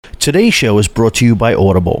Today's show is brought to you by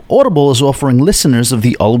Audible. Audible is offering listeners of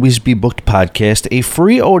the Always Be Booked podcast a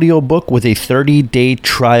free audiobook with a 30-day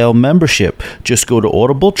trial membership. Just go to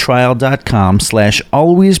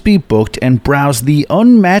audibletrial.com/alwaysbebooked and browse the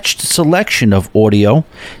unmatched selection of audio,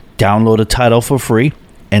 download a title for free,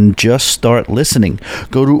 and just start listening.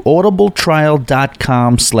 Go to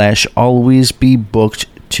audibletrial.com/alwaysbebooked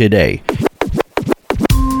today.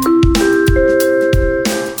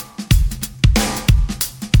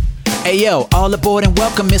 Hey yo, all aboard and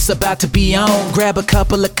welcome, it's about to be on. Grab a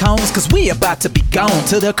couple of cones, cause we about to be gone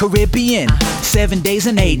to the Caribbean. 7 days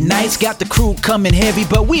and 8 nights, got the crew coming heavy,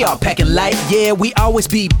 but we all packing light. Yeah, we always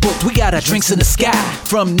be booked, we got our drinks in the sky.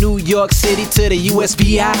 From New York City to the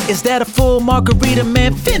USVI. Is that a full margarita,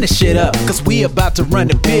 man? Finish it up, cause we about to run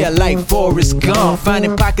the beer like Forrest Gump.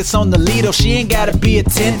 Finding pockets on the Lido, she ain't gotta be a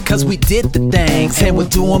 10, cause we did the things and we'll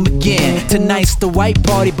do them again. Tonight's the white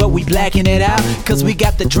party, but we blacking it out, cause we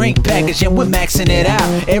got the drink package and we're maxing it out.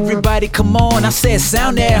 Everybody come on, I said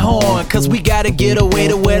sound that horn, cause we gotta get away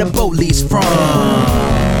to where the boat leaves from.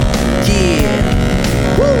 Yeah.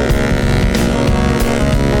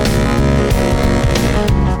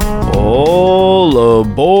 Woo. All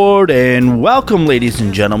aboard and welcome, ladies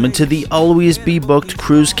and gentlemen, to the Always Be Booked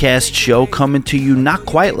Cruisecast show, coming to you not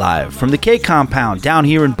quite live from the K Compound down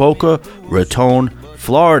here in Boca Raton,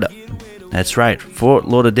 Florida. That's right, Fort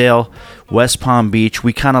Lauderdale, West Palm Beach.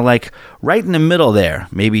 We kind of like right in the middle there,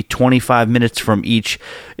 maybe 25 minutes from each,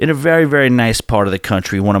 in a very, very nice part of the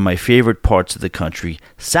country, one of my favorite parts of the country,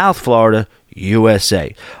 South Florida,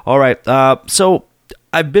 USA. All right, so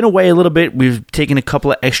I've been away a little bit. We've taken a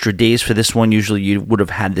couple of extra days for this one. Usually you would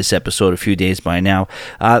have had this episode a few days by now.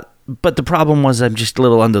 But the problem was I'm just a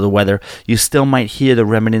little under the weather. You still might hear the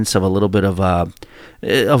remnants of a little bit of a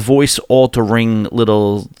voice-altering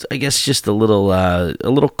little, I guess just a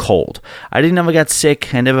little cold. I never got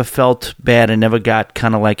sick. I never felt bad. I never got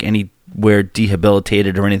kind of like anywhere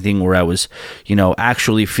debilitated or anything where I was,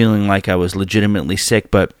 actually feeling like I was legitimately sick.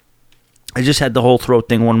 But I just had the whole throat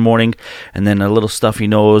thing one morning, and then a little stuffy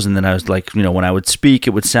nose, and then I was like, when I would speak,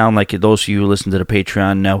 it would sound like, those of you who listen to the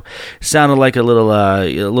Patreon know, it sounded like a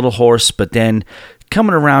little hoarse, but then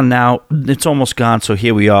coming around now, it's almost gone, so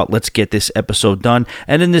here we are. Let's get this episode done,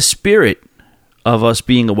 and in the spirit of us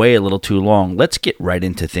being away a little too long, let's get right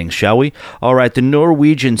into things, shall we? All right, the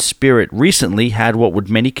Norwegian Spirit recently had what would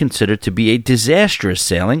many consider to be a disastrous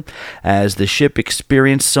sailing, as the ship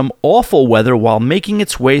experienced some awful weather while making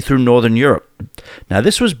its way through northern Europe. Now,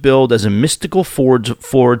 this was billed as a mystical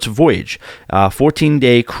Ford's voyage, a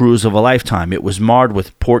 14-day cruise of a lifetime. It was marred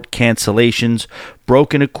with port cancellations,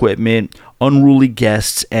 broken equipment, unruly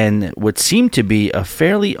guests, and what seemed to be a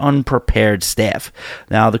fairly unprepared staff.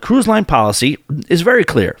 Now, the cruise line policy is very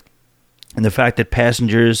clear, and the fact that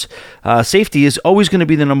passengers' safety is always going to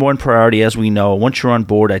be the number one priority, as we know. Once you're on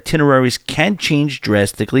board, itineraries can change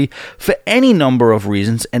drastically for any number of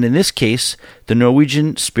reasons, and in this case, the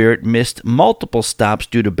Norwegian Spirit missed multiple stops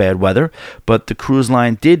due to bad weather, but the cruise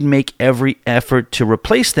line did make every effort to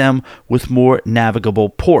replace them with more navigable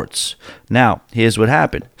ports. Now, here's what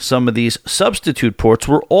happened. Some of these substitute ports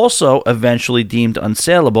were also eventually deemed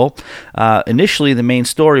unsaleable. Initially, the main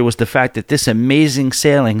story was the fact that this amazing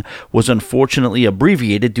sailing was unfortunately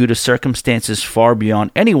abbreviated due to circumstances far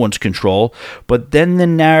beyond anyone's control, but then the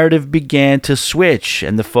narrative began to switch,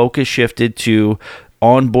 and the focus shifted to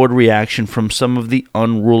onboard reaction from some of the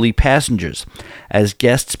unruly passengers. As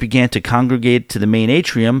guests began to congregate to the main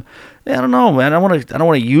atrium, I don't know, man, I don't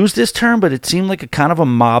want to use this term, but it seemed like a kind of a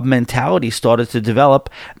mob mentality started to develop,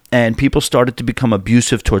 and people started to become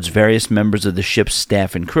abusive towards various members of the ship's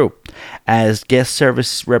staff and crew. As guest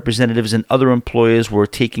service representatives and other employees were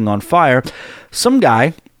taking on fire, some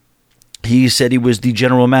guy, he said he was the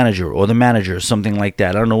general manager or the manager, something like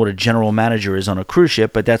that. I don't know what a general manager is on a cruise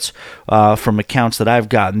ship, but that's from accounts that I've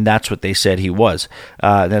gotten, that's what they said he was.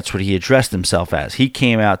 That's what he addressed himself as. He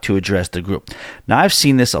came out to address the group. Now, I've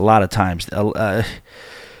seen this a lot of times. I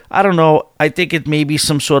don't know. I think it may be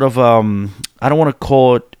some sort of, I don't want to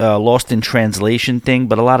call it lost in translation thing,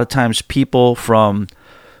 but a lot of times people from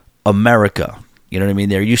America, you know what I mean?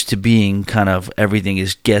 They're used to being kind of everything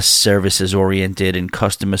is guest services oriented and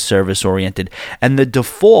customer service oriented. And the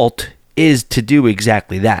default is to do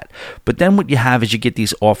exactly that. But then what you have is you get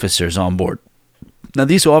these officers on board. Now,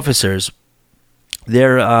 these officers,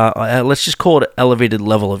 they're, let's just call it an elevated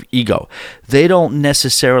level of ego. They don't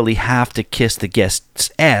necessarily have to kiss the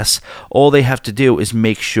guest's ass. All they have to do is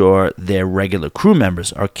make sure their regular crew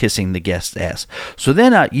members are kissing the guest's ass. So they're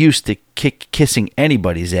not used to kissing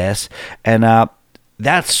anybody's ass, and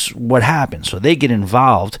that's what happens. So they get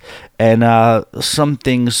involved, and some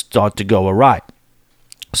things start to go awry.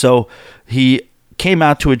 So he came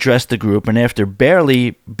out to address the group, and after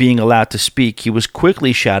barely being allowed to speak, he was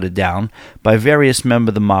quickly shouted down by various members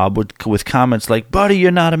of the mob with comments like, "Buddy,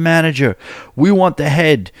 you're not a manager. We want the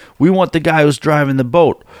head. We want the guy who's driving the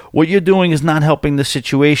boat. What you're doing is not helping the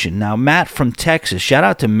situation." Now, Matt from Texas, shout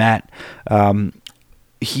out to Matt.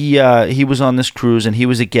 He was on this cruise, and he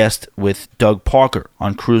was a guest with Doug Parker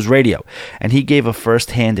on Cruise Radio, and he gave a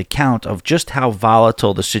first-hand account of just how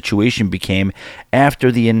volatile the situation became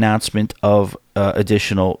after the announcement of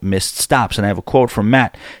additional missed stops. And I have a quote from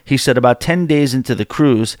Matt. He said, "About 10 days into the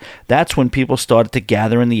cruise, that's when people started to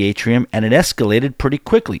gather in the atrium, and it escalated pretty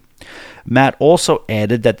quickly." Matt also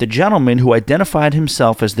added that the gentleman who identified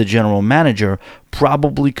himself as the general manager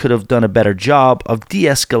probably could have done a better job of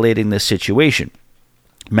de-escalating the situation.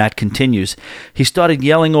 Matt continues, "He started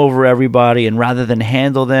yelling over everybody, and rather than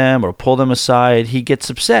handle them or pull them aside, he gets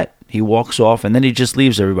upset. He walks off, and then he just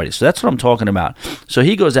leaves everybody." So that's what I'm talking about. So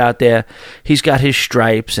he goes out there, he's got his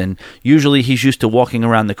stripes, and usually he's used to walking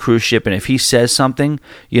around the cruise ship, and if he says something,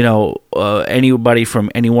 anybody from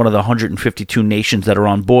any one of the 152 nations that are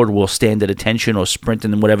on board will stand at attention or sprint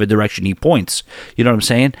in whatever direction he points. You know what I'm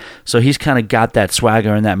saying? So he's kind of got that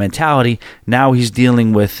swagger and that mentality. Now he's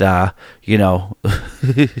dealing with,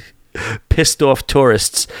 pissed off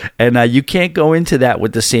tourists, and you can't go into that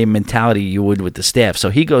with the same mentality you would with the staff. So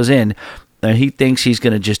he goes in and he thinks he's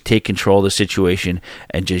going to just take control of the situation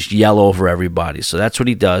and just yell over everybody. So that's what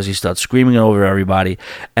he does. He starts screaming over everybody,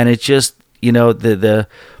 and it just,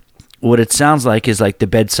 what it sounds like is like the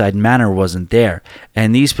bedside manner wasn't there.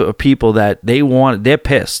 And these people that they're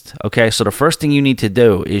pissed. Okay, so the first thing you need to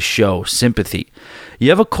do is show sympathy.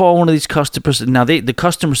 You ever call one of these customers? Now, the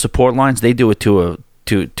customer support lines, they do it to a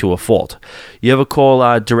fault. You ever call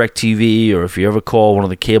DirecTV, or if you ever call one of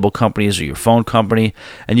the cable companies or your phone company,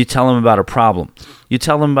 and you tell them about a problem. You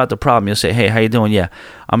tell them about the problem. You'll say, "Hey, how you doing? Yeah,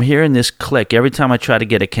 I'm hearing this click. Every time I try to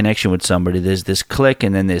get a connection with somebody, there's this click,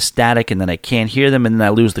 and then there's static, and then I can't hear them, and then I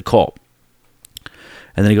lose the call."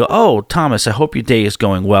 And then you go, "Oh, Thomas, I hope your day is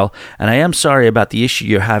going well, and I am sorry about the issue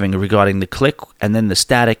you're having regarding the click and then the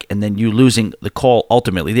static and then you losing the call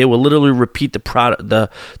ultimately." They will literally repeat the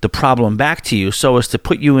problem back to you so as to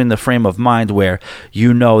put you in the frame of mind where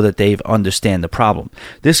you know that they understand the problem.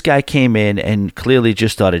 This guy came in and clearly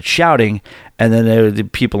just started shouting, and then the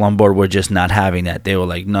people on board were just not having that. They were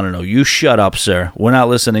like, no, you shut up, sir. We're not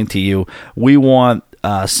listening to you. We want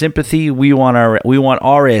sympathy. We want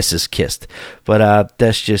our asses kissed, but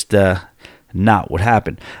that's just not what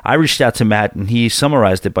happened. I reached out to Matt, and he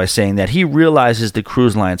summarized it by saying that he realizes the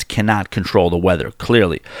cruise lines cannot control the weather,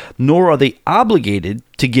 clearly, nor are they obligated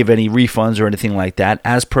to give any refunds or anything like that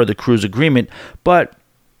as per the cruise agreement. But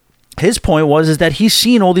his point is that he's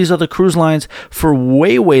seen all these other cruise lines for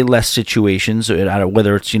way, way less situations,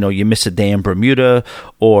 whether it's you miss a day in Bermuda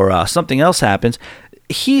or something else happens.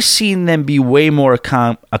 He's seen them be way more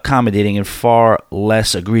accommodating in far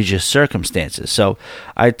less egregious circumstances. So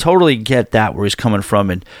I totally get that, where he's coming from.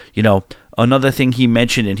 And, another thing he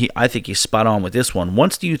mentioned, and I think he's spot on with this one,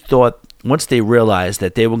 once they realized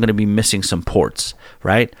that they were going to be missing some ports,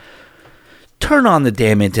 right? Turn on the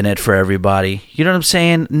damn internet for everybody. You know what I'm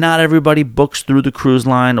saying? Not everybody books through the cruise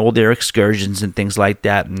line, all their excursions and things like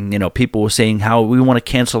that. And, people were saying how we want to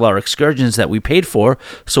cancel our excursions that we paid for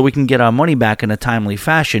so we can get our money back in a timely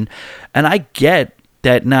fashion. And I get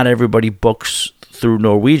that not everybody books through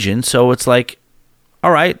Norwegian. So it's like, all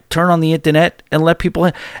right, turn on the internet and let people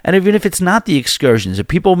in. And even if it's not the excursions, if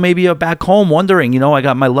people maybe are back home wondering, I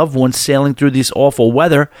got my loved ones sailing through this awful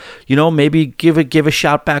weather, maybe give a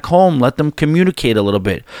shout back home, let them communicate a little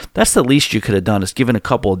bit. That's the least you could have done, is given a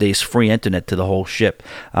couple of days free internet to the whole ship.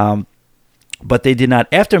 But they did not.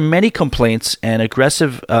 After many complaints and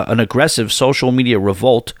an aggressive social media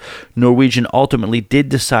revolt, Norwegian ultimately did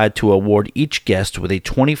decide to award each guest with a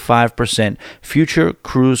 25% future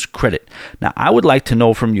cruise credit. Now, I would like to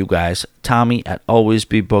know from you guys, Tommy at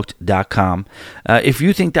alwaysbebooked.com, if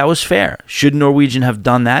you think that was fair. Should Norwegian have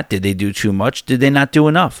done that? Did they do too much? Did they not do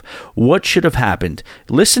enough? What should have happened?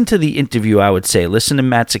 Listen to the interview, I would say. Listen to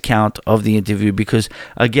Matt's account of the interview, because,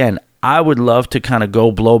 again, I would love to kind of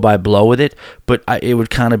go blow by blow with it, but it would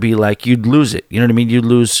kind of be like you'd lose it. You know what I mean? You'd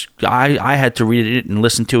lose. I had to read it and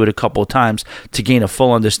listen to it a couple of times to gain a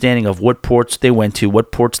full understanding of what ports they went to,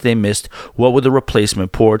 what ports they missed, what were the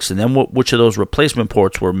replacement ports, and then which of those replacement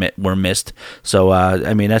ports were missed. So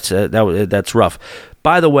that's rough.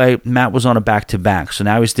 By the way, Matt was on a back-to-back, so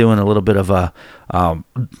now he's doing a little bit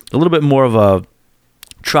more of a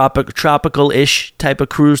tropical-ish type of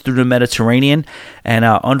cruise through the Mediterranean, and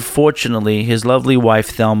unfortunately his lovely wife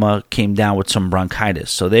Thelma came down with some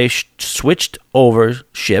bronchitis, so they switched over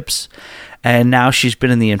ships, and now she's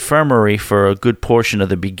been in the infirmary for a good portion of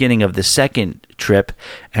the beginning of the second trip,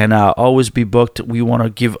 and always be booked. We want to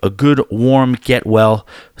give a good, warm get well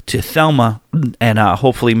to Thelma, and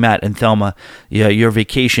hopefully Matt and Thelma, your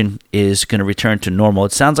vacation is going to return to normal.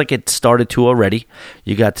 It sounds like it started to already.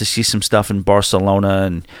 You got to see some stuff in Barcelona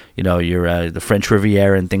and your the French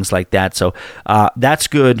Riviera and things like that. So that's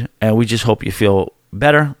good, and we just hope you feel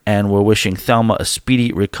better. And we're wishing Thelma a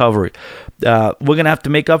speedy recovery. We're gonna have to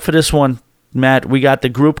make up for this one, Matt. We got the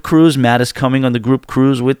group cruise. Matt is coming on the group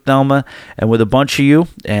cruise with Thelma and with a bunch of you,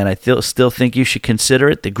 and I still think you should consider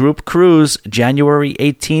it. The group cruise, January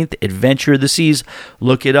 18th, Adventure of the Seas.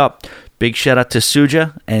 Look it up. Big shout out to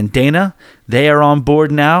Suja and Dana. They are on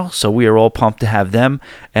board now, so we are all pumped to have them,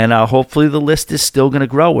 and hopefully the list is still going to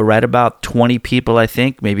grow. We're at about 20 people, I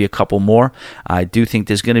think, maybe a couple more. I do think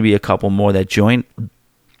there's going to be a couple more that join.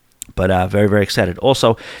 But very, very excited.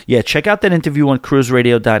 Also, check out that interview on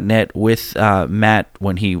cruiseradio.net with Matt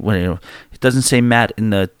when it doesn't say Matt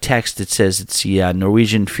in the text. It says it's the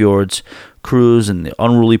Norwegian Fjords cruise and the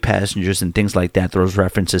unruly passengers and things like that. Those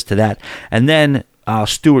references to that. And then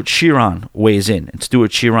Stuart Chiron weighs in. And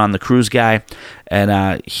Stuart Chiron, the cruise guy,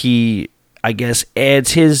 and he, I guess,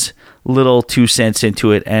 adds his little 2 cents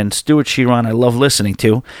into it. And Stuart Chiron, I love listening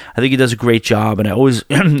to. I think he does a great job, and I always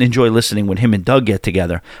enjoy listening when him and Doug get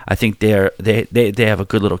together. I think they have a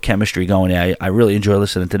good little chemistry going. I really enjoy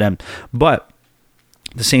listening to them. But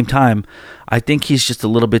at the same time, I think he's just a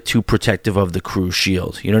little bit too protective of the cruise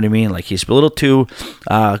shield. You know what I mean? Like, he's a little too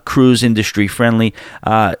cruise industry friendly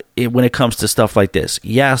when it comes to stuff like this.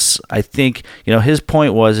 Yes, I think his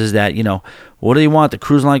point is that what do they want? The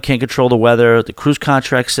cruise line can't control the weather. The cruise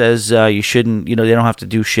contract says you shouldn't. They don't have to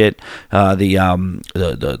do shit.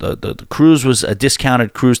 The cruise was a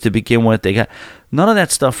discounted cruise to begin with. They got none of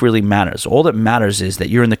that stuff really matters. All that matters is that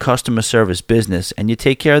you're in the customer service business and you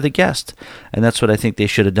take care of the guest, and that's what I think they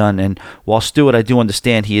should have done. And while Stuart, I do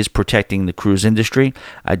understand he is protecting the cruise industry,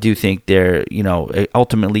 I do think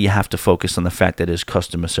ultimately you have to focus on the fact that it's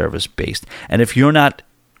customer service based. And if you're not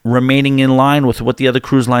remaining in line with what the other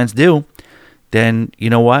cruise lines do, then you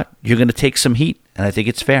know what? You're going to take some heat, and I think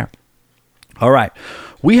it's fair. All right.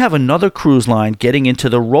 We have another cruise line getting into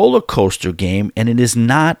the roller coaster game, and it is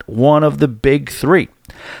not one of the big three.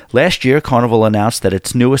 Last year, Carnival announced that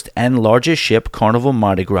its newest and largest ship, Carnival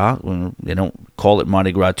Mardi Gras, they don't call it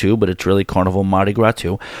Mardi Gras 2, but it's really Carnival Mardi Gras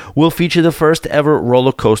 2, will feature the first ever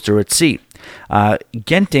roller coaster at sea.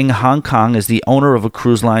 Genting Hong Kong is the owner of a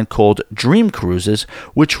cruise line called Dream Cruises,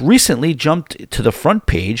 which recently jumped to the front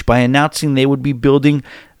page by announcing they would be building,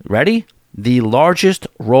 ready? The largest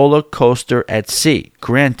roller coaster at sea.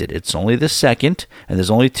 Granted, it's only the second, and there's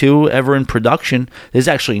only 2 ever in production. There's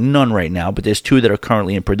actually none right now, but there's 2 that are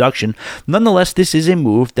currently in production. Nonetheless, this is a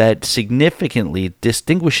move that significantly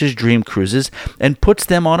distinguishes Dream Cruises and puts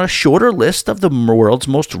them on a shorter list of the world's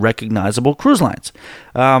most recognizable cruise lines.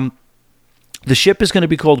 The ship is going to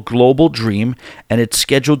be called Global Dream, and it's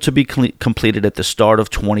scheduled to be completed at the start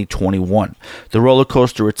of 2021. The roller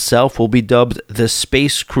coaster itself will be dubbed the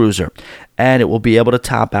Space Cruiser, and it will be able to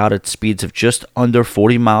top out at speeds of just under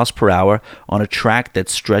 40 miles per hour on a track that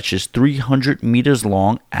stretches 300 meters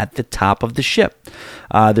long at the top of the ship.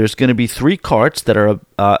 There's going to be 3 carts that are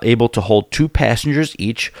able to hold 2 passengers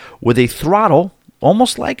each, with a throttle.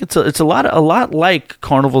 Almost like it's a lot like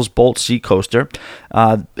Carnival's Bolt Sea Coaster.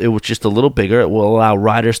 It was just a little bigger. It will allow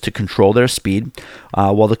riders to control their speed.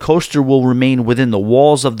 While the coaster will remain within the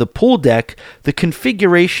walls of the pool deck, the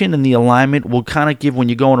configuration and the alignment will kind of give, when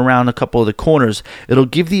you're going around a couple of the corners, it'll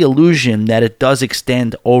give the illusion that it does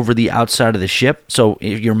extend over the outside of the ship. So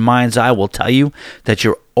your mind's eye will tell you that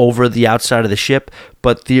you're over the outside of the ship,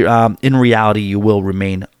 but in reality, you will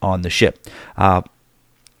remain on the ship.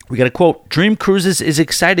 We got a quote, Dream Cruises is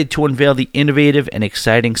excited to unveil the innovative and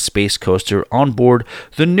exciting space coaster on board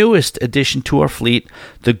the newest addition to our fleet,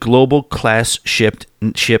 the Global Class shipped,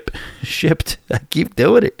 I keep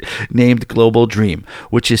doing it, named Global Dream,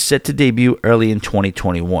 which is set to debut early in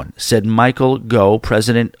 2021, said Michael Go,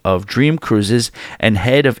 president of Dream Cruises and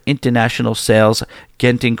head of international sales,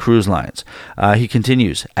 Genting Cruise Lines. He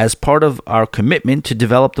continues, as part of our commitment to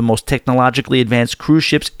develop the most technologically advanced cruise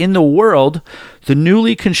ships in the world, the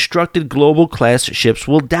newly constructed Global Class ships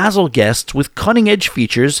will dazzle guests with cutting-edge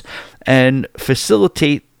features and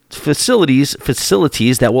facilities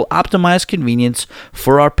that will optimize convenience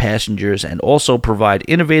for our passengers and also provide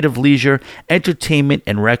innovative leisure, entertainment,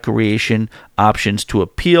 and recreation options to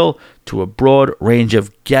appeal to a broad range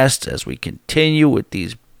of guests. As we continue with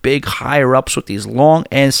these big higher-ups with these long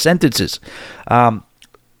and sentences.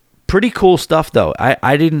 Pretty cool stuff, though.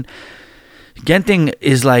 Genting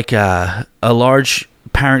is like a large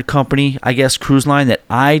parent company, I guess, cruise line that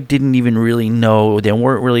I didn't even really know. They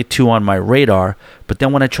weren't really too on my radar. But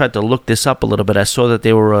then when I tried to look this up a little bit, I saw that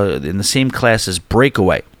they were in the same class as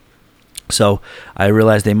Breakaway. So I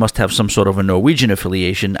realized they must have some sort of a Norwegian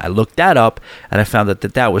affiliation. I looked that up, and I found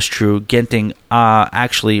that was true. Genting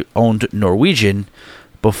actually owned Norwegian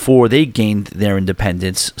before they gained their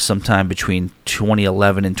independence sometime between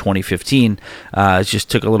 2011 and 2015. It just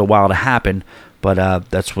took a little while to happen, but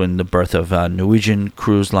that's when the birth of Norwegian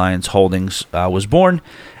Cruise Lines Holdings was born,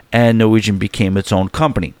 and Norwegian became its own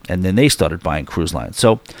company, and then they started buying cruise lines.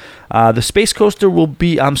 So the Space Cruiser will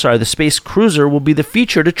be the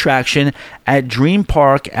featured attraction at Dream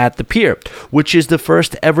Park at the pier, which is the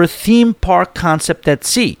first ever theme park concept at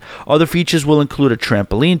sea. Other features will include a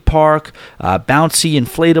trampoline park, bouncy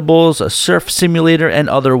inflatables, a surf simulator, and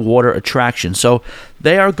other water attractions. So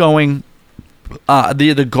they are going,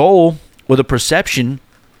 the goal or the perception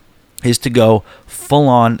is to go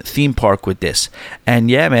full-on theme park with this. And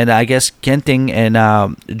yeah, man, I guess Genting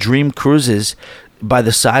and Dream Cruises, by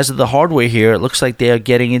the size of the hardware here, it looks like they are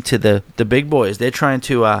getting into the big boys. They're trying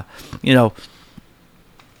to, I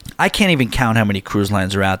can't even count how many cruise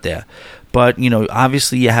lines are out there. But,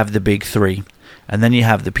 obviously you have the big three. And then you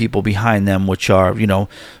have the people behind them, which are,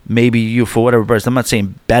 maybe you, for whatever purpose, I'm not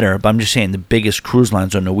saying better, but I'm just saying the biggest cruise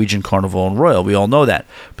lines are Norwegian, Carnival, and Royal. We all know that.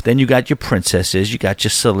 But then you got your princesses, you got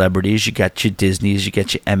your celebrities, you got your Disneys, you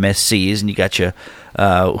got your MSCs, and you got your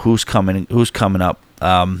who's coming up,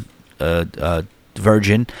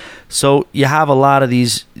 Virgin. So you have a lot of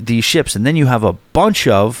these ships, and then you have a bunch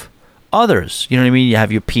of others. You know what I mean? You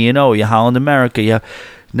have your P&O, your Holland America,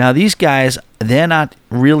 Now, these guys, they're not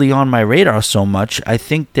really on my radar so much. I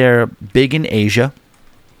think they're big in Asia,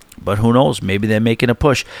 but who knows? Maybe they're making a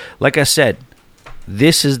push. Like I said,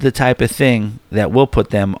 this is the type of thing that will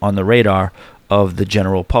put them on the radar of the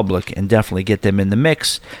general public and definitely get them in the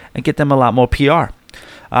mix and get them a lot more PR.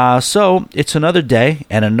 So it's another day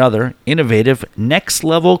and another innovative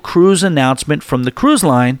next-level cruise announcement from the cruise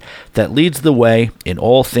line that leads the way in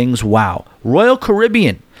all things wow. Royal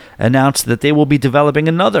Caribbean announced that they will be developing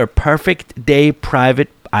another Perfect Day private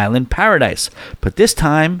island paradise, but this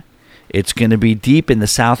time it's going to be deep in the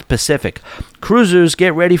South Pacific. Cruisers,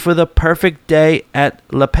 get ready for the Perfect Day at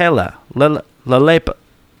Lalapa.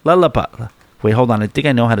 Wait, hold on. I think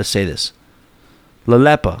I know how to say this.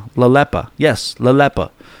 Lalapa. Yes,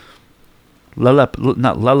 Lalapa. Not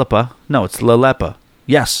Lalapa. No, it's Lalapa.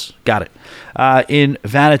 Yes, got it. In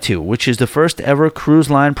Vanuatu, which is the first ever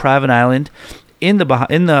cruise line private island in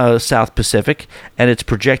the South Pacific, and it's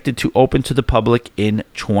projected to open to the public in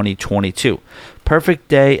 2022. Perfect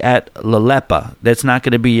Day at Lalapa. That's not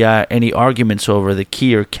going to be any arguments over the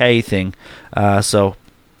key or K thing. So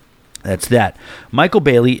that's that. Michael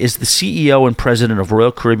Bailey is the CEO and president of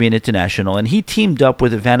Royal Caribbean International, and he teamed up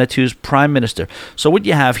with Vanuatu's prime minister. So what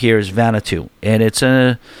you have here is Vanuatu, and it's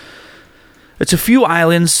a few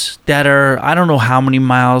islands that are, I don't know how many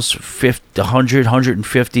miles, 50, 100,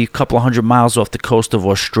 150, a couple of hundred miles off the coast of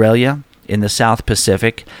Australia in the South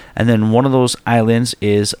Pacific. And then one of those islands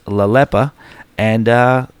is Lalapa, and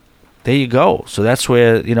there you go. So that's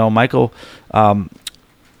where,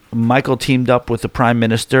 Michael teamed up with the Prime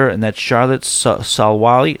Minister, and that's Charlotte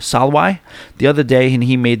Salwai the other day, and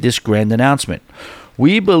he made this grand announcement.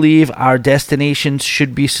 We believe our destinations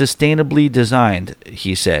should be sustainably designed,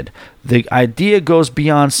 he said. The idea goes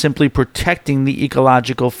beyond simply protecting the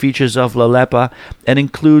ecological features of Lalapa and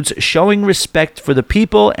includes showing respect for the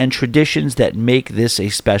people and traditions that make this a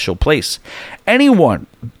special place. Anyone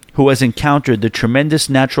who has encountered the tremendous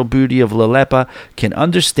natural beauty of Lalapa can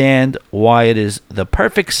understand why it is the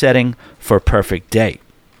perfect setting for Perfect Day.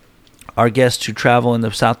 Our guests who travel in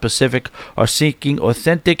the South Pacific are seeking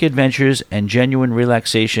authentic adventures and genuine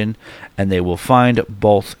relaxation, and they will find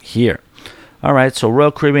both here. All right, so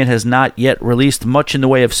Royal Caribbean has not yet released much in the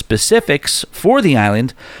way of specifics for the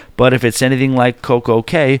island, but if it's anything like Coco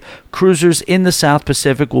Cay, cruisers in the South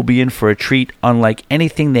Pacific will be in for a treat unlike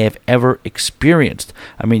anything they have ever experienced.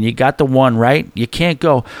 I mean, you got the one, right? You can't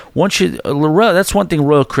go. That's one thing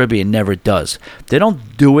Royal Caribbean never does. They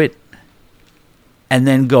don't do it and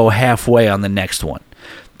then go halfway on the next one.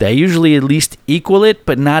 They usually at least equal it,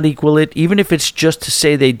 but not equal it. Even if it's just to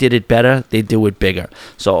say they did it better, they do it bigger.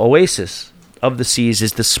 So Oasis of the Seas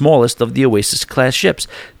is the smallest of the Oasis-class ships.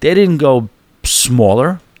 They didn't go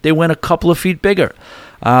smaller. They went a couple of feet bigger.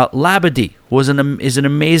 Labadee is an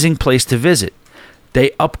amazing place to visit.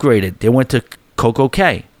 They upgraded. They went to Coco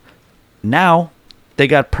Cay. Now they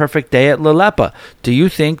got Perfect Day at Lalapa. Do you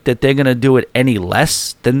think that they're going to do it any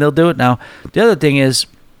less than they'll do it? Now, the other thing is,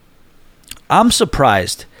 I'm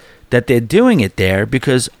surprised that they're doing it there,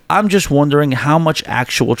 because I'm just wondering how much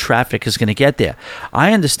actual traffic is going to get there.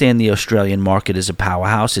 I understand the Australian market is a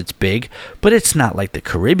powerhouse. It's big, but it's not like the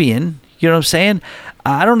Caribbean. You know what I'm saying?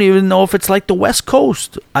 I don't even know if it's like the West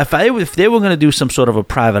Coast. If they were going to do some sort of a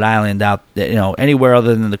private island out, anywhere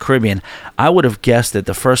other than the Caribbean, I would have guessed that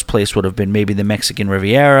the first place would have been maybe the Mexican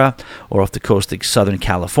Riviera or off the coast of Southern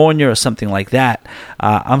California or something like that.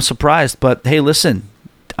 I'm surprised, but hey, listen,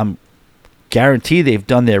 I'm guaranteed they've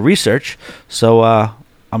done their research, so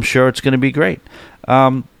I'm sure it's going to be great.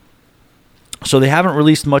 So they haven't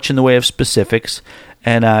released much in the way of specifics,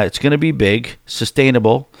 and it's going to be big,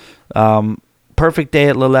 sustainable. Perfect Day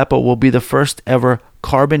at Lalepo will be the first ever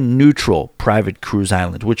carbon neutral private cruise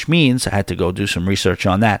island, which means, I had to go do some research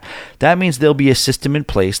on that. That means there'll be a system in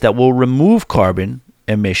place that will remove carbon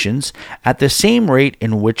emissions at the same rate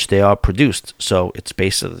in which they are produced. So it's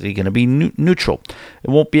basically going to be neutral. It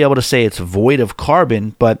won't be able to say it's void of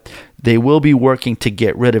carbon, but they will be working to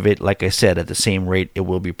get rid of it, like I said, at the same rate it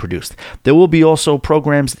will be produced. There will be also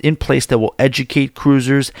programs in place that will educate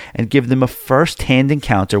cruisers and give them a first-hand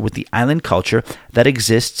encounter with the island culture that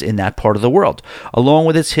exists in that part of the world, along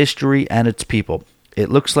with its history and its people. It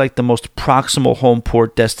looks like the most proximal home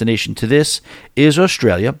port destination to this is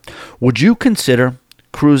Australia. Would you consider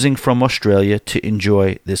cruising from Australia to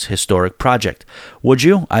enjoy this historic project? Would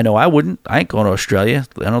you? I know I wouldn't. I ain't going to Australia.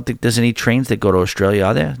 I don't think there's any trains that go to Australia,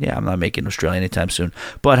 are there? Yeah, I'm not making Australia anytime soon.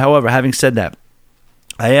 But however, having said that,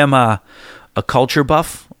 I am a culture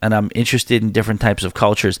buff, and I'm interested in different types of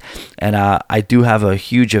cultures. And I do have a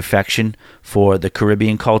huge affection for the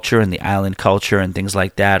Caribbean culture and the island culture and things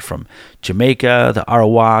like that, from Jamaica, the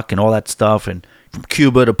Arawak, and all that stuff, and from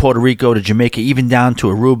Cuba to Puerto Rico to Jamaica, even down to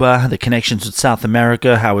Aruba, the connections with South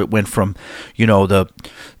America, how it went from,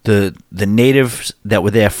 the natives that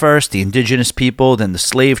were there first, the indigenous people, then the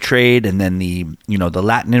slave trade, and then the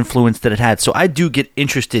Latin influence that it had. So I do get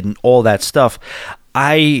interested in all that stuff.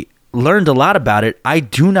 I learned a lot about it. I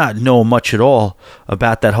do not know much at all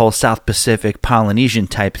about that whole South Pacific Polynesian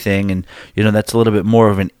type thing, and that's a little bit more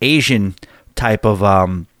of an Asian type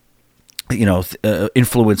of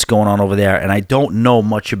influence going on over there, and I don't know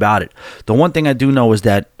much about it. The one thing I do know is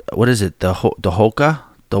that, what is it, the hoka?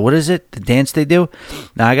 What is it? The dance they do?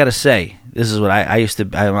 Now, I gotta say, this is what I used to.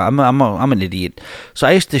 I'm an idiot, so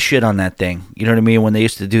I used to shit on that thing. You know what I mean? When they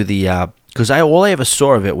used to do the, because all I ever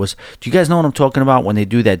saw of it was, do you guys know what I'm talking about? When they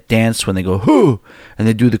do that dance, when they go hoo, and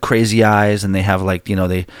they do the crazy eyes, and they have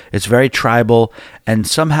it's very tribal, and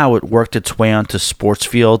somehow it worked its way onto sports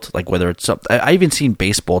field. Like whether it's I even seen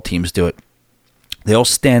baseball teams do it. They all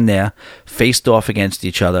stand there, faced off against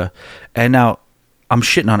each other, and now I'm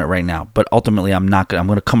shitting on it right now, but ultimately I'm not. I'm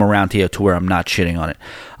going to come around here to where I'm not shitting on it.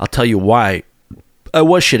 I'll tell you why. I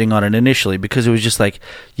was shitting on it initially, because it was just like,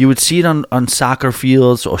 you would see it on soccer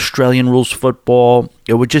fields, Australian rules football.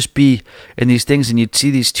 It would just be in these things, and you'd see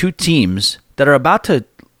these two teams that are about to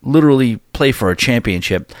literally play for a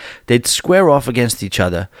championship. They'd square off against each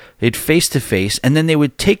other. They'd face to face, and then they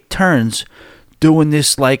would take turns doing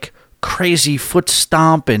this like crazy foot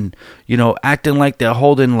stomp and, acting like they're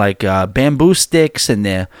holding like bamboo sticks, and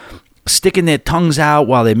they're sticking their tongues out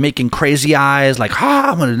while they're making crazy eyes, like,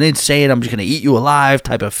 I'm going to say it, I'm just going to eat you alive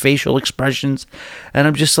type of facial expressions. And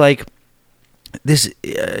I'm just like,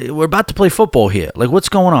 we're about to play football here. Like, what's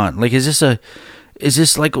going on? Like, is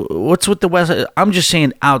this like, what's with the West? I'm just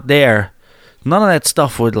saying, out there, none of that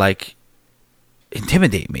stuff would like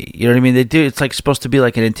intimidate me. You know what I mean? They do. It's like supposed to be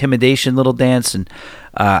like an intimidation little dance, and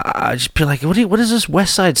I just be like, what is this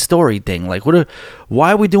West Side Story thing? Like,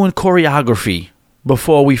 why are we doing choreography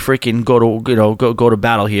before we freaking go to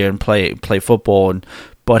battle here and play football and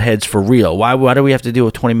butt heads for real? Why do we have to do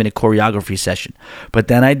a 20-minute choreography session? But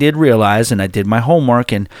then I did realize, and I did my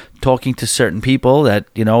homework, and talking to certain people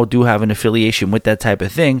that do have an affiliation with that type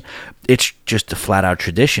of thing, it's just a flat-out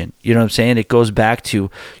tradition. You know what I'm saying? It goes back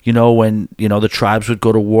to when the tribes would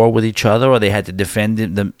go to war with each other, or they had to defend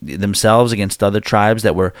themselves against other tribes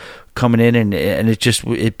that were coming in, and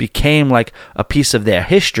it became like a piece of their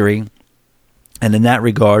history. And in that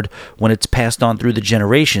regard, when it's passed on through the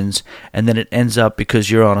generations, and then it ends up, because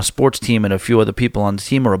you're on a sports team and a few other people on the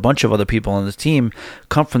team, or a bunch of other people on the team,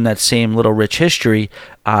 come from that same little rich history,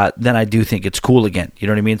 then I do think it's cool again. You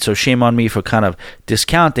know what I mean? So shame on me for kind of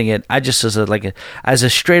discounting it. I just, as a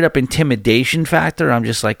straight up intimidation factor, I'm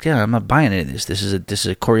just like, yeah, I'm not buying any of this. This is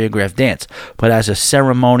a choreographed dance. But as a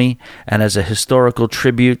ceremony and as a historical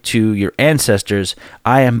tribute to your ancestors,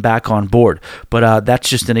 I am back on board. But that's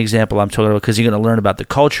just an example I'm talking about, because you're going to learn about the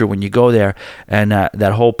culture when you go there, and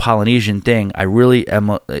that whole Polynesian thing. I really am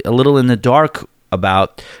a little in the dark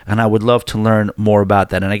about, and I would love to learn more about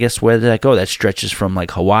that. And I guess where did that go? That stretches from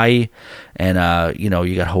like Hawaii, and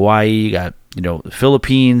you got Hawaii, you got the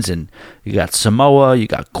Philippines, and you got Samoa, you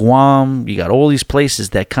got Guam, you got all these places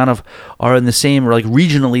that kind of are in the same, or like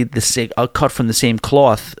regionally the same, cut from the same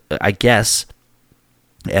cloth, I guess.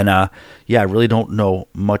 And I really don't know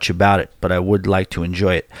much about it, but I would like to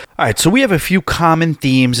enjoy it. All right, so we have a few common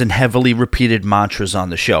themes and heavily repeated mantras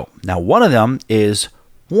on the show. Now, one of them is,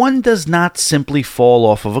 one does not simply fall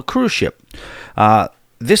off of a cruise ship.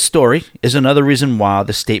 This story is another reason why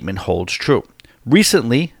the statement holds true.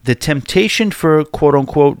 Recently, the temptation for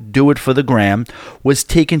quote-unquote do it for the gram was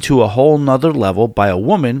taken to a whole nother level by a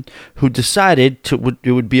woman who decided it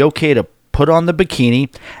would be okay to put on the bikini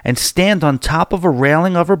and stand on top of a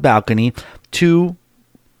railing of her balcony to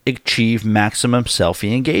achieve maximum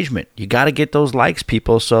selfie engagement. You got to get those likes,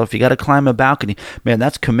 people. So if you got to climb a balcony, man,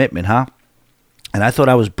 that's commitment, huh? And I thought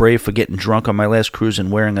I was brave for getting drunk on my last cruise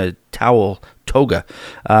and wearing a towel toga.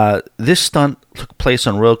 This stunt took place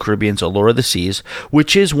on Royal Caribbean's Allure of the Seas,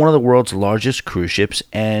 which is one of the world's largest cruise ships,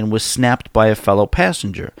 and was snapped by a fellow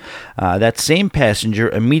passenger. That same passenger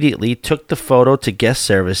immediately took the photo to guest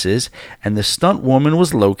services, and the stunt woman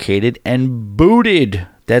was located and booted.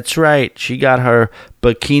 That's right, she got her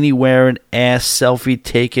bikini-wearing ass selfie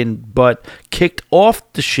taken, but kicked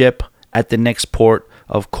off the ship at the next port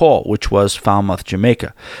of call, which was Falmouth,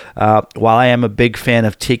 Jamaica. While I am a big fan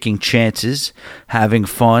of taking chances, having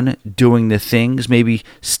fun, doing the things, maybe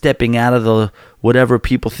stepping out of the whatever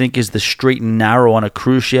people think is the straight and narrow on a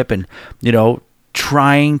cruise ship, and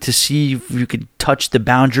trying to see if you can touch the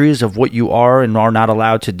boundaries of what you are and are not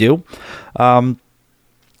allowed to do.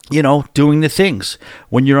 Doing the things.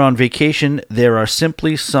 When you're on vacation, there are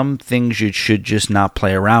simply some things you should just not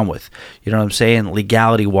play around with. You know what I'm saying?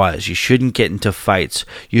 Legality-wise, you shouldn't get into fights.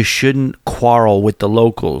 You shouldn't quarrel with the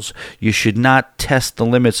locals. You should not test the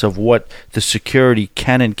limits of what the security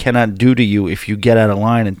can and cannot do to you if you get out of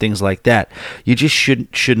line and things like that. You just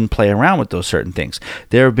shouldn't play around with those certain things.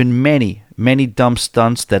 There have been many dumb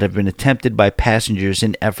stunts that have been attempted by passengers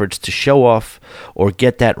in efforts to show off or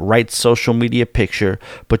get that right social media picture,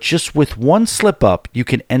 but just with one slip up, you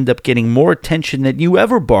can end up getting more attention than you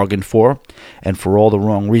ever bargained for, and for all the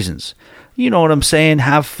wrong reasons. You know what I'm saying?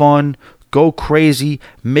 Have fun, go crazy,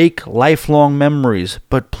 make lifelong memories,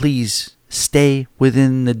 but please stay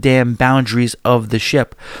within the damn boundaries of the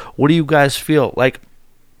ship. What do you guys feel? Like,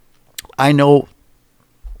 I know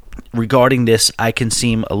regarding this, I can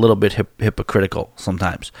seem a little bit hypocritical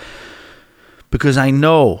sometimes, because I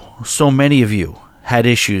know so many of you had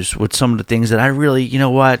issues with some of the things that I really,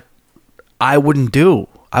 I wouldn't do.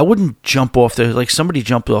 I wouldn't jump off somebody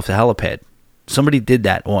jumped off the helipad. Somebody did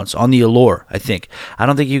that once on the Allure, I think. I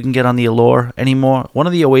don't think you can get on the Allure anymore. One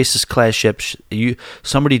of the Oasis class ships,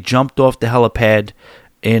 somebody jumped off the helipad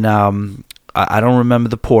in, I don't remember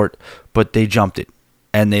the port, but they jumped it,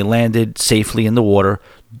 and they landed safely in the water.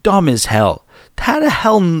 Dumb as hell. How the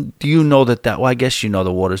hell do you know that? Well, I guess the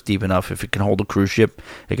water's deep enough. If it can hold a cruise ship,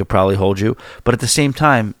 it could probably hold you. But at the same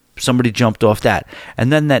time, somebody jumped off that.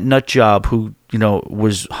 And then that nut job who,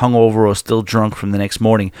 was hungover or still drunk from the next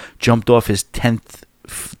morning, jumped off his 10th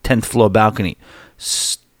floor balcony.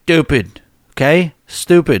 Stupid. Okay?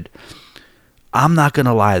 Stupid. I'm not going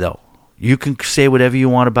to lie, though. You can say whatever you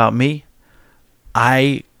want about me.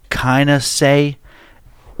 I kind of say,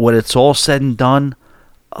 when it's all said and done,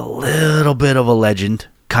 a little bit of a legend,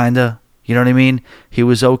 kind of. You know what I mean? He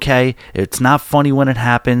was okay. It's not funny when it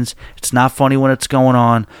happens. It's not funny when it's going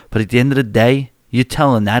on. But at the end of the day, you're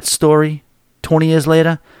telling that story 20 years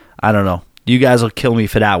later? I don't know. You guys will kill me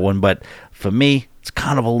for that one. But for me, it's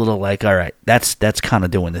kind of a little like, all right, that's kind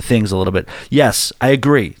of doing the things a little bit. Yes, I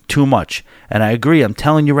agree. Too much. And I agree. I'm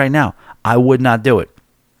telling you right now, I would not do it.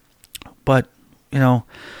 But,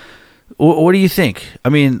 what do you think? I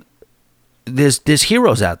mean, there's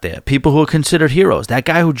heroes out there, people who are considered heroes. That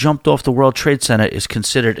guy who jumped off the World Trade Center is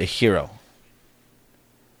considered a hero.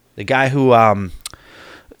 The guy who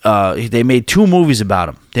they made 2 movies about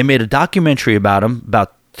him. They made a documentary about him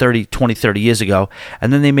about 30 years ago,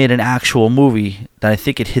 and then they made an actual movie that I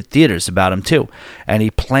think it hit theaters about him too. And he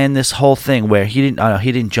planned this whole thing where he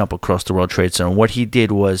didn't jump across the World Trade Center. What he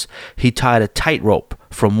did was he tied a tightrope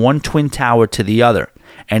from one twin tower to the other,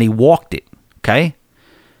 and he walked it. Okay.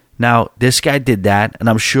 Now, this guy did that, and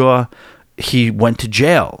I'm sure he went to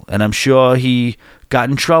jail, and I'm sure he got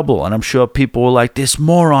in trouble, and I'm sure people were like, this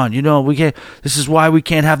moron, this is why we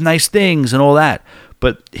can't have nice things and all that.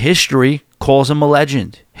 But history calls him a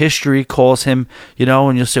legend. History calls him,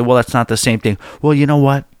 and you'll say, well, that's not the same thing. Well, you know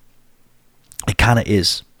what? It kind of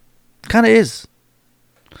is. Kind of is.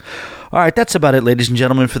 All right, that's about it, ladies and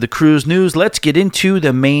gentlemen, for the cruise news. Let's get into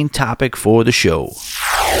the main topic for the show.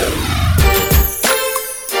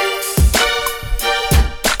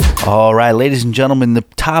 All right, ladies and gentlemen,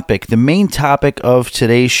 the main topic of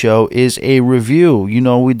today's show is a review. You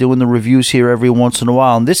know, we're doing the reviews here every once in a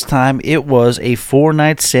while, and this time it was a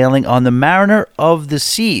 4-night sailing on the Mariner of the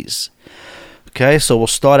Seas. Okay, so we'll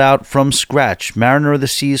start out from scratch. Mariner of the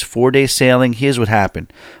Seas, 4-day sailing. Here's what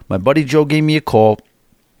happened. My buddy Joe gave me a call.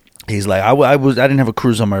 He's like, I didn't have a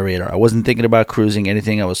cruise on my radar. I wasn't thinking about cruising,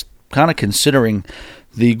 anything. I was kind of considering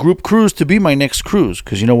the group cruise to be my next cruise,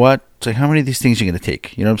 because you know what? It's like, how many of these things are you going to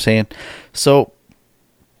take? You know what I'm saying? So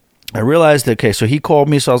I realized that, okay, so he called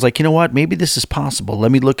me, so I was like, you know what? Maybe this is possible.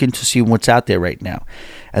 Let me look into see what's out there right now.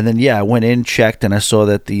 And then, I went in, checked, and I saw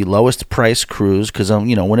that the lowest price cruise, because,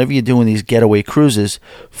 whenever you're doing these getaway cruises,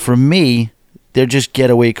 for me, they're just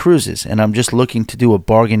getaway cruises, and I'm just looking to do a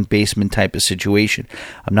bargain basement type of situation.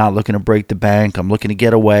 I'm not looking to break the bank. I'm looking to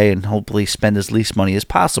get away and hopefully spend as least money as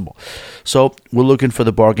possible. So we're looking for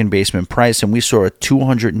the bargain basement price, and we saw a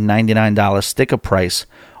 $299 sticker price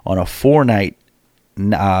on a 4-night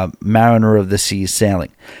Mariner of the Seas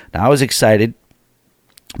sailing. Now, I was excited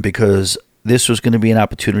because this was going to be an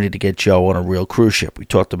opportunity to get Joe on a real cruise ship. We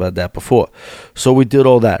talked about that before. So we did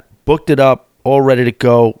all that, booked it up, all ready to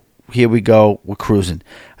go. Here we go. We're cruising.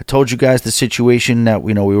 I told you guys the situation that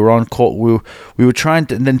we were on call. We were trying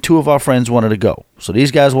to, and then 2 of our friends wanted to go. So these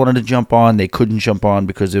guys wanted to jump on. They couldn't jump on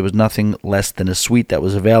because there was nothing less than a suite that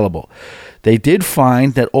was available. They did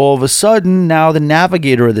find that all of a sudden now the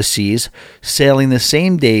Navigator of the Seas, sailing the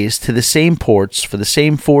same days to the same ports for the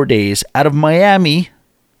same 4 days out of Miami,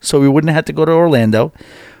 so we wouldn't have to go to Orlando.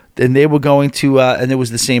 And they were going to, and it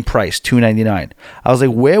was the same price, $299. I was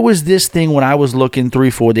like, where was this thing when I was looking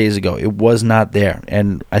 3-4 days ago? It was not there,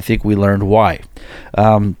 and I think we learned why.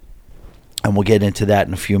 And we'll get into that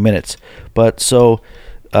in a few minutes. But so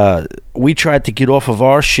we tried to get off of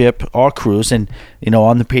our ship, our cruise, and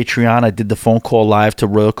on the Patreon, I did the phone call live to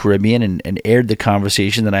Royal Caribbean and aired the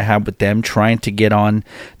conversation that I had with them, trying to get on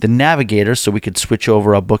the Navigator so we could switch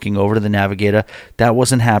over our booking over to the Navigator. That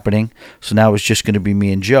wasn't happening, so now it's just going to be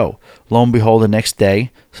me and Joe. Lo and behold, the next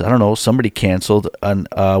day, so I don't know, somebody canceled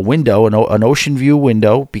a window, an ocean view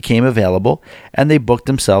window became available, and they booked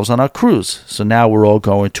themselves on our cruise. So now we're all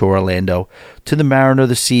going to Orlando to the Mariner of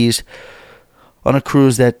the Seas on a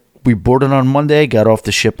cruise that we boarded on Monday, got off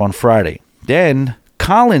the ship on Friday. Then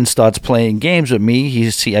Colin starts playing games with me.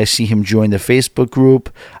 I see him join the Facebook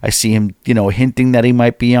group. I see him, hinting that he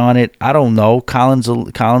might be on it. I don't know. Colin's a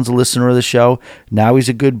listener of the show. Now he's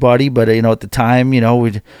a good buddy, but at the time,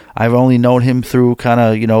 I've only known him through kind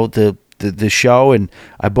of, the show, and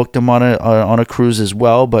I booked him on a cruise as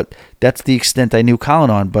well. But that's the extent I knew Colin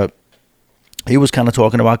on. But he was kind of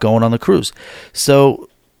talking about going on the cruise. So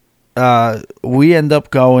we end up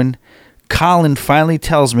going. Colin finally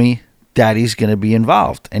tells me that he's going to be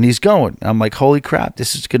involved, and he's going. I'm like, holy crap,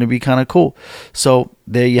 this is going to be kind of cool. So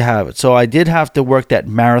there you have it. So I did have to work that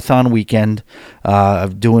marathon weekend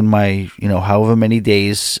of doing my, however many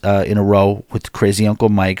days in a row with Crazy Uncle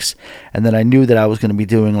Mike's. And then I knew that I was going to be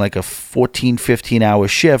doing like a 14, 15-hour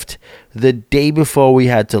shift the day before we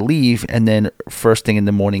had to leave, and then first thing in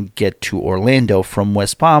the morning get to Orlando from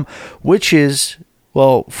West Palm, which is...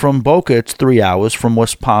 Well, from Boca, it's 3 hours. From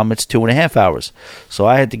West Palm, it's 2.5 hours. So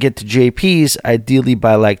I had to get to JP's ideally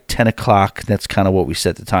by like 10 o'clock. That's kind of what we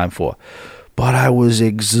set the time for. But I was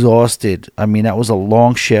exhausted. I mean, that was a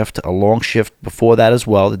long shift before that as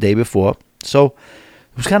well, the day before. So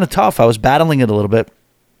it was kind of tough. I was battling it a little bit.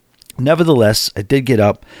 Nevertheless, I did get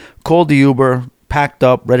up, called the Uber, packed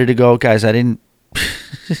up, ready to go. Guys, I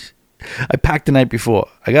packed the night before.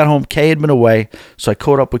 I got home. Kay had been away, so I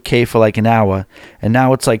caught up with Kay for like an hour, and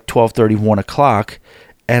now it's like 12:30, 1 o'clock,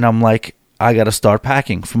 and I'm like, I got to start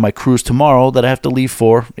packing for my cruise tomorrow that I have to leave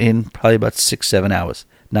for in probably about 6-7 hours.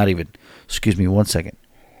 Not even. Excuse me 1 second.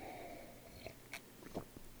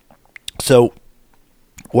 So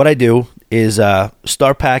what I do is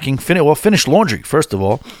start packing, finish laundry, first of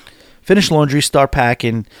all. Finish laundry, start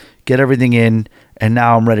packing, get everything in, and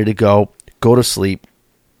now I'm ready to go to sleep.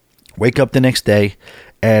 Wake up the next day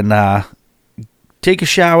and take a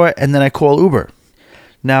shower, and then I call Uber.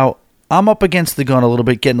 Now, I'm up against the gun a little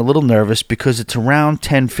bit, getting a little nervous because it's around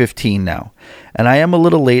 10:15 now. And I am a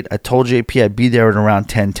little late. I told JP I'd be there at around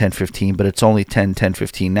 10:15, but it's only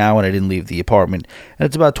 10:15 now, and I didn't leave the apartment. And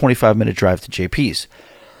it's about a 25-minute drive to JP's.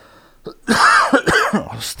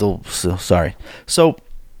 Still sorry. So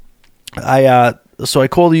I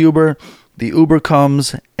call the Uber. The Uber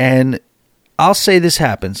comes, and I'll say this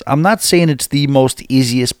happens. I'm not saying it's the most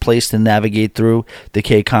easiest place to navigate through the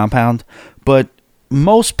K compound, but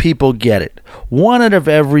most people get it. One out of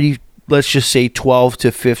every, let's just say 12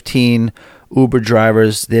 to 15 Uber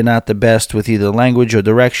drivers, they're not the best with either language or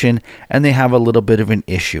direction, and they have a little bit of an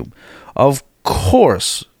issue. Of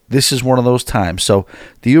course, this is one of those times. So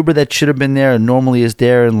the Uber that should have been there and normally is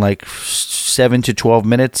there in like 7 to 12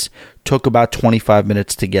 minutes took about 25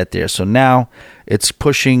 minutes to get there. So now it's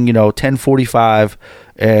pushing, 10:45,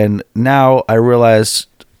 and now I realize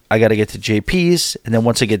I got to get to JP's, and then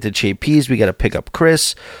once I get to JP's, we got to pick up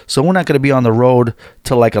Chris. So we're not going to be on the road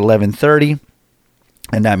till like 11:30,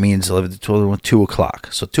 and that means 11 to 2 o'clock.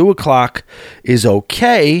 So 2 o'clock is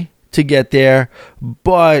okay to get there,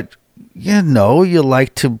 but you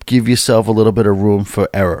like to give yourself a little bit of room for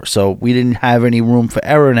error. So we didn't have any room for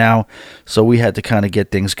error now, so we had to kind of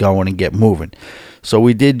get things going and get moving. So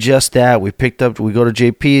we did just that. We go to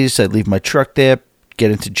JP's, I'd leave my truck there,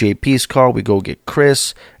 get into JP's car, we go get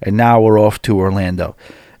Chris, and now we're off to Orlando.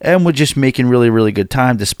 And we're just making really, really good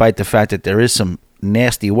time, despite the fact that there is some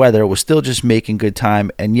nasty weather. We're still just making good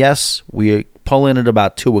time. And yes, we pull in at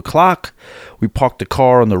about 2 o'clock. We park the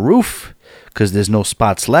car on the roof because there's no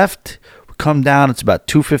spots left. We come down, it's about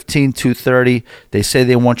 2:15, 2:30. They say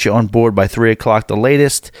they want you on board by 3 o'clock the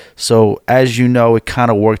latest. So as you know, it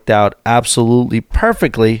kind of worked out absolutely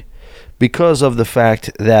perfectly because of the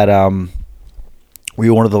fact that we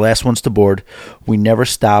were one of the last ones to board. We never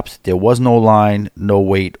stopped. There was no line, no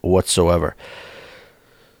wait whatsoever.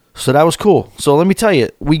 So that was cool. So let me tell you,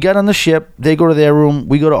 we got on the ship. They go to their room.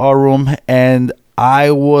 We go to our room. And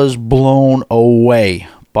I was blown away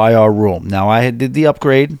by our room. Now, I did the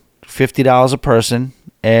upgrade, $50 a person.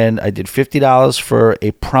 And I did $50 for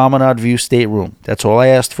a promenade view stateroom. That's all I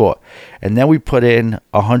asked for. And then we put in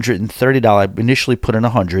 $130. I initially put in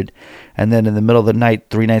 $100. And then in the middle of the night,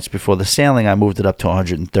 3 nights before the sailing, I moved it up to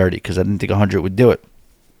 $130 because I didn't think $100 would do it.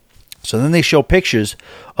 So then they show pictures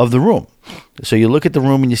of the room. So you look at the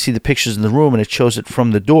room and you see the pictures in the room, and it shows it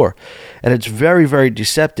from the door. And it's very, very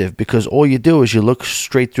deceptive because all you do is you look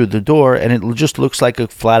straight through the door, and it just looks like a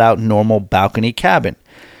flat-out normal balcony cabin.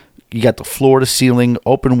 You got the floor to ceiling,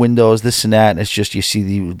 open windows, this and that, and it's just you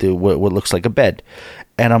see the what looks like a bed.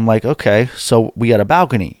 And I'm like, okay, so we got a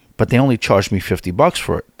balcony, but they only charged me $50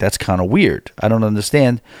 for it. That's kind of weird. I don't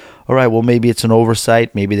understand. All right, well, maybe it's an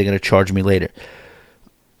oversight. Maybe they're going to charge me later.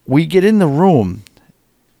 We get in the room,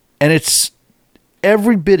 and it's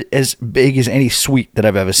every bit as big as any suite that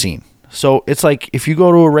I've ever seen. So it's like if you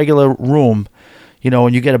go to a regular room,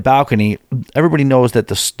 and you get a balcony, everybody knows that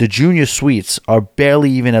the junior suites are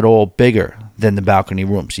barely even at all bigger than the balcony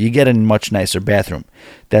rooms. You get a much nicer bathroom.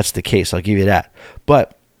 That's the case. I'll give you that.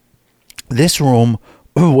 But this room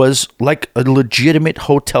was like a legitimate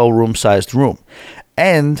hotel room-sized room.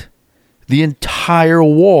 And the entire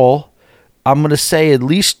wall, I'm going to say at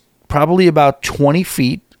least probably about 20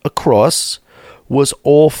 feet across, was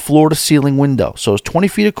all floor-to-ceiling window. So it was 20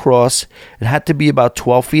 feet across. It had to be about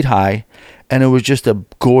 12 feet high. And it was just a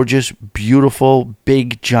gorgeous, beautiful,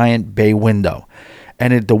 big, giant bay window.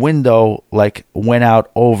 And the window, went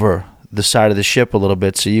out over the side of the ship a little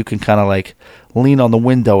bit, so you can kind of, lean on the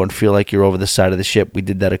window and feel like you're over the side of the ship. We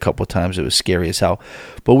did that a couple of times. It was scary as hell.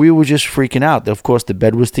 But we were just freaking out. Of course, the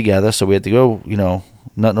bed was together, so we had to go,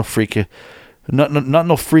 not no freak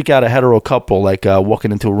out a hetero couple,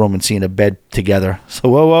 walking into a room and seeing a bed together. So,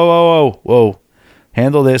 whoa.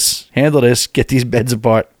 Handle this, get these beds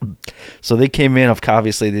apart. So they came in,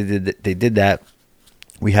 obviously they did that.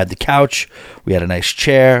 We had the couch, we had a nice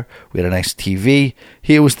chair, we had a nice TV.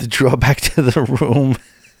 Here was the drawback to the room.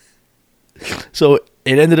 So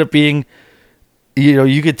it ended up being,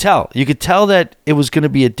 you could tell that it was going to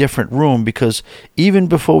be a different room because even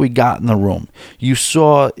before we got in the room, you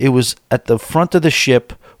saw it was at the front of the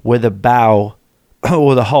ship where the bow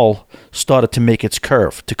or the hull started to make its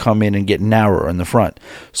curve to come in and get narrower in the front.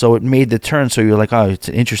 So it made the turn. So you're like, oh, it's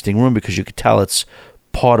an interesting room because you could tell it's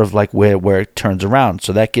part of where it turns around.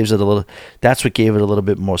 So that gives it that's what gave it a little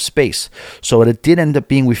bit more space. So what it did end up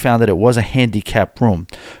being, we found that it was a handicap room.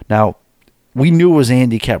 Now, we knew it was a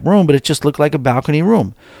handicap room, but it just looked like a balcony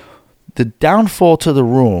room. The downfall to the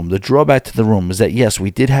room, the drawback to the room is that, yes,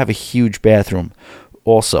 we did have a huge bathroom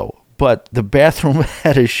also, but the bathroom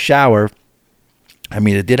had a shower. I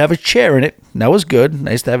mean, it did have a chair in it. That was good.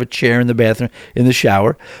 Nice to have a chair in the bathroom, in the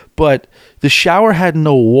shower. But the shower had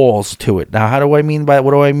no walls to it. Now, what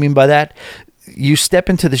do I mean by that? You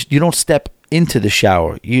don't step into the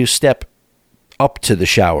shower. You step up to the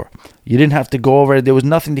shower. You didn't have to go over it. There was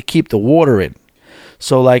nothing to keep the water in.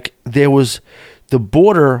 So, there was the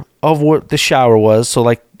border of what the shower was.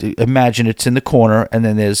 So, imagine it's in the corner, and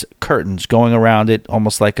then there's curtains going around it,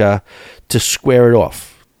 almost to square it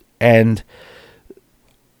off. And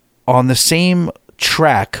on the same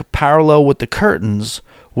track parallel with the curtains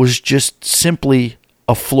was just simply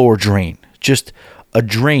a floor drain, just a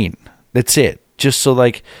drain. That's it. Just so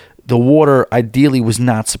like the water ideally was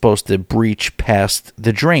not supposed to breach past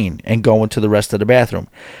the drain and go into the rest of the bathroom.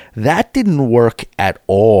 That didn't work at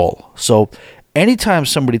all. So anytime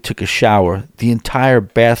somebody took a shower, the entire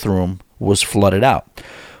bathroom was flooded out.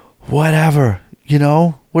 Whatever,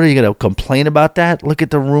 what are you going to complain about that? Look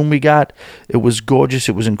at the room we got. It was gorgeous.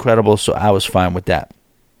 It was incredible. So I was fine with that.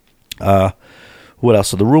 What else?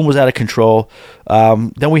 So the room was out of control.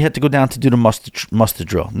 Then we had to go down to do the muster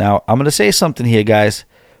drill. Now, I'm going to say something here, guys.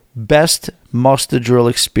 Best muster drill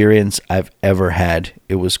experience I've ever had.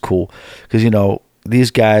 It was cool. Because,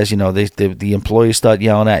 these guys, the employees start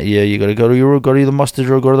yelling at you. You got to go to the muster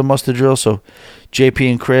drill. So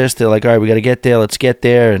JP and Chris, they're like, all right, we got to get there. Let's get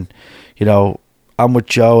there. And, I'm with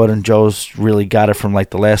Joe, and Joe's really got it from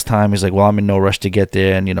like the last time. He's like, well, I'm in no rush to get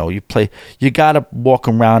there. And, you got to walk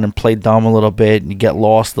around and play dumb a little bit, and you get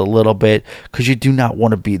lost a little bit because you do not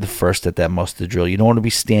want to be the first at that muster drill. You don't want to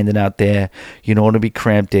be standing out there. You don't want to be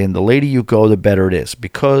cramped in. The later you go, the better it is,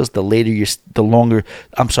 because the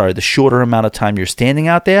shorter amount of time you're standing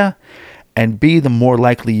out there, and B, the more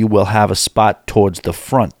likely you will have a spot towards the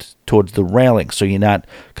front, towards the railing, so you're not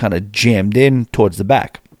kind of jammed in towards the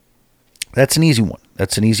back. That's an easy one.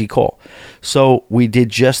 That's an easy call. So we did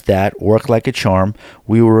just that, worked like a charm.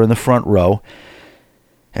 We were in the front row.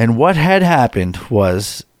 And what had happened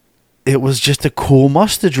was, it was just a cool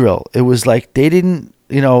muster drill. It was like they didn't,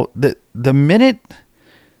 the minute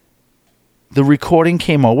the recording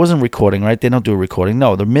came on, it wasn't recording, right? They don't do a recording.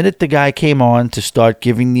 No, the minute the guy came on to start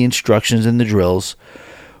giving the instructions and the drills,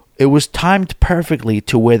 it was timed perfectly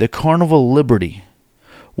to where the Carnival Liberty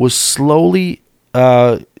was slowly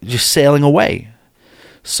just sailing away.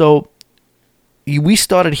 So we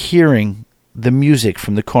started hearing the music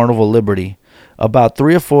from the Carnival Liberty about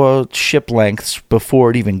 3 or 4 ship lengths before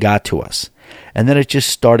it even got to us. And then it just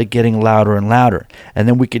started getting louder and louder. And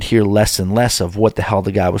then we could hear less and less of what the hell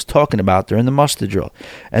the guy was talking about during the muster drill.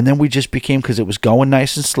 And then we just became, because it was going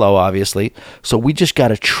nice and slow, obviously, so we just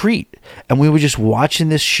got a treat. And we were just watching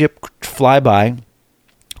this ship fly by.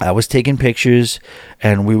 I was taking pictures,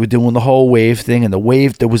 and we were doing the whole wave thing. And the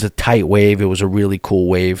wave, there was a tight wave. It was a really cool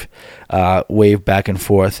wave back and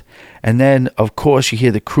forth. And then, of course, you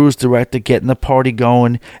hear the cruise director getting the party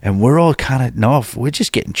going, and we're all we're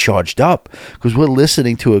just getting charged up because we're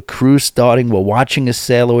listening to a cruise starting. We're watching a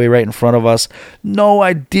sail away right in front of us. No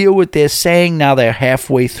idea what they're saying. Now they're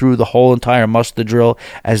halfway through the whole entire muster drill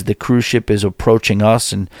as the cruise ship is approaching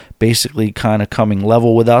us and basically kind of coming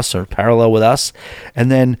level with us or parallel with us. And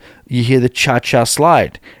then you hear the cha-cha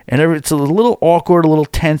slide. And it's a little awkward, a little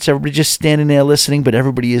tense. Everybody just standing there listening, but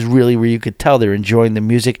everybody is really, where you could tell they're enjoying the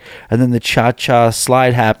music. And then the cha-cha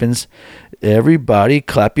slide happens. Everybody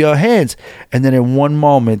clap your hands. And then in one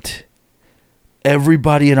moment,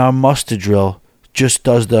 everybody in our muster drill just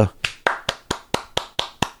does the...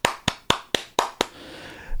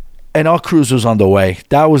 And our cruise was underway.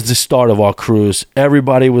 That was the start of our cruise.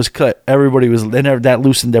 Everybody was, and that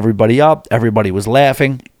loosened everybody up. Everybody was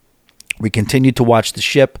laughing. We continued to watch the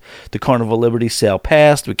ship, the Carnival Liberty, sail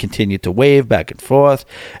past. We continued to wave back and forth.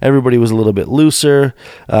 Everybody was a little bit looser.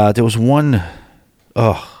 There was one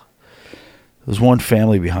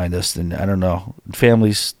family behind us, and I don't know.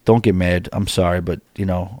 Families, don't get mad. I'm sorry, but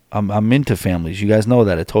I'm into families. You guys know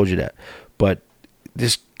that. I told you that. But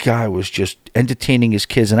this guy was just entertaining his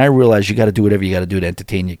kids, and I realized you got to do whatever you got to do to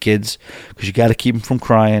entertain your kids, because you got to keep them from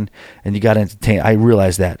crying, and you got to entertain. I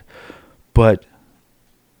realized that, but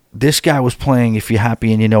this guy was playing If You're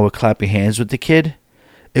Happy and You Know It, Clap Your Hands with the kid.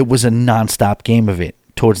 It was a nonstop game of it.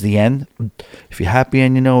 Towards the end, if you're happy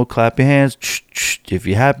and you know it, clap your hands. If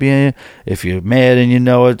you're happy, if you're mad and you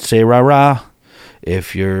know it, say rah rah.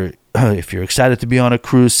 If you're excited to be on a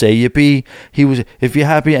cruise, say yippee. If you're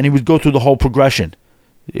happy, and he would go through the whole progression.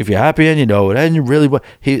 If you're happy and you know it, and you really,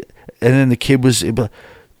 and then the kid was,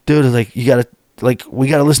 dude, like we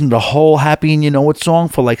gotta listen to the whole Happy and You Know It song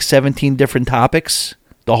for like 17 different topics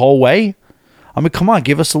the whole way. I mean, come on,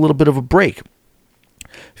 give us a little bit of a break.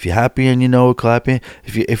 If you're happy and you know it, clap it.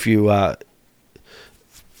 He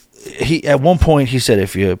at one point he said,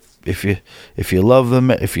 if you love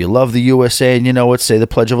them, if you love the USA and you know it, say the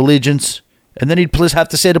Pledge of Allegiance. And then he'd have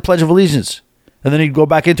to say the Pledge of Allegiance. And then he'd go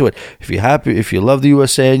back into it. If you're happy, if you love the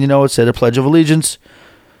USA and you know it, say the Pledge of Allegiance.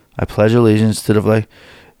 I pledge allegiance to the flag.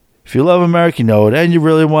 If you love America, you know it, and you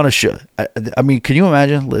really want to show. I mean, can you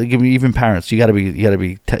imagine? Give me even parents. You gotta be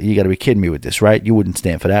kidding me with this, right? You wouldn't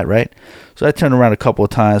stand for that, right? So I turned around a couple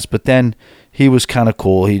of times, but then he was kind of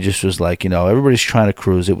cool. He just was like, everybody's trying to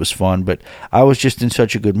cruise. It was fun, but I was just in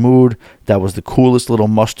such a good mood. That was the coolest little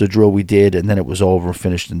muster drill we did, and then it was over,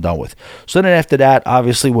 finished, and done with. So then after that,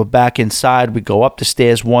 obviously, we're back inside. We go up the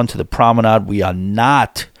stairs, one to the promenade. We are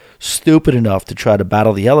not stupid enough to try to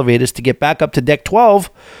battle the elevators to get back up to deck 12,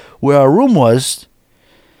 where our room was,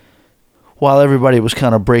 while everybody was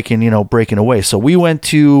kind of breaking away. So we went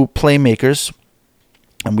to Playmakers,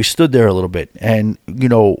 and we stood there a little bit. And,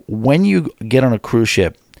 when you get on a cruise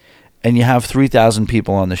ship and you have 3,000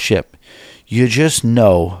 people on the ship, you just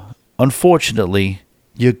know, unfortunately,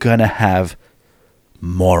 you're going to have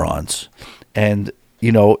morons. And,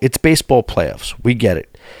 it's baseball playoffs. We get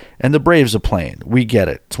it. And the Braves are playing. We get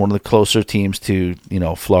it. It's one of the closer teams to,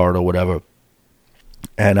 Florida or whatever.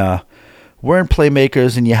 And we're in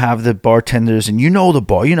Playmakers, and you have the bartenders, and the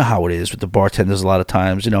bar. You know how it is with the bartenders a lot of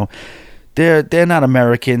times, They're not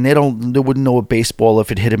American. They wouldn't know a baseball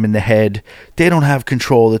if it hit them in the head. They don't have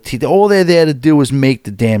control of the tea. All they're there to do is make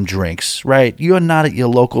the damn drinks, right? You're not at your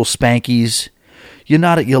local Spanky's. You're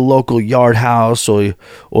not at your local Yard House or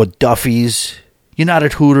Duffy's. You're not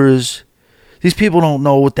at Hooters. These people don't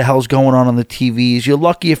know what the hell's going on the TVs. You're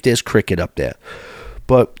lucky if there's cricket up there.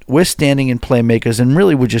 But we're standing in Playmakers, and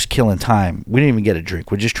really we're just killing time. We didn't even get a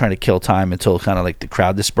drink. We're just trying to kill time until kind of like the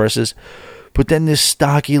crowd disperses. But then this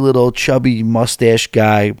stocky little chubby mustache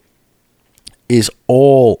guy is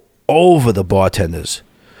all over the bartenders.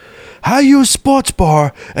 How you a sports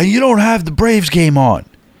bar and you don't have the Braves game on?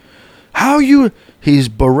 How you? He's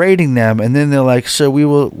berating them, and then they're like, "Sir, we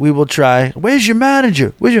will try. Where's your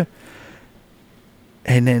manager?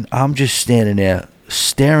 And then I'm just standing there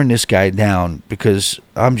staring this guy down because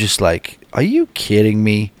I'm just like, are you kidding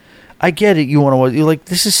me? I get it. You're like,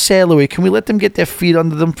 this is Sail Away. Can we let them get their feet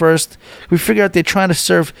under them first? We figure out they're trying to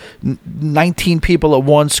serve 19 people at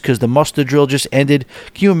once because the muster drill just ended.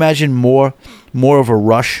 Can you imagine more of a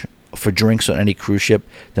rush for drinks on any cruise ship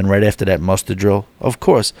than right after that muster drill? Of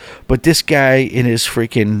course. But this guy in his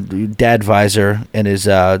freaking dad visor and his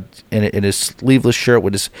in his sleeveless shirt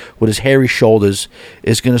with his hairy shoulders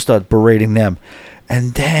is going to start berating them.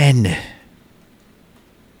 And then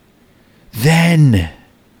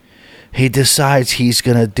he decides he's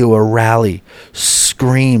going to do a rally.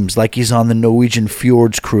 Screams like he's on the Norwegian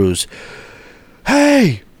Fjords cruise.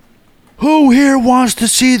 Hey, who here wants to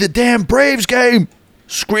see the damn Braves game?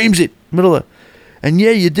 Screams it. And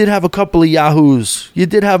yeah, you did have a couple of yahoos. You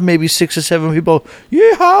did have maybe 6 or 7 people.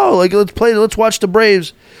 Yeehaw! Like, let's watch the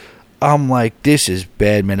Braves. I'm like, this is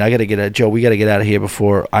bad, man. I got to get out. Joe, we got to get out of here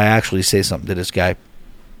before I actually say something to this guy.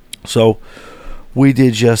 So we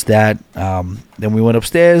did just that. Then we went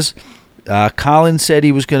upstairs. Colin said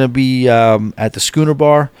he was going to be at the Schooner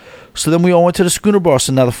Bar. So then we all went to the Schooner Bar.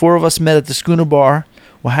 So now the 4 of us met at the Schooner Bar.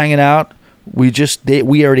 We're hanging out. We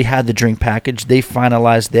already had the drink package. They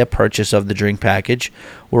finalized their purchase of the drink package.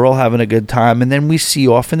 We're all having a good time. And then we see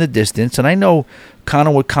off in the distance, and I know kind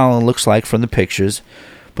of what Colin looks like from the pictures,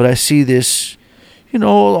 but I see this,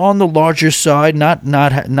 on the larger side, not in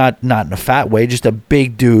a fat way, just a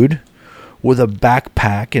big dude with a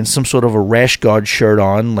backpack and some sort of a rash guard shirt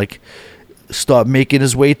on, like, start making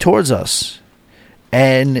his way towards us.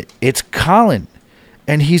 And it's Colin.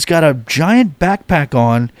 And he's got a giant backpack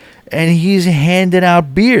on, and he's handing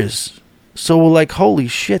out beers. So we're like, holy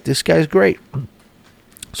shit, this guy's great.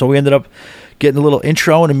 So we ended up getting a little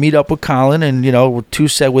intro and a meet up with Colin. And,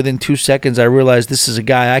 within 2 seconds, I realized this is a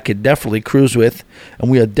guy I could definitely cruise with, and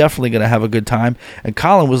we are definitely going to have a good time. And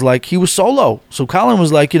Colin was like, he was solo. So Colin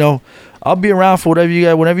was like, I'll be around for whenever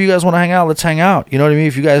you guys want to hang out, let's hang out. You know what I mean?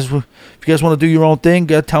 If you guys want to do your own thing,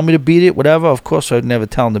 tell me to beat it, whatever. Of course, I'd never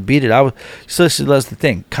tell him to beat it. So that's the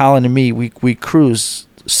thing. Colin and me, we cruise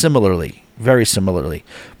similarly, very similarly,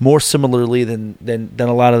 more similarly than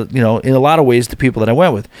a lot of, in a lot of ways, the people that I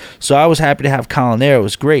went with. So I was happy to have Colin there. It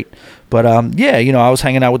was great. But, I was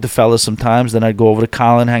hanging out with the fellas sometimes. Then I'd go over to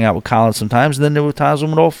Colin, hang out with Colin sometimes. And then there were times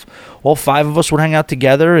when all 5 of us would hang out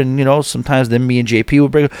together. And, sometimes then me and JP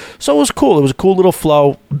would break. So it was cool. It was a cool little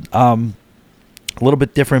flow. A little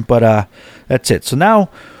bit different, but that's it. So now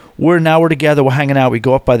we're together. We're hanging out. We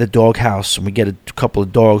go up by the dog house, and we get a couple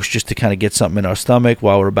of dogs just to kind of get something in our stomach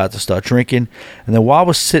while we're about to start drinking. And then while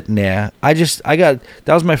we're sitting there, that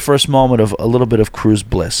was my first moment of a little bit of cruise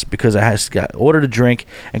bliss, because I got ordered a drink,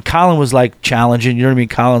 and Colin was like challenging. You know what I mean?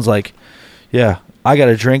 Colin's like, yeah, I got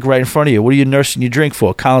a drink right in front of you. What are you nursing your drink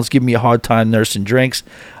for? Colin's giving me a hard time nursing drinks.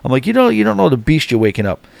 I'm like, you don't know the beast you're waking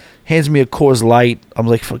up. hands me a Coors Light. I'm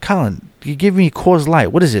like, Colin, you give me a Coors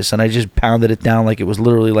Light. What is this? And I just pounded it down like it was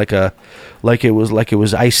literally like it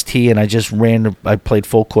was iced tea. And I played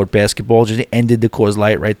full court basketball. Just ended the Coors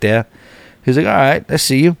Light right there. He's like, all right, I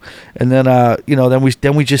see you. And then,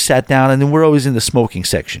 then we just sat down, and then we're always in the smoking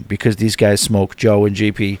section because these guys smoke, Joe and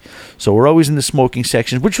JP. So we're always in the smoking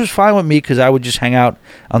section, which was fine with me because I would just hang out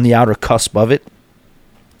on the outer cusp of it.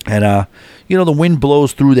 And, the wind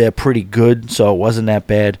blows through there pretty good, so it wasn't that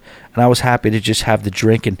bad. And I was happy to just have the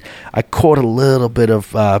drink. And I caught a little bit of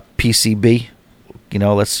PCB.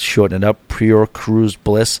 Let's shorten it up, Pure Cruise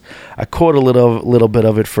Bliss. I caught a little bit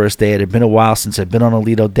of it first day. It had been a while since I'd been on a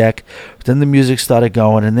Lido deck. But then the music started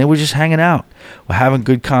going, and they were just hanging out. We're having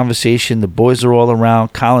good conversation. The boys are all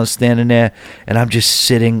around. Colin's standing there, and I'm just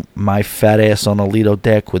sitting my fat ass on a Lido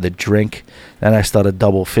deck with a drink. Then I started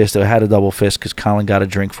double fist. I had a double fist because Colin got a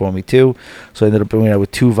drink for me too. So I ended up doing that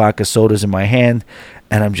with 2 vodka sodas in my hand.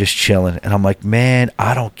 And I'm just chilling. And I'm like, man,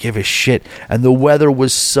 I don't give a shit. And the weather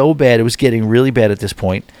was so bad. It was getting really bad at this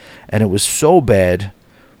point. And it was so bad,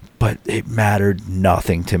 but it mattered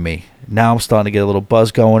nothing to me. Now I'm starting to get a little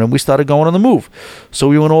buzz going, and we started going on the move. So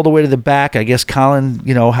we went all the way to the back. I guess Colin,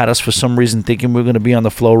 had us for some reason thinking we were going to be on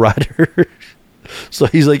the Flow Rider. So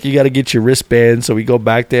he's like, you got to get your wristband. So we go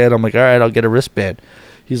back there, and I'm like, all right, I'll get a wristband.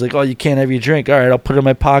 He's like, oh, you can't have your drink. All right, I'll put it in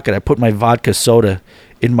my pocket. I put my vodka soda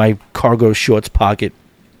in my cargo shorts pocket.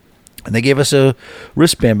 And they gave us a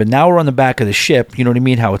wristband, but now we're on the back of the ship. You know what I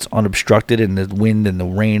mean? How it's unobstructed and the wind and the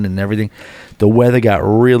rain and everything. The weather got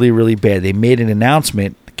really, really bad. They made an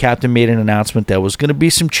announcement. The captain made an announcement that was going to be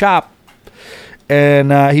some chop.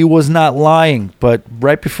 And he was not lying. But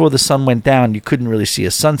right before the sun went down, you couldn't really see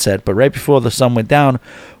a sunset. But right before the sun went down,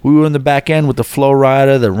 we were in the back end with the Flow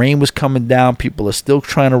Rider. The rain was coming down. People are still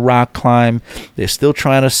trying to rock climb. They're still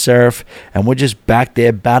trying to surf. And we're just back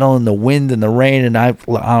there battling the wind and the rain. And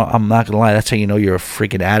I'm not going to lie, that's how you know you're a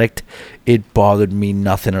freaking addict. It bothered me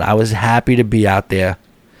nothing. And I was happy to be out there.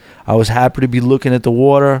 I was happy to be looking at the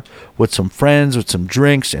water with some friends, with some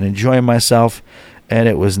drinks, and enjoying myself. And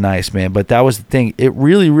it was nice, man. But that was the thing. It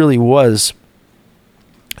really, really was.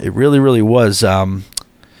 It really, really was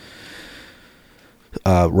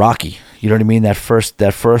rocky. You know what I mean? That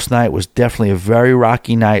first night was definitely a very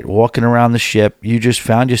rocky night. Walking around the ship, you just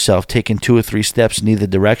found yourself taking 2 or 3 steps in either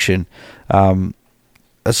direction.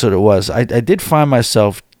 That's what it was. I did find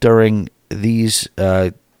myself during this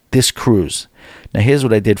cruise. Now, here's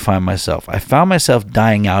what I did find myself. I found myself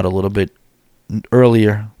dying out a little bit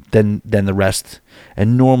earlier than the rest,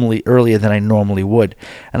 and normally earlier than I normally would.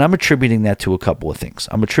 And I'm attributing that to a couple of things.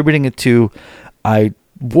 I'm attributing it to I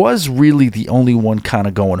was really the only one kind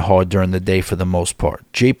of going hard during the day for the most part.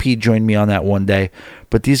 JP joined me on that one day,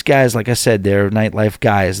 but these guys, like I said, they're nightlife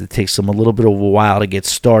guys. It takes them a little bit of a while to get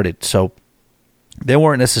started, so they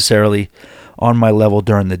weren't necessarily on my level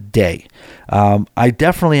during the day. I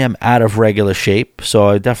definitely am out of regular shape, so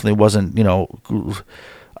I definitely wasn't,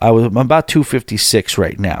 I'm about 256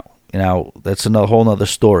 right now. That's a whole nother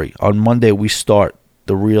story. On Monday, we start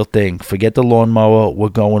the real thing. Forget the lawnmower. We're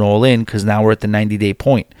going all in because now we're at the 90-day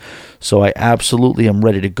point. So I absolutely am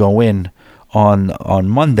ready to go in on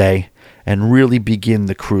Monday and really begin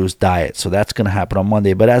the cruise diet. So that's going to happen on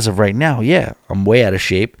Monday. But as of right now, yeah, I'm way out of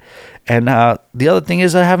shape. And the other thing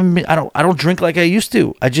is I don't drink like I used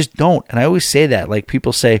to. I just don't. And I always say that. Like,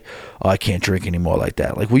 people say, oh, I can't drink anymore like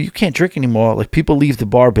that. Like, well, you can't drink anymore. Like, people leave the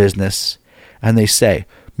bar business and they say,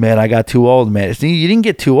 man, I got too old, man. You didn't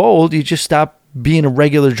get too old. You just stopped being a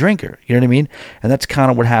regular drinker. You know what I mean? And that's kind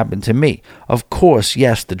of what happened to me. Of course,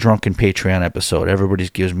 yes, the Drunken Patreon episode. Everybody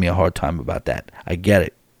gives me a hard time about that. I get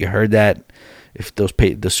it. You heard that. If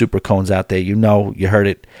the super cones out there, you heard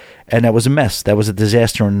it. And that was a mess. That was a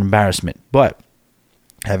disaster and embarrassment. But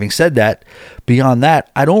having said that, beyond that,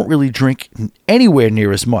 I don't really drink anywhere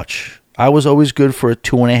near as much. I was always good for a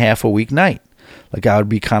 2.5 a week night. Like, I would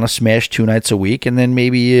be kind of smashed 2 nights a week and then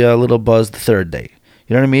maybe a little buzz the third day.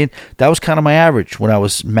 You know what I mean? That was kind of my average when I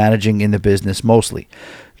was managing in the business mostly.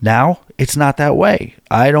 Now, it's not that way.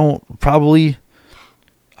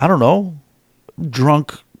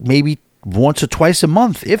 Drunk maybe once or twice a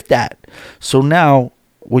month, if that. So now,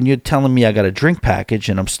 when you're telling me I got a drink package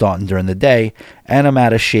and I'm starting during the day and I'm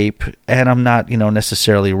out of shape and I'm not,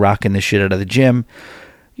 necessarily rocking the shit out of the gym,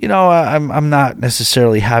 I'm not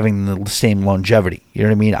necessarily having the same longevity. You know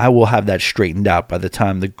what I mean? I will have that straightened out by the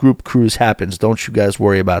time the group cruise happens. Don't you guys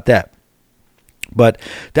worry about that. But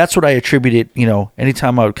that's what I attributed,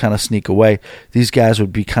 anytime I would kind of sneak away, these guys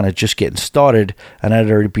would be kind of just getting started, and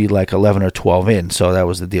I'd already be like 11 or 12 in, so that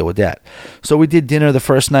was the deal with that. So we did dinner the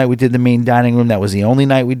first night. We did the main dining room. That was the only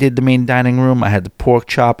night we did the main dining room. I had the pork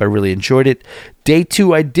chop. I really enjoyed it. Day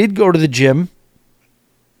 2, I did go to the gym.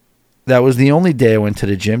 That was the only day I went to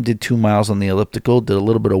the gym. Did 2 miles on the elliptical. Did a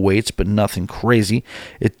little bit of weights, but nothing crazy.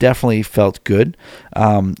 It definitely felt good.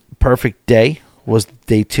 Perfect day was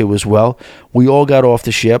day 2 as well. We all got off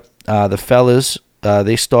the ship. The fellas,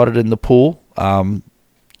 they started in the pool.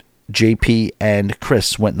 JP and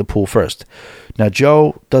Chris went in the pool first. Now,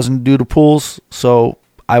 Joe doesn't do the pools, so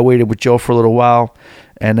I waited with Joe for a little while.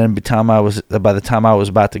 And then by the time I was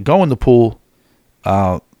about to go in the pool,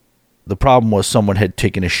 the problem was someone had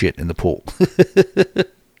taken a shit in the pool.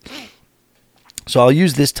 So I'll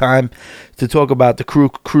use this time to talk about the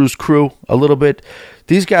cruise crew a little bit.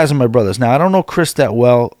 These guys are my brothers. Now, I don't know Chris that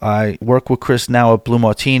well. I work with Chris now at Blue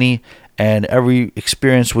Martini, and every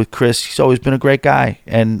experience with Chris, he's always been a great guy.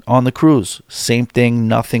 And on the cruise, same thing,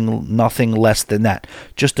 nothing less than that.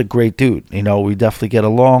 Just a great dude. We definitely get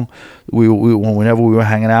along. Whenever we were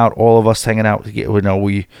hanging out, all of us hanging out,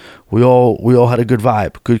 we all had a good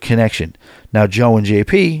vibe, good connection. Now, Joe and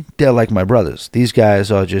JP, they're like my brothers. These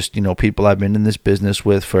guys are just, people I've been in this business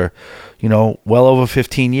with for, well over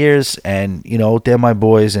 15 years. And, they're my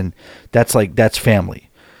boys, and that's family.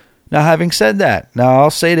 Now, having said that, now I'll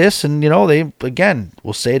say this, and,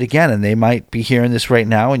 we'll say it again, and they might be hearing this right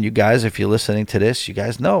now. And you guys, if you're listening to this, you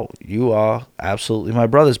guys know you are absolutely my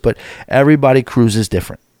brothers. But everybody cruises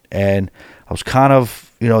different. And I was kind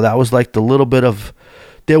of, that was like there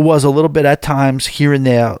was a little bit at times here and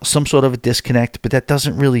there, some sort of a disconnect, but that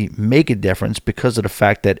doesn't really make a difference because of the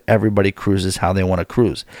fact that everybody cruises how they want to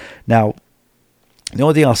cruise. Now, the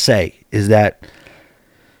only thing I'll say is that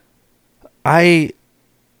I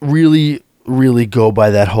really, really go by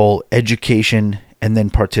that whole education and then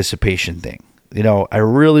participation thing. I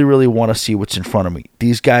really, really want to see what's in front of me.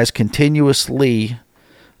 These guys continuously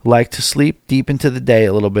like to sleep deep into the day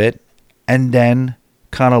a little bit and then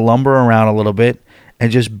kind of lumber around a little bit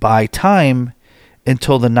and just buy time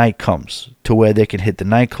until the night comes to where they can hit the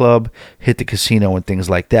nightclub, hit the casino, and things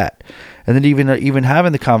like that. And then even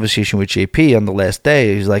having the conversation with JP on the last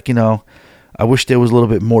day, he's like, I wish there was a little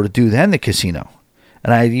bit more to do than the casino.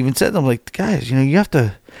 And I even said to them, like, guys, you have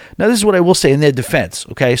to... Now, this is what I will say in their defense,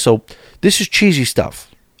 okay? So this is cheesy stuff.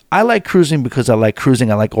 I like cruising because I like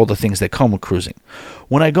cruising. I like all the things that come with cruising.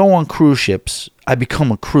 When I go on cruise ships, I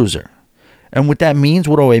become a cruiser. And what that means,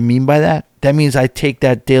 what do I mean by that? That means I take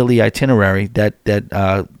that daily itinerary,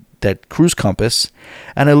 that cruise compass,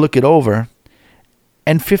 and I look it over,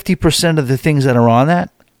 and 50% of the things that are on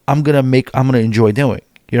that, I'm gonna enjoy doing.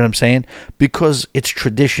 You know what I'm saying? Because it's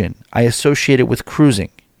tradition. I associate it with cruising.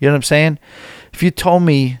 You know what I'm saying? If you told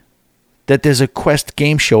me that there's a Quest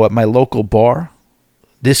game show at my local bar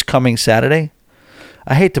this coming Saturday,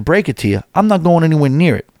 I hate to break it to you, I'm not going anywhere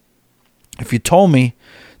near it. If you told me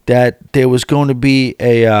that there was going to be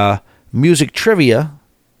a music trivia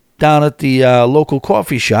down at the local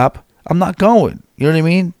coffee shop, I'm not going. You know what I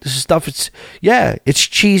mean? This is stuff, it's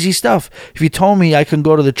cheesy stuff. If you told me I can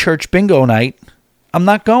go to the church bingo night, I'm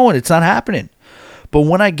not going. It's not happening. But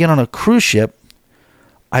when I get on a cruise ship,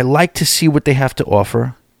 I like to see what they have to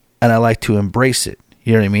offer, and I like to embrace it.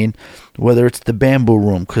 You know what I mean? Whether it's the Bamboo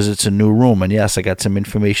Room, because it's a new room. And yes, I got some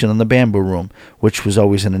information on the Bamboo Room, which was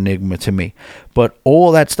always an enigma to me. But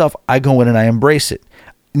all that stuff, I go in and I embrace it.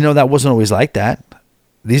 That wasn't always like that.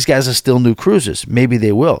 These guys are still new cruisers. Maybe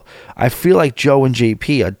they will. I feel like Joe and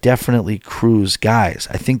JP are definitely cruise guys.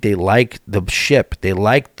 I think they like the ship. They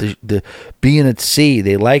like the being at sea.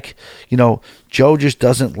 They like, Joe just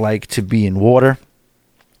doesn't like to be in water.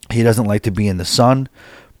 He doesn't like to be in the sun,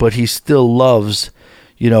 but he still loves,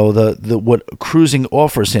 the what cruising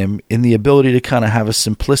offers him in the ability to kind of have a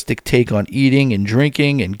simplistic take on eating and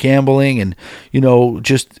drinking and gambling and,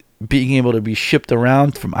 just being able to be shipped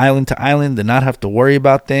around from island to island and not have to worry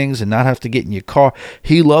about things and not have to get in your car.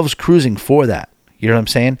 He loves cruising for that. You know what I'm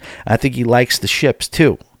saying? I think he likes the ships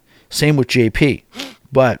too. Same with JP.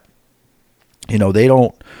 But, they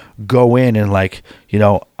don't go in and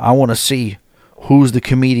I want to see who's the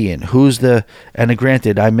comedian, and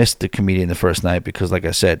granted, I missed the comedian the first night because, like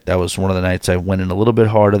I said, that was one of the nights I went in a little bit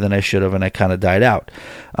harder than I should have, and I kind of died out.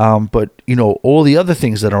 But, all the other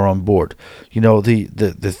things that are on board,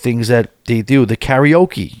 the things that they do, the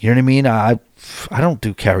karaoke, you know what I mean? I don't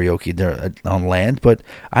do karaoke there on land, but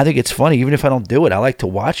I think it's funny. Even if I don't do it, I like to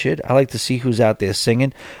watch it. I like to see who's out there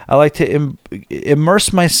singing. I like to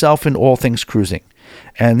immerse myself in all things cruising.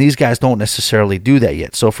 And these guys don't necessarily do that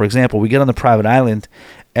yet. So, for example, we get on the private island,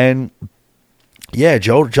 and Yeah,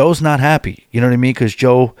 Joe's not happy. You know what I mean? Because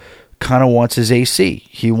Joe kind of wants his AC.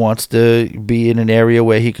 He wants to be in an area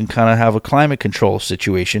where he can kind of have a climate control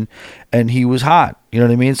situation, and he was hot. You know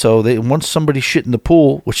what I mean? So once somebody shit in the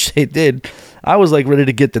pool, which they did, I was like ready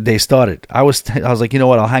to get the day started. I was like, you know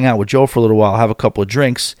what? I'll hang out with Joe for a little while, have a couple of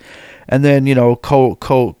drinks, and then, you know,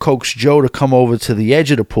 coax Joe to come over to the edge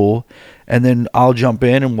of the pool, and then I'll jump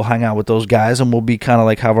in and we'll hang out with those guys, and we'll be kind of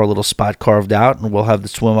like have our little spot carved out, and we'll have the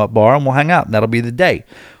swim up bar, and we'll hang out, and that'll be the day.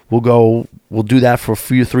 We'll do that for a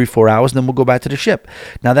few 3-4 hours, and then we'll go back to the ship.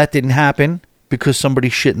 Now, that didn't happen because somebody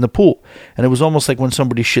shit in the pool. And it was almost like when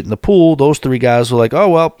somebody shit in the pool, those 3 guys were like, oh,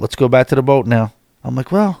 well, let's go back to the boat now. I'm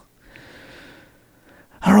like, well,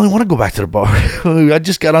 I don't really want to go back to the bar. I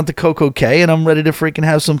just got onto Coco K, and I'm ready to freaking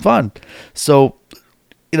have some fun. So,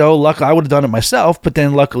 you know, luckily I would have done it myself, but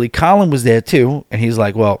then luckily Colin was there too, and he's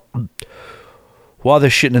like, well, while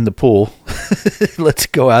they're shitting in the pool, let's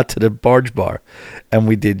go out to the barge bar. And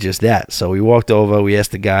we did just that. So we walked over. We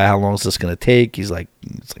asked the guy, how long is this going to take? He's like,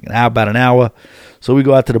 it's like about an hour. So we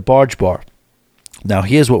go out to the barge bar. Now,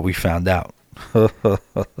 here's what we found out.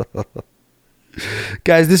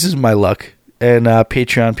 Guys, this is my luck. And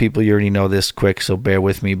Patreon people, you already know this quick, so bear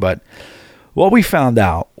with me. But what we found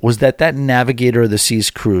out was that Navigator of the Seas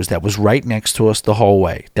cruise that was right next to us the whole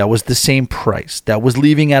way, that was the same price, that was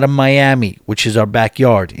leaving out of Miami, which is our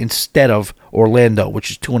backyard, instead of Orlando,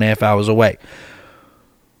 which is 2.5 hours away.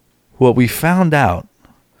 What we found out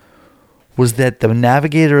was that the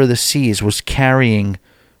Navigator of the Seas was carrying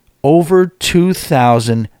over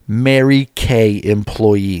 2,000 Mary Kay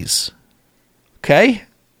employees. Okay?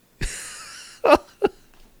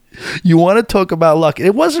 You want to talk about luck.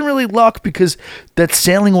 It wasn't really luck because that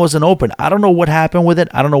sailing wasn't open. I don't know what happened with it.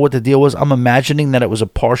 I don't know what the deal was. I'm imagining that it was a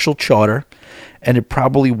partial charter and it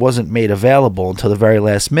probably wasn't made available until the very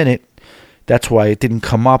last minute. That's why it didn't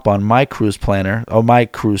come up on my cruise planner or my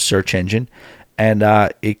cruise search engine. And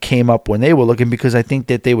it came up when they were looking because I think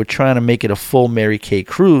that they were trying to make it a full Mary Kay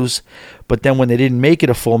cruise. But then when they didn't make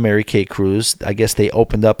it a full Mary Kay cruise, I guess they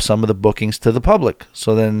opened up some of the bookings to the public.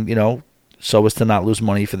 So then, you know, so as to not lose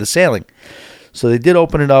money for the sailing. So they did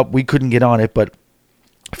open it up. We couldn't get on it. But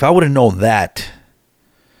if I would have known that,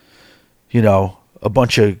 you know, a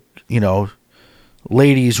bunch of, you know,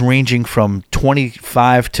 ladies ranging from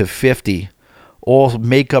 25 to 50, all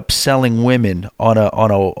makeup selling women on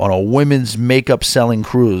a women's makeup selling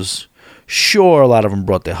cruise. Sure, a lot of them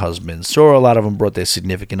brought their husbands. Sure, a lot of them brought their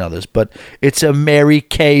significant others. But it's a Mary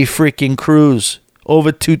Kay freaking cruise.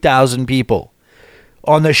 Over 2,000 people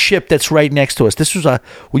on the ship that's right next to us. This was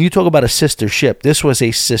when you talk about a sister ship, this was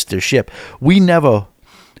a sister ship. It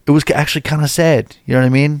was actually kind of sad. You know what I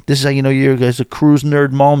mean? This is how you know you're a cruise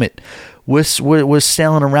nerd moment. We're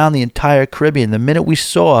sailing around the entire Caribbean. The minute we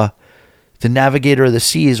saw the Navigator of the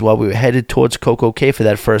Seas while we were headed towards Coco Cay for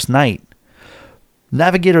that first night,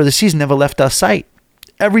 Navigator of the Seas never left our sight.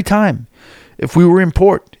 Every time. If we were in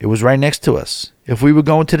port, it was right next to us. If we were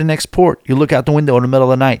going to the next port, you look out the window in the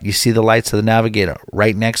middle of the night, you see the lights of the Navigator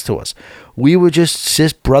right next to us. We were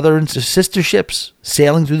just brother and sister ships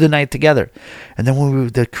sailing through the night together. And then when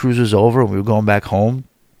the cruise was over and we were going back home,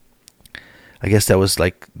 I guess that was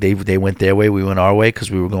like they went their way, we went our way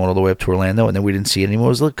because we were going all the way up to Orlando, and then we didn't see it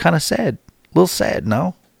anymore. It was kind of sad. A little sad,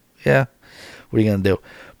 no? Yeah. What are you going to do?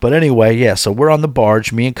 But anyway, yeah, so we're on the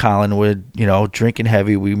barge. Me and Colin were, you know, drinking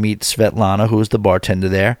heavy. We meet Svetlana, who was the bartender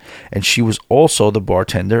there, and she was also the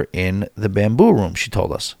bartender in the Bamboo Room, she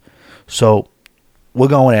told us. So we're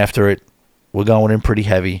going after it. We're going in pretty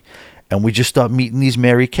heavy, and we just start meeting these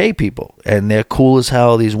Mary Kay people, and they're cool as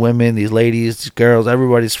hell, these women, these ladies, these girls.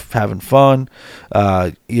 Everybody's having fun.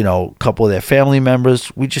 You know, a couple of their family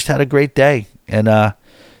members. We just had a great day, and that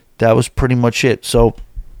was pretty much it. So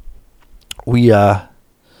we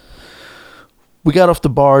got off the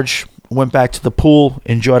barge, went back to the pool,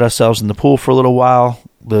 enjoyed ourselves in the pool for a little while.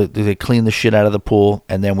 They cleaned the shit out of the pool,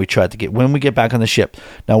 and then we tried to when we get back on the ship.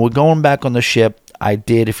 Now, we're going back on the ship. I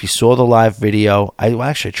did, if you saw the live video, I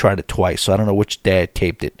actually tried it twice, so I don't know which day I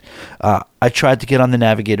taped it. I tried to get on the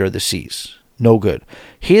Navigator of the Seas. No good.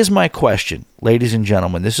 Here's my question, ladies and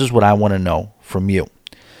gentlemen. This is what I want to know from you.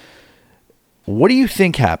 What do you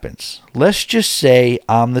think happens? Let's just say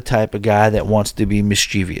I'm the type of guy that wants to be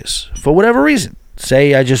mischievous for whatever reason.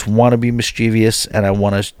 Say I just want to be mischievous and I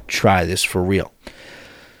want to try this for real.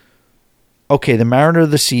 Okay, the Mariner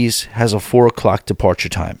of the Seas has a 4 o'clock departure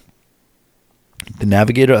time. The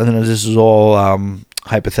Navigator, and this is all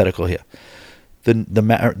hypothetical here.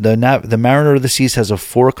 The Mariner of the Seas has a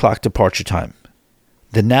 4 o'clock departure time.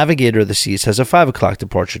 The Navigator of the Seas has a 5 o'clock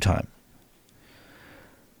departure time.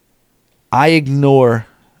 I ignore,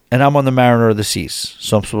 and I'm on the Mariner of the Seas,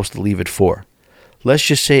 so I'm supposed to leave at 4. let's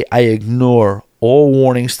just say I ignore all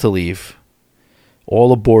warnings to leave,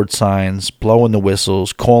 all aboard signs, blowing the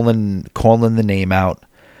whistles, calling the name out.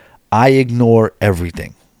 I ignore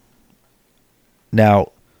everything.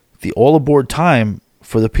 Now, the all aboard time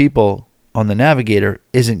for the people on the Navigator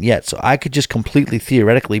isn't yet, so I could just completely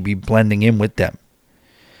theoretically be blending in with them.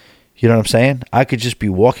 You know what I'm saying? I could just be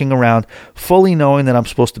walking around fully knowing that I'm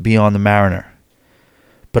supposed to be on the Mariner.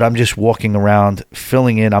 But I'm just walking around,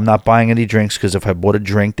 filling in. I'm not buying any drinks because if I bought a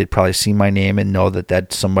drink, they'd probably see my name and know that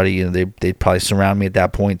that's somebody. You know, they'd probably surround me at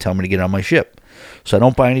that point and tell me to get on my ship. So I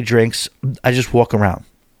don't buy any drinks. I just walk around.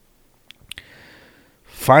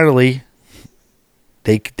 Finally,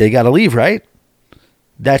 they got to leave, right?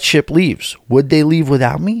 That ship leaves. Would they leave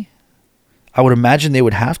without me? I would imagine they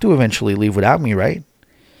would have to eventually leave without me, right?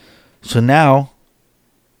 So now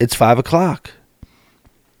it's 5 o'clock.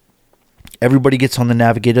 Everybody gets on the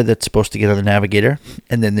Navigator that's supposed to get on the Navigator,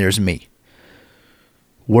 and then there's me.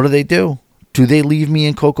 What do? Do they leave me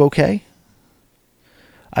in Coco Cay?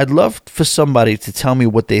 I'd love for somebody to tell me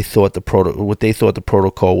what they thought the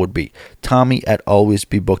protocol would be.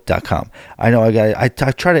 Tommy@alwaysbebooked.com. I know I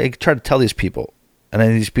try to tell these people. And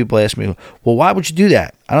then these people ask me, well, why would you do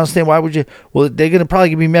that? I don't understand. Why would you? Well, they're going to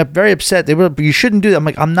probably be very upset. But you shouldn't do that. I'm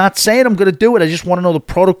like, I'm not saying I'm going to do it. I just want to know the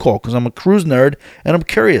protocol because I'm a cruise nerd and I'm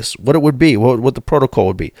curious what it would be, what the protocol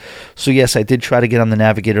would be. So, yes, I did try to get on the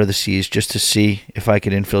Navigator of the Seas just to see if I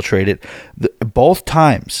could infiltrate it. Both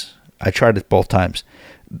times, I tried it both times.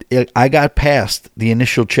 I got past the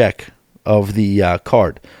initial check of the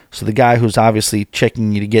card. So the guy who's obviously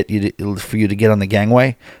checking for you to get on the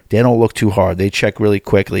gangway, they don't look too hard. They check really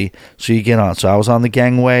quickly, so you get on. So I was on the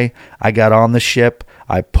gangway. I got on the ship.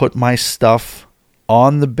 I put my stuff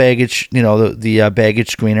on the baggage, the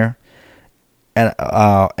baggage screener, and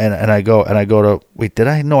I go to wait. Did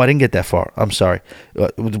I? No, I didn't get that far. I'm sorry.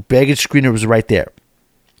 The baggage screener was right there.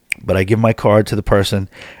 But I give my card to the person,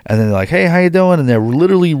 and then they're like, hey, how you doing? And they're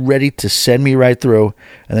literally ready to send me right through,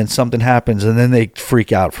 and then something happens, and then they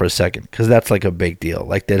freak out for a second, because that's like a big deal.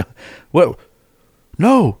 Like, what?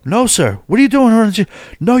 No, sir. What are you doing?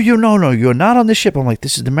 No, you're not on the ship. I'm like,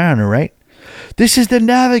 this is the Mariner, right? This is the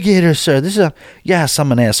Navigator, sir. Yes,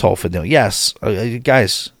 I'm an asshole for doing. Yes,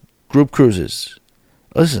 guys, group cruises.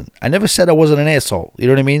 Listen, I never said I wasn't an asshole. You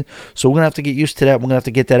know what I mean? So we're going to have to get used to that. We're going to have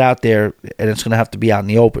to get that out there, and it's going to have to be out in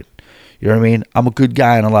the open. You know what I mean? I'm a good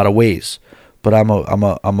guy in a lot of ways, but I'm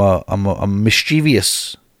a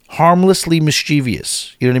mischievous, harmlessly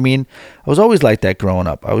mischievous. You know what I mean? I was always like that growing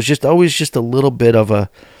up. I was always just a little bit of a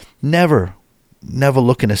never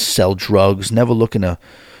looking to sell drugs, never looking to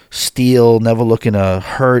steal, never looking to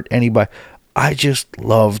hurt anybody. I just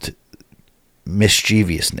loved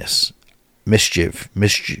mischievousness. Mischief.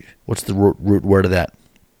 What's the root word of that?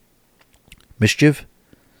 Mischief?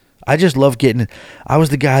 I just love I was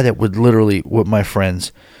the guy that would literally, with my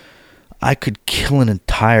friends, I could kill an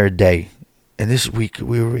entire day. And this week,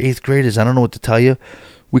 we were 8th graders. I don't know what to tell you.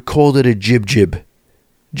 We called it a jib-jib.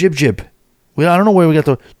 Jib-jib. I don't know where we got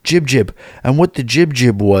the jib-jib. And what the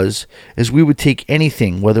jib-jib was, is we would take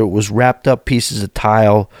anything, whether it was wrapped up pieces of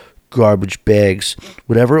tile, garbage bags,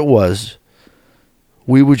 whatever it was,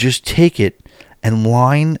 we would just take it and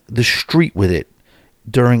line the street with it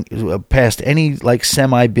during past any like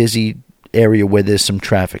semi-busy area where there's some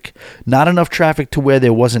traffic. Not enough traffic to where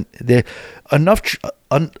there wasn't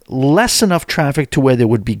less enough traffic to where there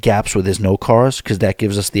would be gaps where there's no cars, because that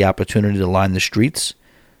gives us the opportunity to line the streets.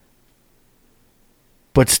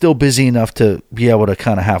 But still busy enough to be able to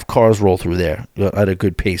kind of have cars roll through there at a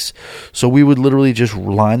good pace. So we would literally just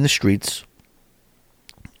line the streets,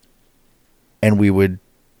 and we would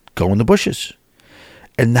go in the bushes.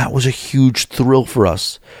 And that was a huge thrill for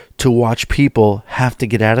us to watch people have to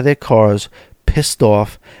get out of their cars, pissed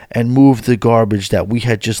off, and move the garbage that we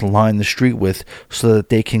had just lined the street with so that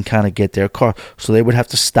they can kind of get their car. So they would have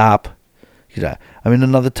to stop. I mean,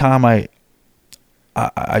 another time I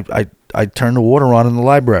turned the water on in the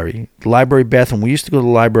library. The library bathroom. We used to go to the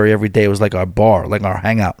library every day. It was like our bar, like our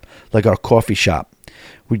hangout, like our coffee shop.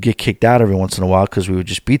 We'd get kicked out every once in a while because we would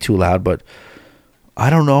just be too loud, but I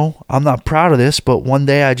don't know. I'm not proud of this, but one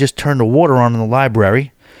day I just turned the water on in the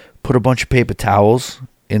library, put a bunch of paper towels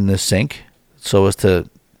in the sink so as to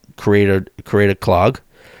create a clog,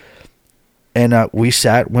 and we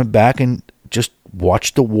went back and just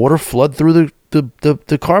watched the water flood through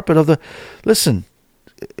the carpet of the. Listen,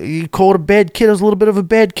 you call it a bad kid. I was a little bit of a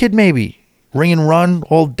bad kid, maybe. Ring and run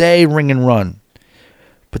all day, ring and run.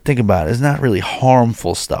 But think about it. It's not really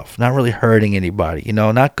harmful stuff. Not really hurting anybody.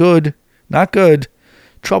 Not good. Not good.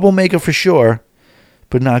 Troublemaker for sure,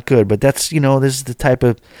 but not good. But that's, this is the type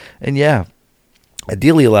of, and yeah,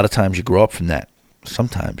 ideally a lot of times you grow up from that.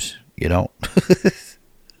 sometimes you don't.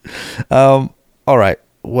 All right.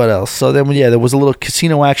 What else? So then, there was a little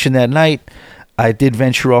casino action that night. I did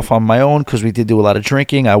venture off on my own because we did do a lot of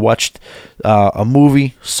drinking. I watched a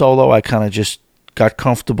movie solo. I kind of just got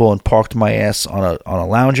comfortable and parked my ass on a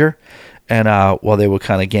lounger. And while they were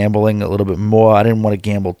kind of gambling a little bit more, I didn't want to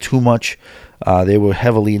gamble too much. They were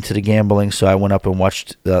heavily into the gambling, so I went up and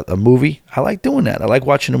watched a movie. I like doing that. I like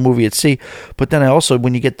watching a movie at sea. But then I also,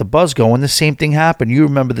 when you get the buzz going, the same thing happened. You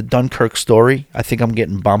remember the Dunkirk story? I think I'm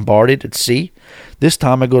getting bombarded at sea. This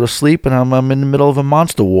time I go to sleep and I'm in the middle of a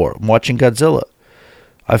monster war. I'm watching Godzilla.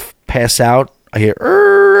 I pass out. I hear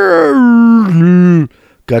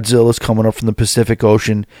Godzilla's coming up from the Pacific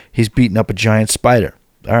Ocean. He's beating up a giant spider.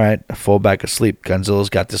 All right, I fall back asleep.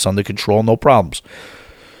 Godzilla's got this under control, no problems.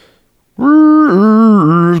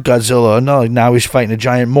 Godzilla, no, now he's fighting a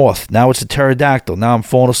giant moth. Now it's a pterodactyl. Now I'm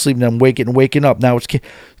falling asleep and I'm waking up. Now it's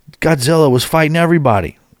Godzilla was fighting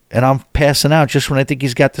everybody. And I'm passing out just when I think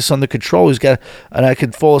he's got this under control. And I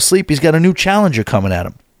could fall asleep. He's got a new challenger coming at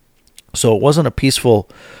him. So it wasn't a peaceful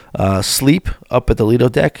sleep up at the Lido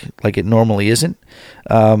deck like it normally isn't.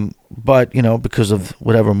 But, because of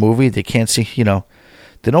whatever movie, they can't see,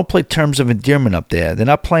 they don't play Terms of Endearment up there. They're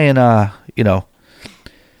not playing, they're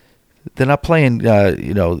not playing,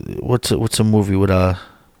 what's a movie with, I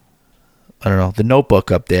don't know, The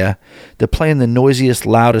Notebook up there. They're playing the noisiest,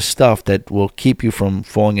 loudest stuff that will keep you from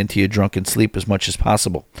falling into your drunken sleep as much as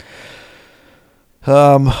possible.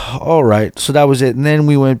 All right, so that was it. And then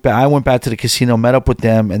I went back to the casino, met up with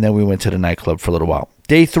them, and then we went to the nightclub for a little while.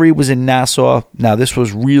 Day 3 was in Nassau. Now, this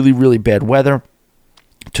was really, really bad weather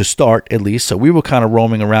to start, at least. So we were kind of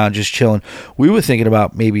roaming around, just chilling. We were thinking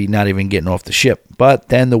about maybe not even getting off the ship. But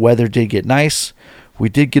then the weather did get nice. We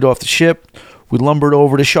did get off the ship. We lumbered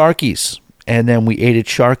over to Sharky's. And then we ate at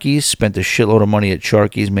Sharky's, spent a shitload of money at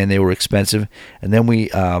Sharky's. Man, they were expensive. And then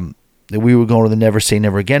we were going to the Never Say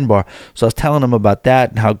Never Again bar. So I was telling them about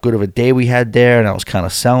that and how good of a day we had there. And I was kind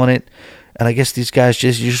of selling it. And I guess these guys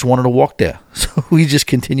just wanted to walk there. So we just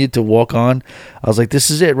continued to walk on. I was like, this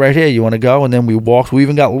is it right here. You want to go? And then we walked. We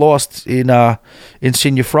even got lost in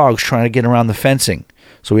Senior Frogs trying to get around the fencing.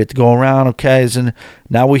 So we had to go around. Okay. And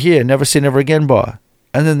now we're here. Never Say Never Again bar.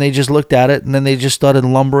 And then they just looked at it. And then they just started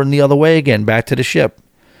lumbering the other way again, back to the ship.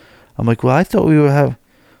 I'm like, well, I thought we would have...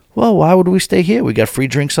 Well, why would we stay here? We got free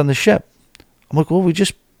drinks on the ship. I'm like, well, we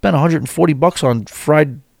just spent $140 on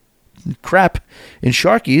fried crap in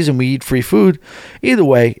Sharky's and we eat free food. Either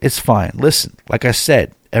way, it's fine. Listen, like I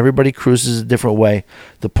said, everybody cruises a different way.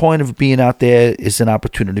 The point of being out there is an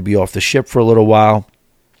opportunity to be off the ship for a little while,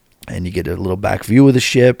 and you get a little back view of the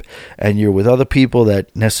ship, and you're with other people that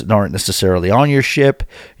aren't necessarily on your ship.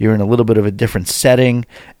 You're in a little bit of a different setting,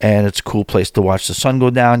 and it's a cool place to watch the sun go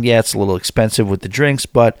down. Yeah, it's a little expensive with the drinks,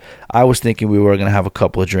 but I was thinking we were going to have a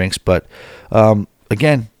couple of drinks. But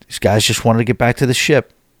again, these guys just wanted to get back to the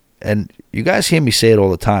ship. And you guys hear me say it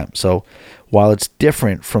all the time. So while it's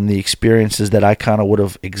different from the experiences that I kind of would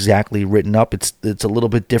have exactly written up, it's a little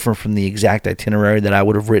bit different from the exact itinerary that I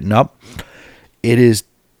would have written up. It is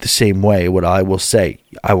the same way. What I will say,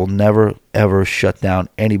 I will never ever shut down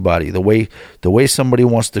anybody. The way somebody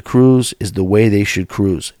wants to cruise is the way they should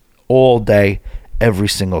cruise, all day, every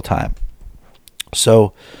single time.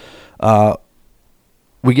 So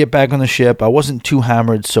we get back on the ship. I wasn't too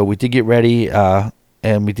hammered, so we did get ready,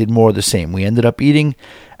 and we did more of the same. We ended up eating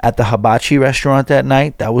at the Hibachi restaurant that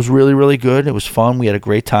night. That was really, really good. It was fun. We had a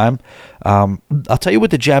great time. I'll tell you what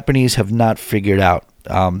the Japanese have not figured out.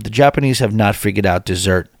 The Japanese have not figured out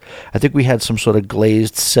dessert. I think we had some sort of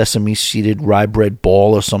glazed sesame-seeded rye bread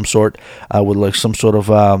ball or some sort with like some sort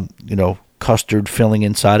of custard filling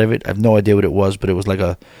inside of it. I have no idea what it was, but it was like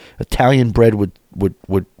a Italian bread with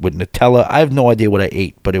Nutella. I have no idea what I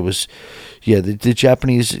ate, but it was, the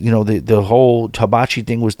Japanese, the whole hibachi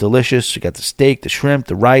thing was delicious. You got the steak, the shrimp,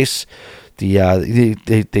 the rice,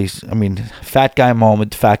 fat guy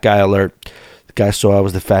moment, fat guy alert. The guy saw I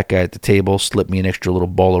was the fat guy at the table, slipped me an extra little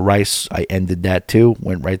bowl of rice. I ended that too,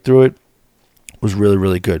 went right through it. It was really,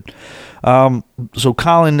 really good. So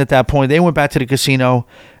Colin, at that point, they went back to the casino,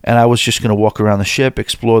 and I was just going to walk around the ship,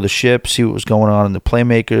 explore the ship, see what was going on in the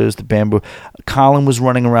Playmakers, the Bamboo. Colin was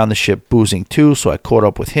running around the ship boozing too, so I caught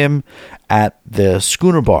up with him at the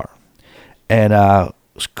schooner bar. And it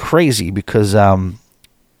was crazy because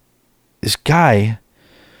this guy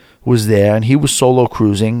was there, and he was solo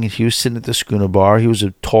cruising. He was sitting at the schooner bar. He was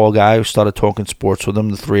a tall guy who started talking sports with him,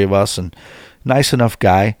 the three of us, and nice enough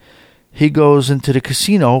guy. He goes into the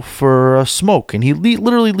casino for a smoke, and he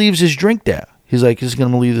literally leaves his drink there. He's like, he's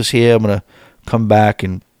going to leave this here. I'm going to come back.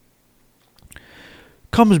 And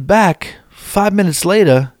comes back 5 minutes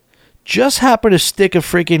later, just happened to stick a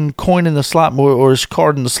freaking coin in the slot or his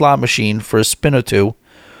card in the slot machine for a spin or two.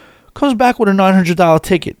 Comes back with a $900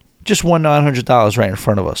 ticket. Just won $900 right in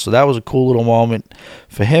front of us. So that was a cool little moment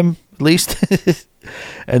for him, at least.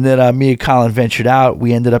 And then me and Colin ventured out.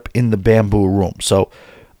 We ended up in the Bamboo Room. So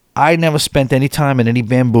I never spent any time in any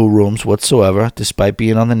Bamboo Rooms whatsoever, despite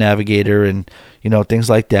being on the Navigator and, things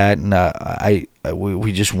like that. And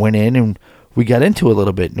we just went in and we got into it a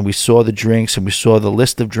little bit. And we saw the drinks and we saw the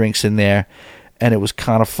list of drinks in there. And it was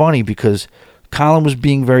kind of funny because Colin was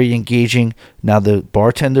being very engaging. Now, the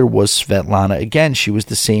bartender was Svetlana. Again, she was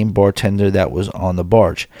the same bartender that was on the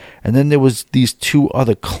barge. And then there was these two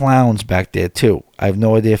other clowns back there, too. I have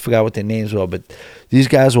no idea. I forgot what their names were. But these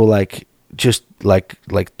guys were just like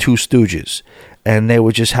two stooges. And they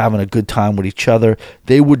were just having a good time with each other.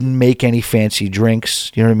 They wouldn't make any fancy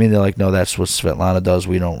drinks. You know what I mean? They're like, no, that's what Svetlana does.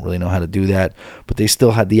 We don't really know how to do that. But they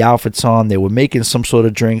still had the outfits on. They were making some sort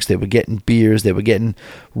of drinks. They were getting beers. They were getting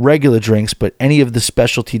regular drinks. But any of the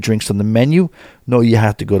specialty drinks on the menu, no, you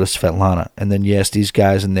have to go to Svetlana. And then you ask these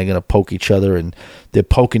guys, and they're going to poke each other. And they're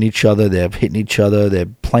poking each other. They're hitting each other. They're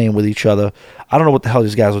playing with each other. I don't know what the hell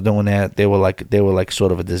these guys were doing there. They were like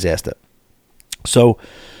sort of a disaster. So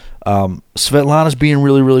Svetlana's being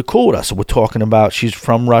really, really cool with us. So we're talking about, she's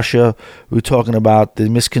from Russia. We're talking about the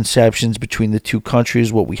misconceptions between the two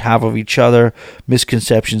countries, what we have of each other,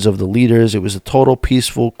 misconceptions of the leaders. It was a total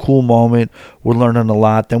peaceful, cool moment. We're learning a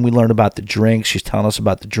lot. Then we learn about the drinks. She's telling us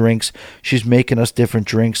about the drinks. She's making us different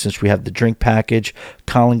drinks since we have the drink package.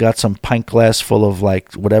 Colin got some pint glass full of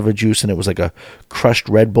whatever juice, and it was like a crushed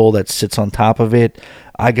Red Bull that sits on top of it.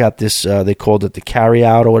 I got this, they called it the carry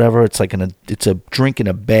out or whatever. It's it's a drink in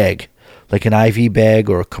a bag, like an IV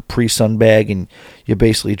bag or a Capri Sun bag, and you're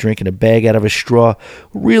basically drinking a bag out of a straw.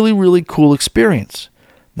 Really, really cool experience.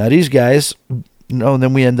 Now these guys,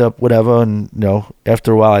 then we end up whatever, and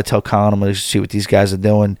after a while I tell Colin I'm going to see what these guys are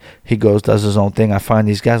doing. He goes, does his own thing. I find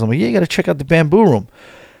these guys. I'm like, yeah, you got to check out the Bamboo Room.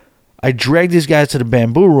 I dragged these guys to the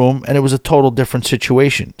Bamboo Room, and it was a total different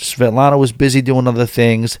situation. Svetlana was busy doing other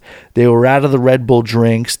things. They were out of the Red Bull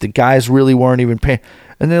drinks. The guys really weren't even paying.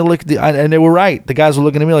 And they were right. The guys were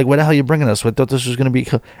looking at me like, "What the hell are you bringing us?" I thought this was going to be,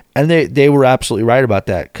 and they were absolutely right about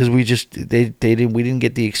that because we didn't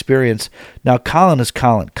get the experience. Now Colin is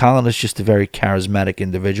Colin. Colin is just a very charismatic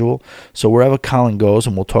individual. So wherever Colin goes,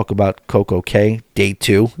 and we'll talk about Coco K day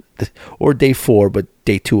 2 or day 4, but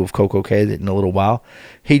day 2 of Coco K in a little while.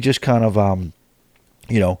 He just kind of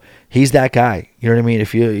he's that guy. You know what I mean?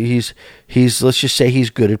 If he's let's just say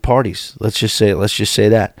he's good at parties. Let's just say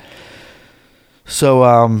that.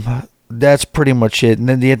 So that's pretty much it. And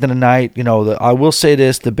then at the end of the night, I will say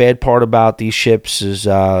this: the bad part about these ships is,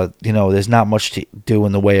 there's not much to do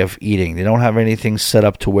in the way of eating. They don't have anything set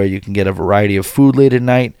up to where you can get a variety of food late at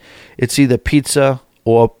night. It's either pizza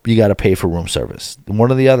or you got to pay for room service.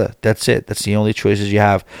 One or the other. That's it. That's the only choices you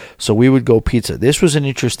have. So we would go pizza. This was an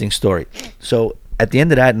interesting story. So at the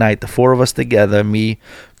end of that night, the 4 of us together, me,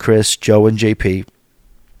 Chris, Joe, and JP,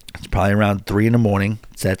 it's probably around 3 a.m.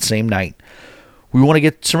 It's that same night. We want to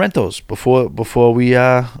get Sorrento's before we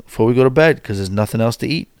go to bed because there's nothing else to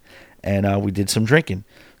eat, and we did some drinking.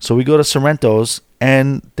 So we go to Sorrento's,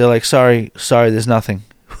 and they're like, "Sorry, there's nothing."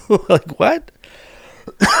 We're like, what?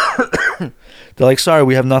 They're like, "Sorry,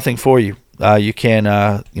 we have nothing for you. You can,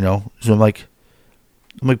 So I'm like,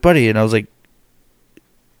 buddy, and I was like,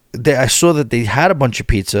 I saw that they had a bunch of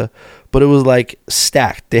pizza, but it was like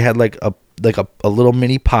stacked. They had like a little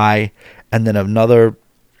mini pie, and then another.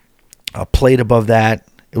 A plate above that.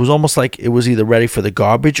 It was almost like it was either ready for the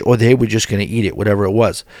garbage or they were just going to eat it, whatever it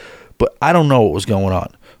was. But I don't know what was going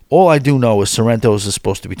on. All I do know is Sorrento's is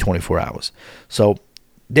supposed to be 24 hours. So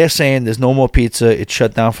they're saying there's no more pizza. It's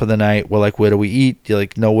shut down for the night. We're like, where do we eat? You're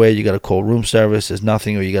like, no way. You got to call room service. There's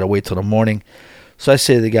nothing, or you got to wait till the morning. So I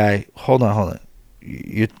say to the guy, hold on.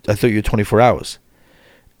 I thought you were 24 hours.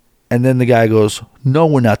 And then the guy goes, no,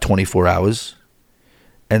 we're not 24 hours.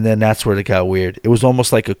 And then that's where it got weird. It was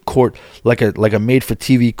almost like a court, like a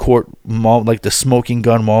made-for-TV court moment, like the smoking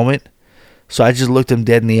gun moment. So I just looked him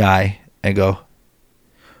dead in the eye and go,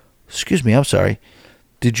 "Excuse me, I'm sorry.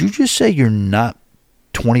 Did you just say you're not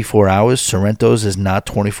 24 hours? Sorrento's is not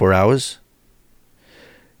 24 hours?"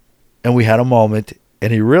 And we had a moment,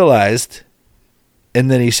 and he realized, and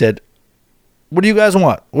then he said, "What do you guys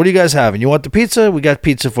want? What are you guys having? You want the pizza? We got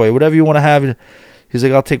pizza for you. Whatever you want to have." He's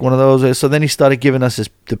like, "I'll take one of those." So then he started giving us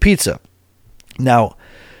the pizza. Now,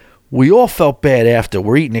 we all felt bad after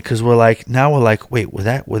we're eating it because we're like, wait, were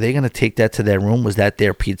they going to take that to their room? Was that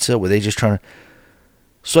their pizza? Were they just trying to?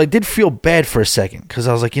 So I did feel bad for a second because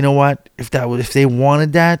I was like, you know what? If they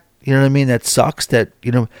wanted that, you know what I mean? That sucks.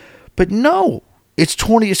 But no, It's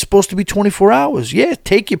supposed to be 24 hours. Yeah,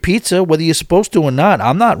 take your pizza, whether you're supposed to or not.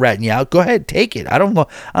 I'm not ratting you out. Go ahead, take it. I don't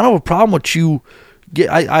have a problem with you.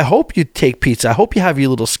 I hope you take pizza. I hope you have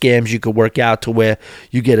your little scams you could work out to where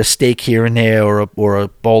you get a steak here and there, or a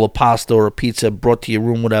bowl of pasta or a pizza brought to your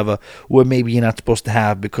room, whatever, where maybe you're not supposed to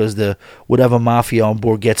have because the whatever mafia on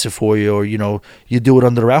board gets it for you, or you do it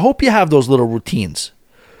under the. I hope you have those little routines.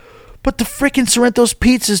 But the freaking Sorrento's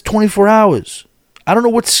pizza is 24 hours. I don't know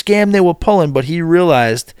what scam they were pulling, but he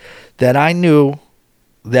realized that I knew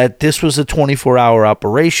that this was a 24-hour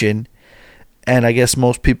operation. And I guess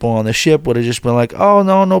most people on the ship would have just been like, oh,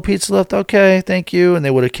 no pizza left. Okay, thank you. And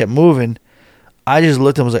they would have kept moving. I just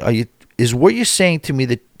looked at him and was like, is what you're saying to me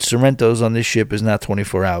that Sorrento's on this ship is not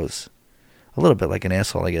 24 hours? A little bit like an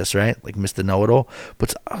asshole, I guess, right? Like Mr. Know-It-All.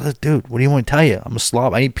 But, dude, what do you want me to tell you? I'm a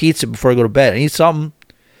slob. I need pizza before I go to bed. I need something.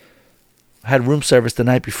 I had room service the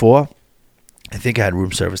night before. I think I had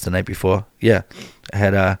room service the night before. Yeah. I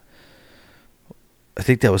had, I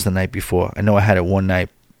think that was the night before. I know I had it one night.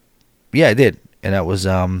 Yeah, I did. And that was,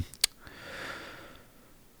 what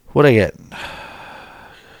did I get?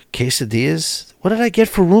 Quesadillas? What did I get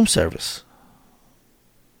for room service?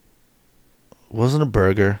 It wasn't a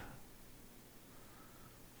burger.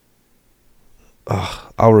 Oh,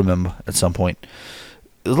 I'll remember at some point.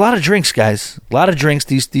 There's a lot of drinks, guys. A lot of drinks.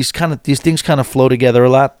 These things kind of flow together a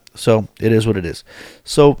lot. So it is what it is.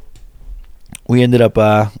 So we ended up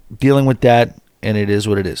dealing with that, and it is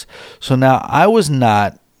what it is. So now I was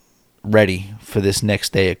not ready for this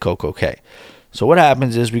next day at Coco Cay. So what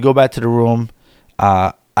happens is we go back to the room.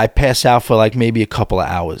 I pass out for like maybe a couple of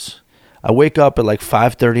hours. I wake up at like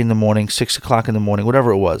 5:30 in the morning, 6 o'clock in the morning,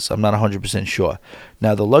 whatever it was. I'm not 100% sure.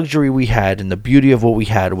 Now the luxury we had and the beauty of what we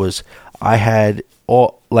had was I had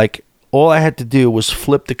all I had to do was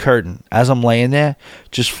flip the curtain. As I'm laying there,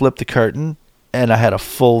 just flip the curtain, and I had a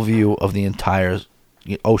full view of the entire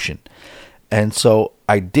ocean. And so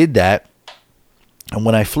I did that. And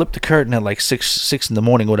when I flipped the curtain at like 6 in the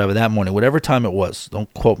morning, whatever time it was,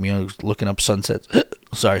 don't quote me, I was looking up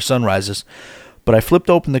sunrises. But I flipped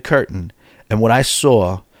open the curtain, and what I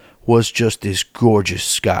saw was just this gorgeous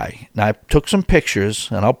sky. Now, I took some pictures,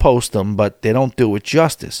 and I'll post them, but they don't do it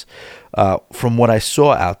justice from what I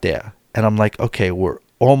saw out there. And I'm like, okay, we're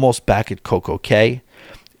almost back at Coco Cay.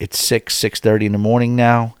 It's 6:30 in the morning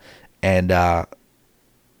now, and I'm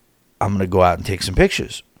going to go out and take some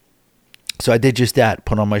pictures. So I did just that,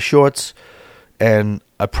 put on my shorts, and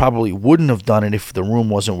I probably wouldn't have done it if the room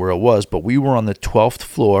wasn't where it was, but we were on the 12th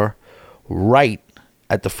floor, right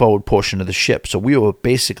at the forward portion of the ship. So we were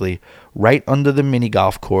basically right under the mini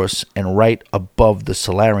golf course and right above the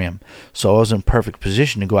solarium. So I was in perfect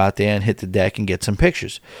position to go out there and hit the deck and get some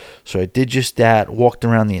pictures. So I did just that, walked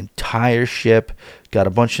around the entire ship, got a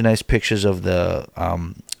bunch of nice pictures of the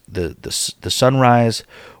sunrise.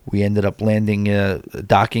 We ended up landing,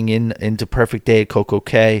 docking into Perfect Day at Coco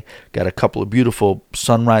Cay. Got a couple of beautiful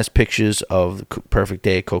sunrise pictures of the Perfect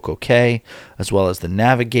Day at Coco Cay, as well as the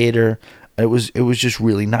Navigator. It was just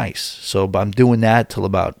really nice. So I'm doing that till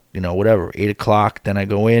about 8 o'clock. Then I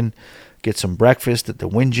go in, get some breakfast at the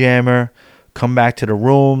Windjammer, come back to the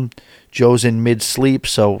room. Joe's in mid-sleep,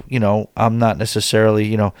 so I'm not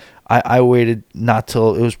necessarily I waited it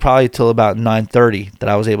was probably till about 9:30 that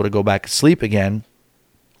I was able to go back to sleep again.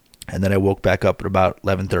 And then I woke back up at about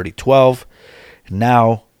 11:30, 12. And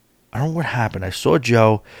now, I don't know what happened. I saw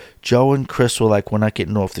Joe. Joe and Chris were like, we're not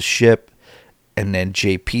getting off the ship. And then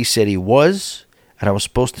JP said he was. And I was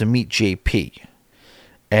supposed to meet JP.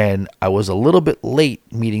 And I was a little bit late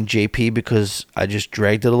meeting JP because I just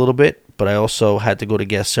dragged it a little bit. But I also had to go to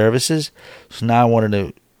guest services. So now I wanted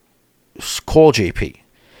to call JP.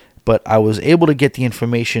 But I was able to get the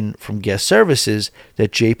information from guest services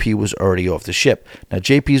that JP was already off the ship. Now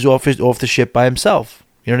JP's off the ship by himself.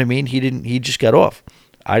 You know what I mean? He just got off.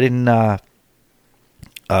 I didn't. The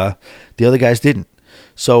other guys didn't.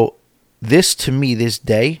 So this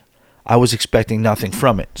day, I was expecting nothing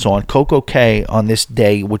from it. So on Coco Cay, on this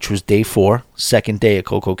day, which was day 4, second day at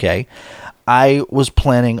Coco Cay, I was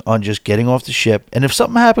planning on just getting off the ship. And if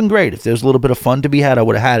something happened, great. If there was a little bit of fun to be had, I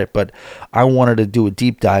would have had it. But I wanted to do a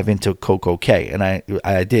deep dive into Coco Cay, and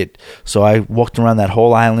I did. So I walked around that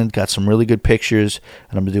whole island, got some really good pictures,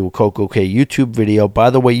 and I'm going to do a Coco Cay YouTube video. By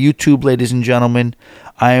the way, YouTube, ladies and gentlemen,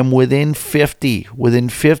 I am within 50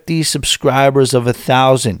 subscribers of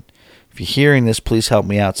 1,000. If you're hearing this, please help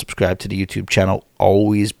me out. Subscribe to the YouTube channel.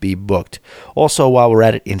 Always Be Booked. Also, while we're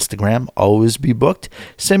at it, Instagram, Always Be Booked.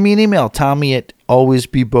 Send me an email,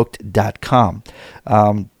 Tommy@alwaysbebooked.com.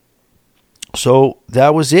 So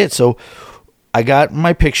that was it. So I got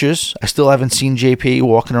my pictures. I still haven't seen JP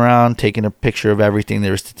walking around taking a picture of everything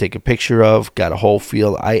there is to take a picture of. Got a whole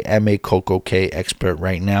field. I am a CocoCay expert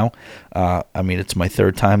right now. I mean, it's my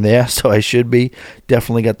third time there, so I should be.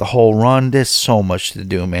 Definitely got the whole run. There's so much to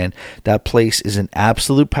do, man. That place is an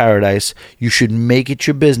absolute paradise. You should make it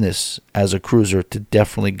your business as a cruiser to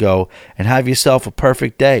definitely go and have yourself a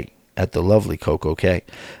perfect day at the lovely CocoCay.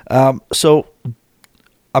 So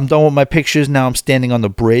I'm done with my pictures. Now I'm standing on the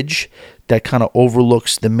bridge that kind of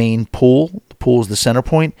overlooks the main pool. The pool is the center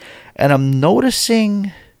point. And I'm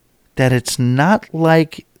noticing that it's not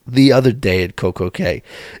like the other day at CocoCay.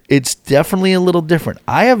 It's definitely a little different.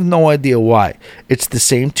 I have no idea why. It's the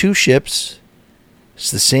same two ships.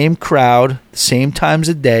 It's the same crowd, the same times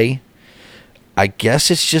a day. I guess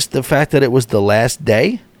it's just the fact that it was the last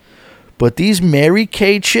day. But these Mary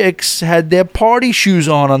Kay chicks had their party shoes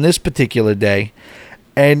on this particular day.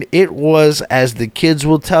 And it was, as the kids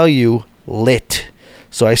will tell you, lit.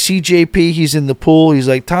 So I see JP, he's in the pool. He's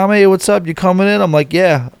like, Tommy, what's up? You coming in? I'm like,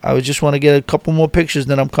 yeah, I just want to get a couple more pictures,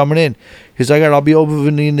 then I'm coming in. He's like, I'll be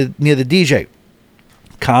over near the DJ.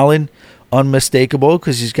 Colin, unmistakable,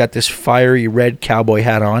 because he's got this fiery red cowboy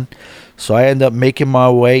hat on. So I end up making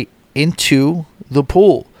my way into the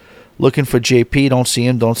pool, looking for JP. Don't see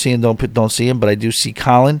him, but I do see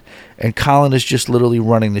Colin. And Colin is just literally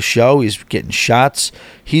running the show. He's getting shots.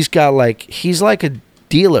 He's like a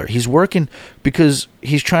dealer. He's working because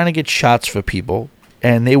he's trying to get shots for people,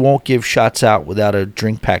 and they won't give shots out without a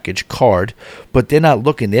drink package card. But they're not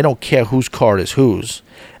looking. They don't care whose card is whose.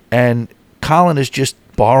 And Colin is just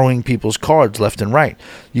borrowing people's cards left and right.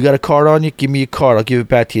 You got a card on you? Give me your card. I'll give it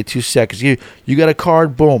back to you 2 seconds. You got a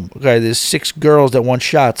card? Boom. Okay, there's 6 girls that want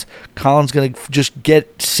shots. Colin's going to just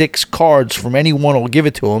get 6 cards from anyone who will give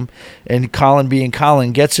it to him. And Colin, being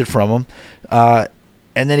Colin, gets it from him.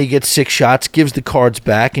 And then he gets 6 shots, gives the cards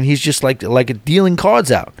back, and he's just like dealing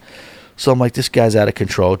cards out. So I'm like, this guy's out of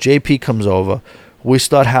control. JP comes over. We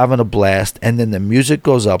start having a blast, and then the music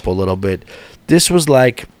goes up a little bit. This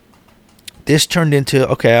turned into,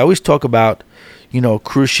 okay, I always talk about,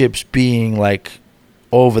 cruise ships being like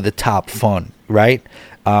over the top fun, right?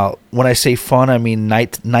 When I say fun, I mean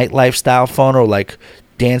nightlife style fun, or like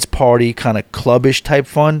dance party kind of clubbish type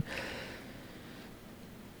fun.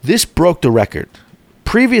 This broke the record.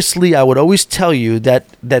 Previously, I would always tell you that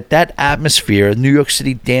atmosphere, New York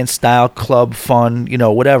City dance style club fun,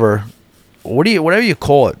 whatever you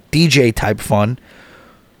call it, DJ type fun,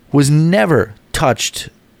 was never touched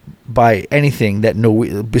by anything that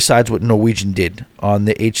besides what Norwegian did on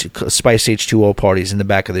the Spice H2O parties in the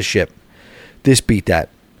back of the ship. This beat that.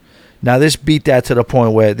 Now, this beat that to the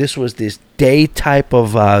point where this was this day type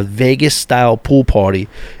of Vegas-style pool party.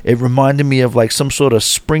 It reminded me of like some sort of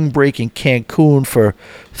spring break in Cancun for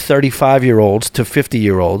 35-year-olds to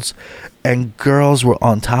 50-year-olds. And girls were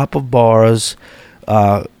on top of bars.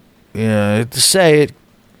 To say it,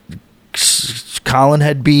 Colin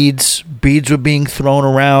had beads. Beads were being thrown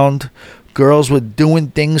around. Girls were doing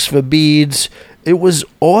things for beads. It was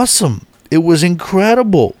awesome. It was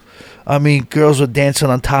incredible. I mean, girls were dancing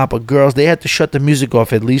on top of girls. They had to shut the music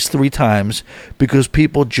off at least 3 times because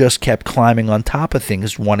people just kept climbing on top of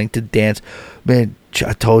things, wanting to dance. Man,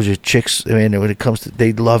 I told you, chicks, I mean, when it comes to,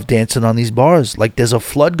 they love dancing on these bars. Like, there's a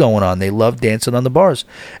flood going on. They love dancing on the bars.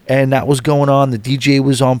 And that was going on. The DJ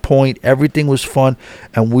was on point. Everything was fun.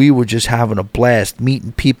 And we were just having a blast,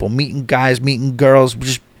 meeting people, meeting guys, meeting girls.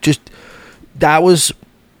 Just that was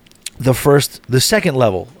the second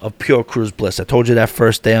level of pure cruise bliss. I told you that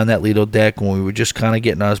first day on that Lido deck when we were just kind of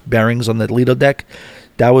getting our bearings on that Lido deck.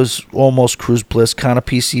 That was almost cruise bliss, kind of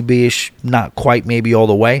PCB-ish, not quite maybe all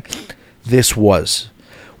the way. This was.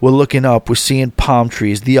 We're looking up. We're seeing palm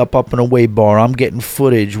trees, the up and away bar. I'm getting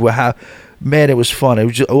footage. Man, it was fun. It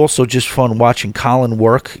was also just fun watching Colin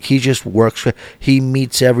work. He just works. He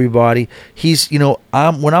meets everybody. He's, when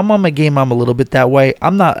I'm on my game, I'm a little bit that way.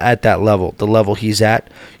 I'm not at that level, the level he's at.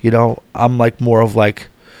 I'm like more of like,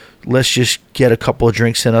 let's just get a couple of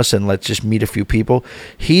drinks in us and let's just meet a few people.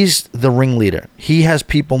 He's the ringleader. He has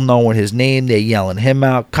people knowing his name. They're yelling him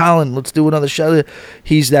out. Colin, let's do another shot.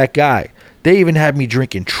 He's that guy. They even had me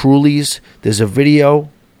drinking Trulies. There's a video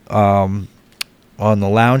on the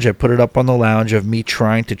lounge. I put it up on the lounge of me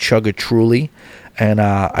trying to chug a Truly, and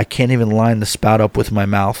I can't even line the spout up with my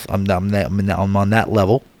mouth. I'm on that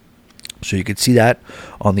level. So you can see that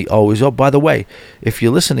on the Always. Oh, by the way, if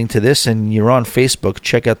you're listening to this and you're on Facebook,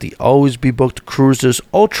 check out the Always Be Booked Cruisers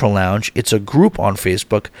Ultra Lounge. It's a group on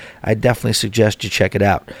Facebook. I definitely suggest you check it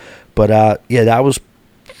out. But, that was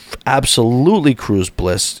absolutely cruise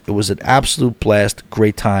bliss. It was an absolute blast,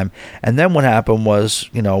 great time. And then what happened was,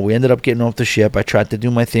 we ended up getting off the ship. I tried to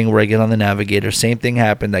do my thing where I get on the navigator. Same thing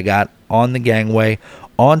happened. I got on the gangway,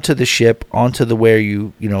 onto the ship, onto the where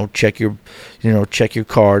you check your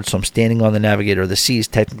card. So I'm standing on the navigator of the seas.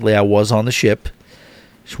 Technically, I was on the ship.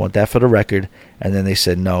 Just want that for the record. And then they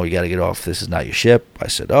said, no, you got to get off. This is not your ship. I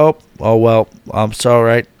said, oh well, I'm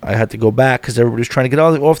sorry. I had to go back because everybody was trying to get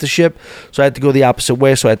off the ship. So I had to go the opposite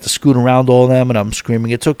way. So I had to scoot around all of them. And I'm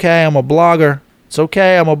screaming, it's okay. I'm a blogger. It's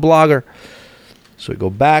okay. I'm a blogger. So we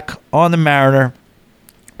go back on the Mariner,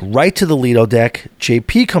 right to the Lido deck.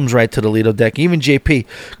 JP comes right to the Lido deck. Even JP,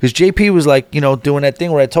 because JP was like, doing that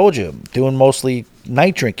thing where I told you, doing mostly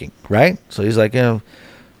night drinking, right? So he's like,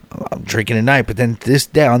 I'm drinking at night, but then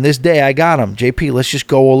on this day, I got him. JP, let's just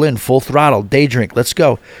go all in, full throttle, day drink, let's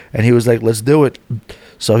go. And he was like, let's do it.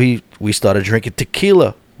 So we started drinking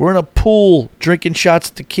tequila. We're in a pool, drinking shots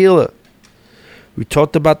of tequila. We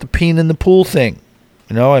talked about the peeing in the pool thing.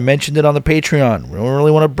 I mentioned it on the Patreon. We don't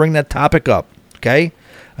really want to bring that topic up, okay?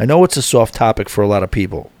 I know it's a soft topic for a lot of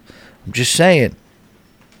people. I'm just saying,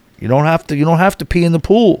 you don't have to pee in the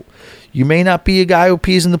pool. You may not be a guy who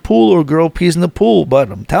pees in the pool or a girl who pees in the pool,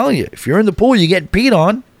 but I'm telling you, if you're in the pool, you get peed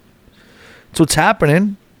on. That's what's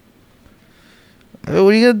happening. What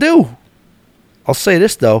are you going to do? I'll say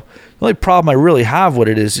this, though. The only problem I really have with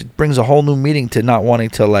it is it brings a whole new meaning to not wanting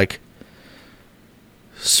to,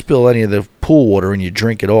 spill any of the pool water and you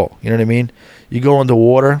drink it all. You know what I mean? You go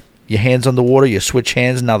underwater, your hands underwater, you switch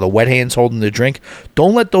hands, now the wet hand's holding the drink.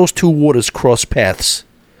 Don't let those two waters cross paths.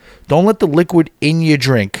 Don't let the liquid in your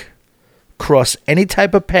drink cross any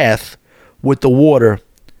type of path with the water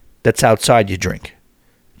that's outside your drink.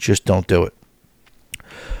 Just don't do it.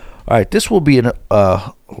 All right, this will be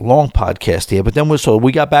a long podcast here, but then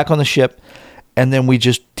we got back on the ship, and then we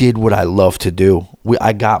just did what I love to do.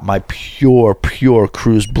 I got my pure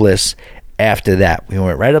cruise bliss after that. We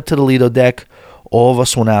went right up to the Lido deck. All of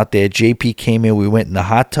us went out there. JP came in. We went in the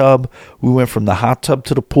hot tub. We went from the hot tub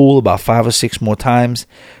to the pool about 5 or 6 more times,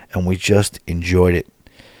 and we just enjoyed it.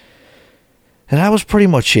 And that was pretty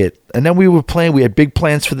much it. And then we were playing. We had big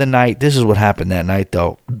plans for the night. This is what happened that night,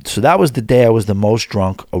 though. So that was the day I was the most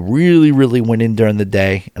drunk. I really, really went in during the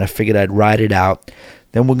day, and I figured I'd ride it out.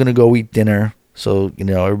 Then we're going to go eat dinner. So,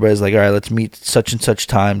 everybody's like, all right, let's meet such and such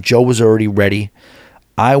time. Joe was already ready.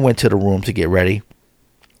 I went to the room to get ready.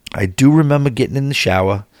 I do remember getting in the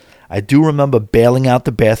shower. I do remember bailing out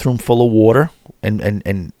the bathroom full of water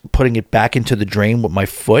and putting it back into the drain with my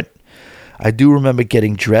foot. I do remember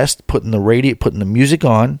getting dressed, putting the music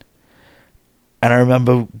on, and I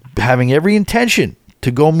remember having every intention to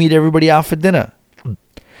go meet everybody out for dinner.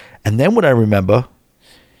 And then what I remember,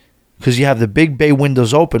 because you have the big bay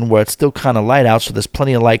windows open where it's still kind of light out, so there's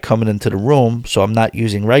plenty of light coming into the room, so I'm not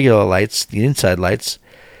using regular lights, the inside lights.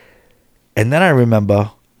 And then I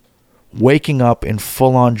remember waking up in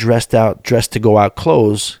full-on dressed to go out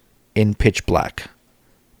clothes in pitch black,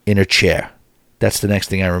 in a chair. That's the next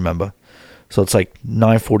thing I remember. So it's like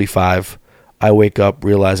 9:45. I wake up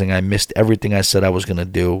realizing I missed everything I said I was going to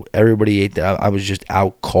do. Everybody ate. I was just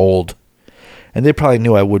out cold. And they probably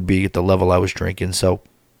knew I would be at the level I was drinking. So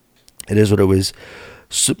it is what it was.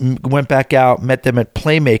 So went back out, met them at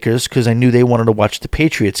Playmakers because I knew they wanted to watch the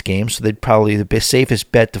Patriots game. So they'd probably, the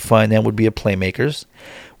safest bet to find them would be at Playmakers.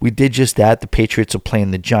 We did just that. The Patriots are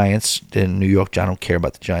playing the Giants in New York. I don't care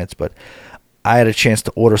about the Giants, but I had a chance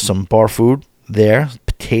to order some bar food there.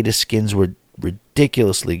 Potato skins were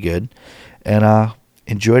ridiculously good, and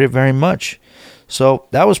enjoyed it very much. So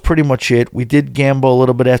that was pretty much it. We did gamble a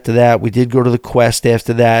little bit after that. We did go to the Quest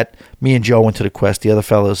after that. Me and Joe went to the Quest. The other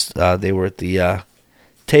fellas, they were at the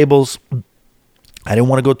tables. I didn't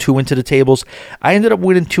want to go too into the tables. I ended up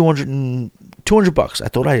winning $200. I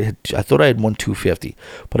thought I had won $250,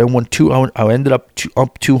 but I won I ended up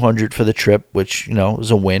up $200 for the trip, which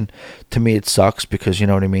was a win. To me, it sucks because you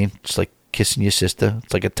know what I mean. It's like kissing your sister.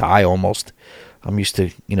 It's like a tie almost. I'm used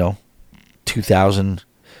to, $2,000,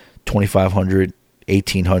 $2,500,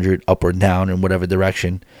 $1,800 up or down in whatever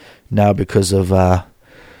direction. Now because of,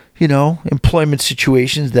 employment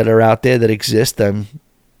situations that are out there that exist, I'm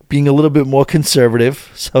being a little bit more conservative.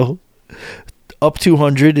 So up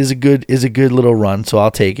 200 is a good little run. So I'll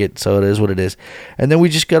take it. So it is what it is. And then we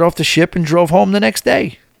just got off the ship and drove home the next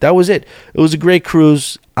day. that was it. It was a great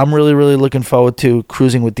cruise. I'm really, really looking forward to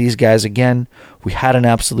cruising with these guys again. We had an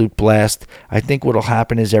absolute blast. I think what will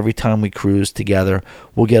happen is every time we cruise together,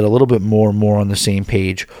 we'll get a little bit more and more on the same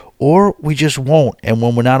page, or we just won't. And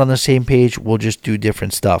when we're not on the same page, we'll just do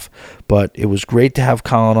different stuff. But it was great to have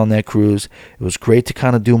Colin on that cruise. It was great to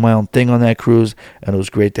kind of do my own thing on that cruise, and it was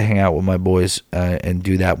great to hang out with my boys and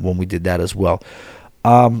do that when we did that as well.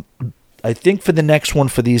 I think for the next one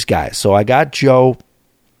for these guys, so I got Joe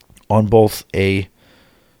on both a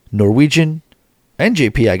Norwegian and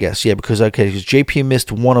JP, I guess. Yeah, because JP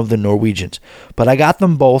missed one of the Norwegians. But I got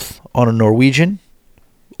them both on a Norwegian,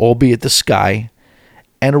 albeit the Sky,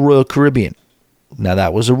 and a Royal Caribbean. Now,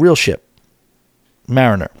 that was a real ship,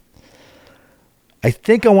 Mariner. I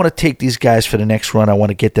think I want to take these guys for the next run. I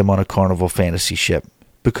want to get them on a Carnival Fantasy ship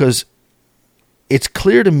because it's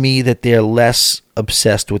clear to me that they're less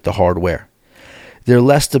obsessed with the hardware. They're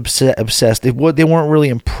less obsessed. They weren't really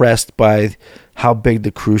impressed by how big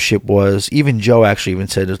the cruise ship was. Even Joe actually even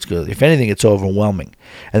said it's good. If anything, it's overwhelming.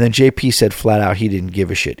 And then JP said flat out he didn't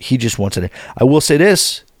give a shit. He just wanted it. I will say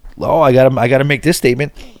this. Oh, I gotta make this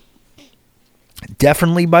statement.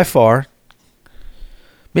 Definitely by far.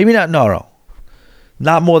 Maybe not. No.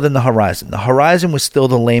 Not more than the Horizon. The Horizon was still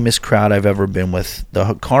the lamest crowd I've ever been with.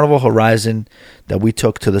 The Carnival Horizon that we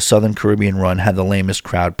took to the Southern Caribbean run had the lamest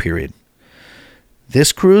crowd, period.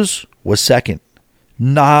 This cruise was second.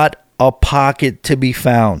 Not a pocket to be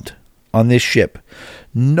found on this ship.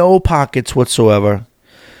 No pockets whatsoever.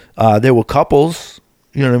 There were couples,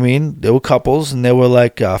 you know what I mean? There were couples and there were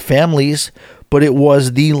like families, but it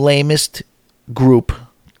was the lamest group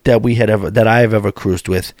that I have ever cruised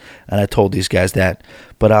with, and I told these guys that.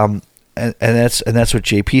 But and that's what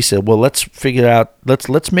JP said. Well, let's figure it out.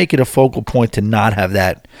 Let's make it a focal point to not have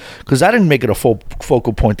that, because I didn't make it a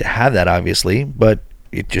focal point to have that, obviously, but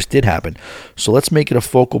it just did happen. So let's make it a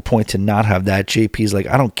focal point to not have that. JP's like,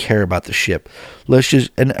 I don't care about the ship. Let's just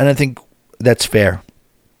and I think that's fair.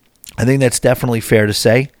 I think that's definitely fair to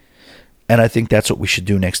say. And I think that's what we should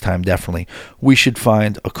do next time, definitely. We should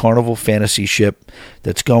find a Carnival Fantasy ship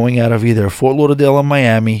that's going out of either Fort Lauderdale or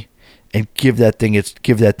Miami and give that thing a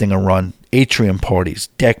run. Atrium parties,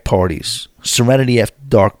 deck parties, Serenity After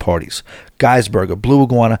Dark parties, Geisberger, Blue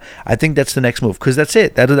Iguana. I think that's the next move because that's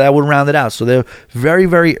it. That would round it out. So they're very,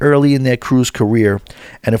 very early in their cruise career.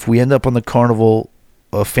 And if we end up on the Carnival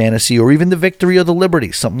Fantasy or even the Victory or the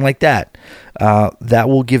Liberty, something like that, that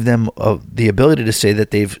will give them the ability to say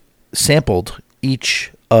that they've sampled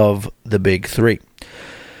each of the big three.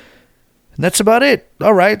 And that's about it.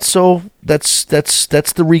 All right, so that's the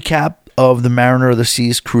recap of the Mariner of the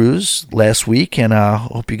Seas cruise last week, and I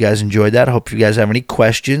hope you guys enjoyed that. I hope you guys have any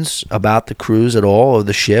questions about the cruise at all, or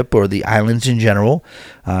the ship, or the islands in general.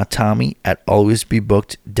 Tommy at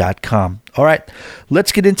alwaysbebooked.com. All right,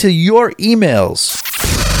 let's get into your emails.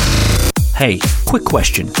 Hey, quick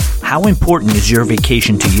question. How important is your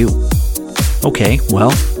vacation to you? Okay,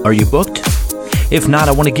 well, are you booked? If not,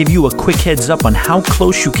 I want to give you a quick heads up on how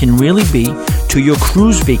close you can really be to your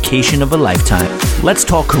cruise vacation of a lifetime. Let's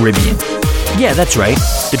talk Caribbean. Yeah, that's right.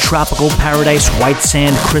 The tropical paradise, white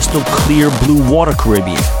sand, crystal clear blue water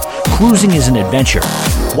Caribbean. Cruising is an adventure.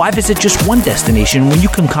 Why visit just one destination when you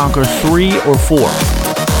can conquer 3 or 4?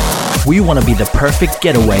 We want to be the perfect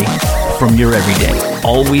getaway from your everyday.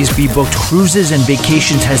 Always Be Booked Cruises and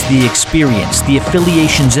Vacations has the experience, the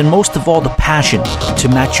affiliations, and most of all the passion to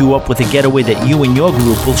match you up with a getaway that you and your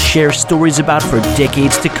group will share stories about for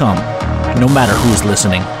decades to come, no matter who's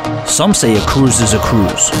listening. Some say a cruise is a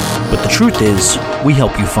cruise, but the truth is, we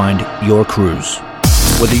help you find your cruise.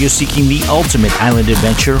 Whether you're seeking the ultimate island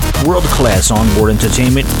adventure, world-class onboard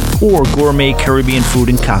entertainment, or gourmet Caribbean food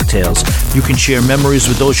and cocktails, you can share memories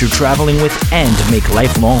with those you're traveling with and make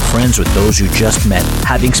lifelong friends with those you just met.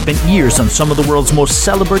 Having spent years on some of the world's most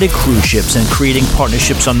celebrated cruise ships and creating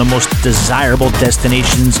partnerships on the most desirable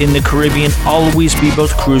destinations in the Caribbean, Always Be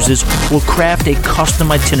Booked Cruises will craft a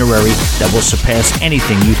custom itinerary that will surpass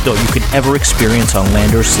anything you thought you could ever experience on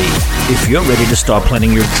land or sea. If you're ready to start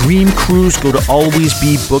planning your dream cruise, go to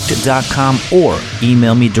alwaysbebooked.com or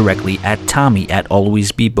email me directly at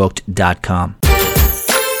tommy@alwaysbebooked.com.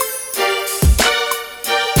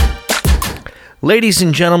 Ladies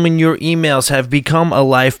and gentlemen, your emails have become a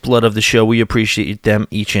lifeblood of the show. We appreciate them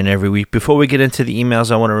each and every week. Before we get into the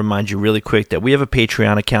emails, I want to remind you really quick that we have a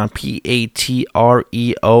Patreon account,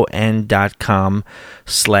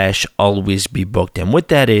 patreon.com/alwaysbebooked. And what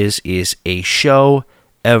that is a show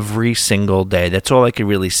every single day. That's all I could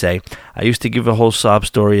really say. I used to give a whole sob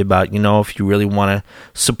story about, if you really want to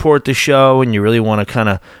support the show and you really want to kind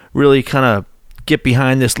of get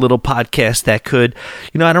behind this little podcast that could,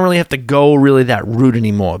 I don't really have to go really that route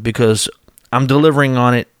anymore because I'm delivering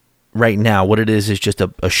on it right now. What it is just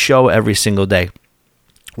a show every single day.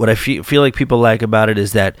 What I feel like people like about it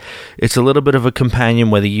is that it's a little bit of a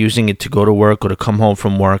companion, whether you're using it to go to work or to come home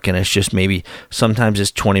from work, and it's just maybe sometimes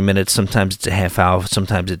it's 20 minutes, sometimes it's a half hour,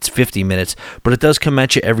 sometimes it's 50 minutes, but it does come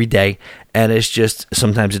at you every day, and it's just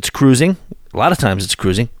sometimes it's cruising. A lot of times it's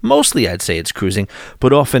cruising. Mostly I'd say it's cruising,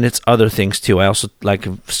 but often it's other things too. I also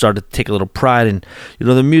started to take a little pride in,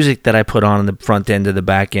 the music that I put on in the front end or the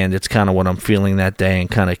back end. It's kind of what I'm feeling that day and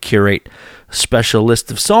kind of curate a special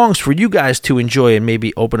list of songs for you guys to enjoy and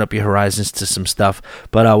maybe open up your horizons to some stuff.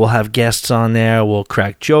 But we'll have guests on there. We'll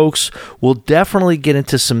crack jokes. We'll definitely get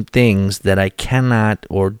into some things that I cannot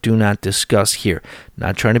or do not discuss here.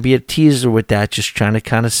 Not trying to be a teaser with that, just trying to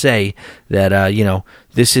kind of say that,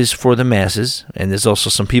 this is for the masses, and there's also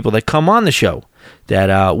some people that come on the show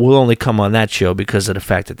that will only come on that show because of the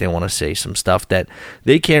fact that they want to say some stuff that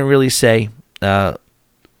they can't really say to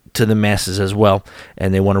the masses as well,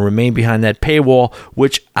 and they want to remain behind that paywall,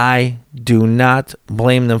 which I do not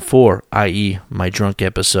blame them for, i.e. my drunk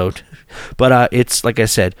episode. But it's, like I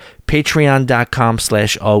said,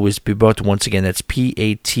 patreon.com/alwaysbebooked. Once again, that's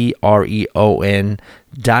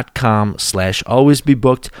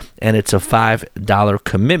patreon.com/alwaysbebooked, and it's a $5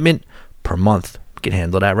 commitment per month. You can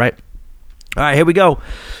handle that, right? All right, here we go.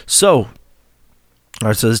 So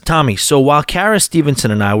this is Tommy. So while Kara Stevenson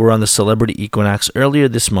and I were on the Celebrity Equinox earlier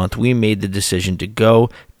this month, we made the decision to go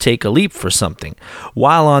take a leap for something.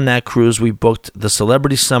 While on that cruise, we booked the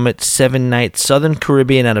Celebrity Summit 7-night Southern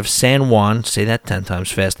Caribbean out of San Juan, say that 10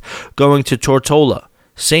 times fast, going to Tortola,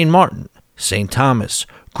 St. Martin, St. Thomas,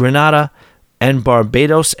 Grenada, and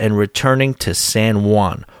Barbados, and returning to San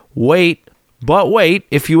Juan. Wait,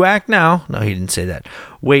 if you act now. No, he didn't say that.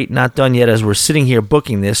 Wait, not done yet. As we're sitting here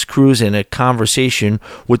booking this cruise in a conversation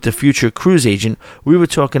with the future cruise agent, we were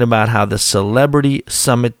talking about how the Celebrity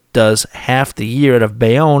Summit does half the year out of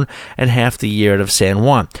Bayonne and half the year out of San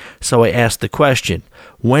Juan. So I asked the question,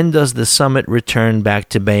 when does the summit return back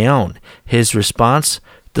to Bayonne? His response,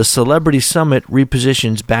 the Celebrity Summit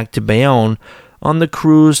repositions back to Bayonne on the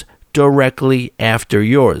cruise directly after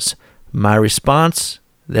yours. My response,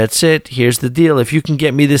 that's it. Here's the deal. If you can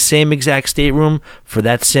get me the same exact stateroom for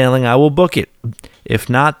that sailing, I will book it. If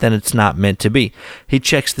not, then it's not meant to be. He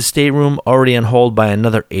checks the stateroom already on hold by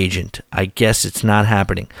another agent. I guess it's not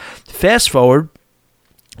happening. Fast forward,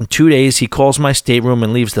 in 2 days, he calls my stateroom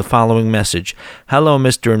and leaves the following message. Hello,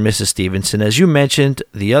 Mr. and Mrs. Stevenson. As you mentioned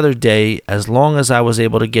the other day, as long as I was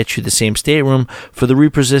able to get you the same stateroom for the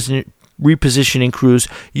repositioning cruise,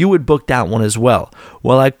 you would book that one as well.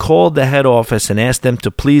 Well, I called the head office and asked them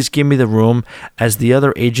to please give me the room as the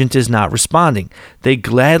other agent is not responding. They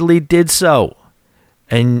gladly did so.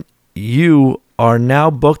 And you are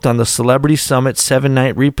now booked on the Celebrity Summit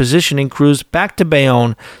 7-night repositioning cruise back to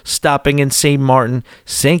Bayonne, stopping in St. Martin,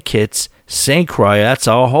 St. Kitts, St. Croix. That's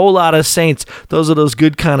a whole lot of saints. Those are those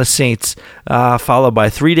good kind of saints. Followed by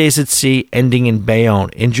 3 days at sea, ending in Bayonne.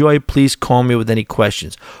 Enjoy. Please call me with any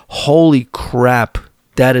questions. Holy crap.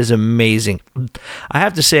 That is amazing. I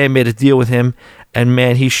have to say I made a deal with him, and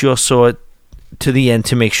man, he sure saw it to the end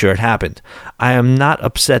to make sure it happened. I am not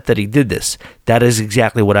upset that he did this. That is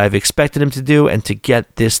exactly what I've expected him to do, and to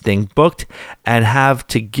get this thing booked and have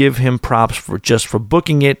to give him props for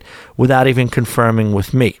booking it without even confirming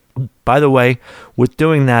with me. By the way, with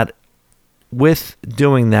doing that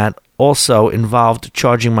also involved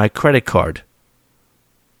charging my credit card.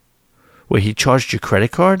 Wait, he charged your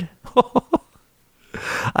credit card?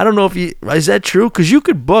 I don't know is that true? Because you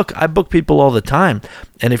could book. I book people all the time,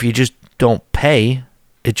 and if you just don't pay,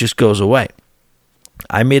 it just goes away.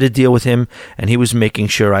 I made a deal with him, and he was making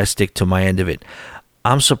sure I stick to my end of it.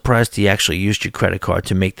 I'm surprised he actually used your credit card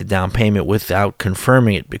to make the down payment without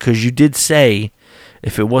confirming it, because you did say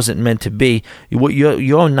if it wasn't meant to be, what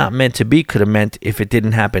you're not meant to be could have meant if it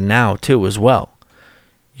didn't happen now too as well.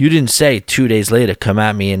 You didn't say 2 days later, come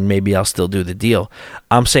at me and maybe I'll still do the deal.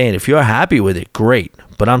 I'm saying if you're happy with it, great.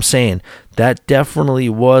 But I'm saying that definitely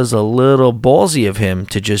was a little ballsy of him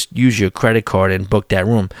to just use your credit card and book that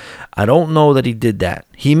room. I don't know that he did that.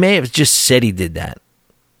 He may have just said he did that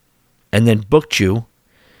and then booked you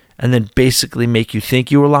and then basically make you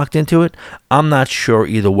think you were locked into it. I'm not sure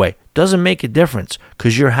either way. Doesn't make a difference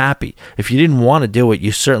because you're happy. If you didn't want to do it,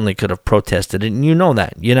 you certainly could have protested it, and you know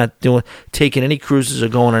that. You're not taking any cruises or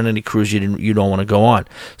going on any cruise you don't want to go on.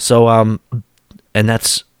 So, and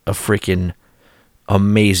that's a freaking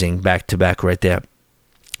amazing back-to-back right there.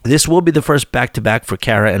 This will be the first back-to-back for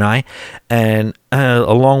Kara and I, and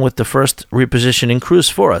along with the first repositioning cruise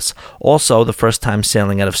for us. Also, the first time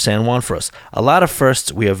sailing out of San Juan for us. A lot of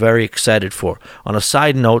firsts we are very excited for. On a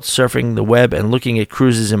side note, surfing the web and looking at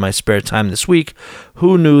cruises in my spare time this week,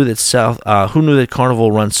 who knew that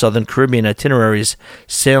Carnival runs Southern Caribbean itineraries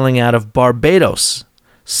sailing out of Barbados?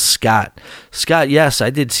 Scott, yes, I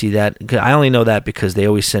did see that. I only know that because they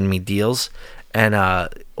always send me deals and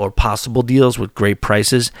or possible deals with great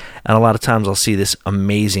prices, and a lot of times I'll see this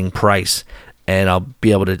amazing price and I'll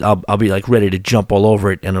be like ready to jump all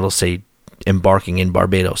over it, and it'll say embarking in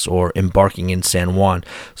Barbados or embarking in San Juan.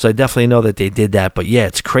 So I definitely know that they did that, but yeah,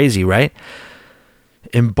 it's crazy, right?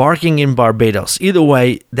 Embarking in Barbados. Either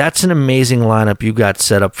way, that's an amazing lineup you got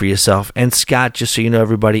set up for yourself. And Scott, just so you know,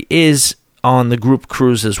 everybody is on the group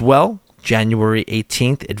cruise as well. January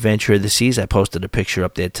 18th, Adventure of the Seas. I posted a picture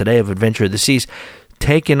up there today of Adventure of the Seas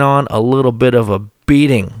taking on a little bit of a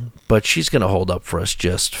beating, but she's going to hold up for us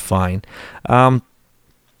just fine. All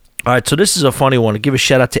right, so this is a funny one. To give a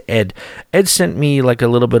shout out to Ed. Ed sent me like a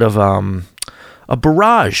little bit of a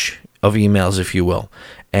barrage of emails, if you will.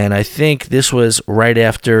 And I think this was right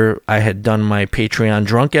after I had done my Patreon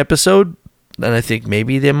drunk episode, and I think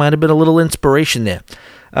maybe there might have been a little inspiration there.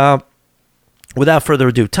 Without further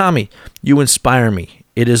ado, Tommy, you inspire me.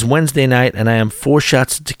 It is Wednesday night, and I am 4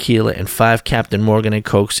 shots of tequila and 5 Captain Morgan and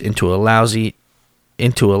Cokes into a lousy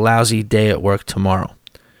day at work tomorrow.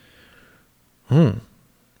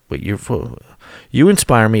 But you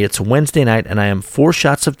inspire me. It's Wednesday night, and I am 4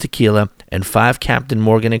 shots of tequila and 5 Captain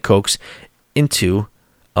Morgan and Cokes into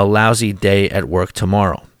a lousy day at work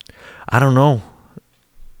tomorrow. I don't know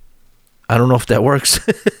if that works,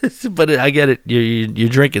 but I get it. You're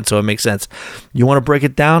drinking, so it makes sense. You want to break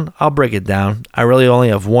it down? I'll break it down. I really only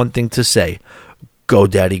have one thing to say. Go,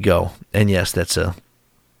 Daddy, go. And yes, that's a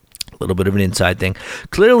little bit of an inside thing.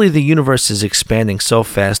 Clearly, the universe is expanding so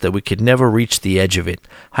fast that we could never reach the edge of it.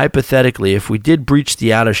 Hypothetically, if we did breach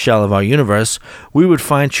the outer shell of our universe, we would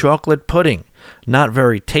find chocolate pudding. Not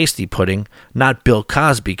very tasty pudding, not Bill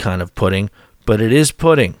Cosby kind of pudding, but it is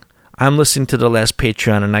pudding. I'm listening to the last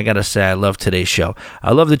Patreon, and I gotta say, I love today's show.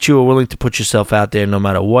 I love that you are willing to put yourself out there no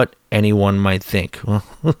matter what anyone might think.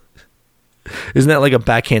 Isn't that like a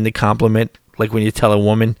backhanded compliment? Like when you tell a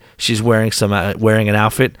woman she's wearing an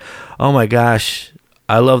outfit. Oh my gosh,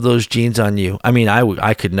 I love those jeans on you. I mean,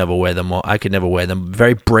 I could never wear them. I could never wear them.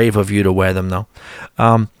 Very brave of you to wear them, though.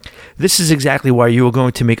 This is exactly why you are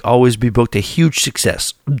going to make Always Be Booked a huge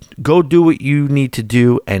success. Go do what you need to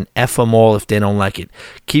do and F them all if they don't like it.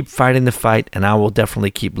 Keep fighting the fight, and I will definitely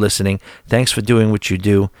keep listening. Thanks for doing what you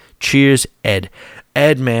do. Cheers, Ed.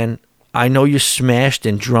 Ed, man, I know you're smashed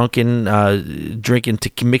and drunken,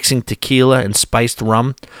 mixing tequila and spiced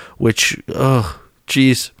rum, which,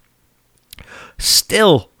 geez.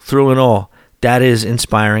 Still, through it all, that is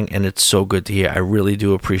inspiring, and it's so good to hear. I really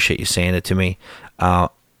do appreciate you saying it to me.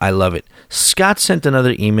 I love it. Scott sent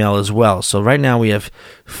another email as well. So right now we have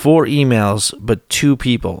 4 emails, but 2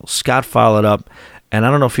 people. Scott followed up, and I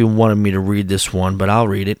don't know if he wanted me to read this one, but I'll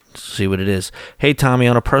read it, see what it is. Hey, Tommy,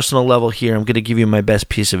 on a personal level here, I'm going to give you my best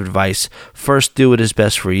piece of advice. First, do what is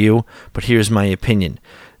best for you, but here's my opinion.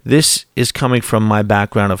 This is coming from my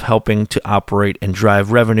background of helping to operate and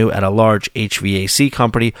drive revenue at a large HVAC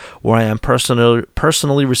company where I am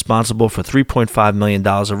personally responsible for $3.5 million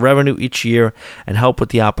of revenue each year and help with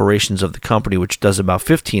the operations of the company, which does about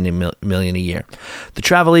 $15 million a year. The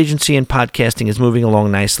travel agency and podcasting is moving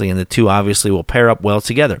along nicely, and the two obviously will pair up well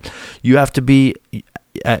together. You have to be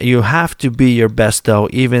your best, though,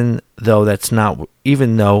 even though that's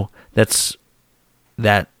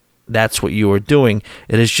what you are doing.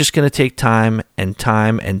 It is just going to take time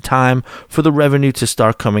for the revenue to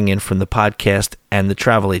start coming in from the podcast and the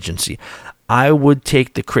travel agency. I would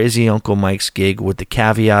take the Crazy Uncle Mike's gig with the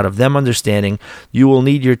caveat of them understanding you will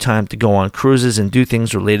need your time to go on cruises and do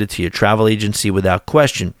things related to your travel agency without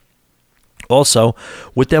question. Also,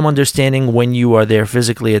 with them understanding when you are there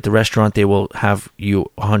physically at the restaurant, they will have you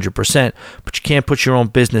 100%, but you can't put your own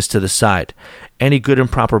business to the side. Any good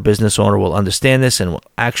and proper business owner will understand this and will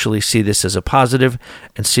actually see this as a positive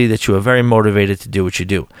and see that you are very motivated to do what you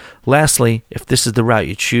do. Lastly, if this is the route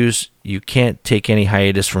you choose, you can't take any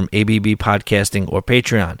hiatus from ABB Podcasting or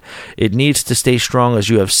Patreon. It needs to stay strong. As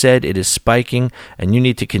you have said, it is spiking, and you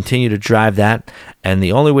need to continue to drive that, and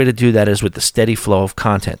the only way to do that is with the steady flow of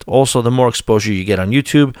content. Also, the more exposure you get on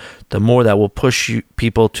YouTube, the more that will push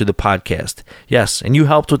people to the podcast. Yes, and you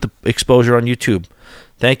helped with the exposure on YouTube.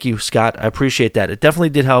 Thank you, Scott. I appreciate that. It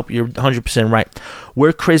definitely did help. You're 100% right.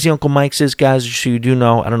 Where Crazy Uncle Mike's is, guys, so you do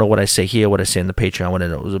know, I don't know what I say here, what I say in the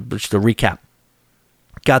Patreon, just a recap.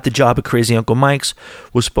 Got the job at Crazy Uncle Mike's.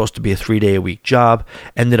 Was supposed to be a 3-day-a-week job.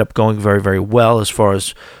 Ended up going very, very well as far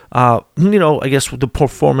as, I guess with the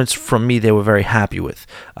performance from me, they were very happy with.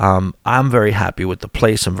 I'm very happy with the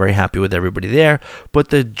place. I'm very happy with everybody there. But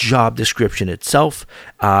the job description itself,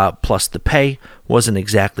 plus the pay, wasn't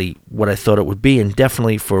exactly what I thought it would be. And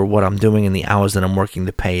definitely for what I'm doing and the hours that I'm working,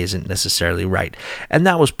 the pay isn't necessarily right. And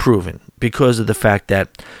that was proven because of the fact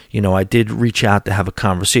that, I did reach out to have a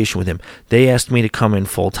conversation with him. They asked me to come in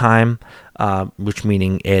full time, which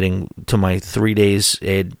meaning adding to my 3 days,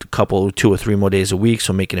 add a couple, 2 or 3 more days a week,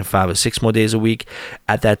 so making it 5 or 6 more days a week.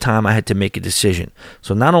 At that time, I had to make a decision.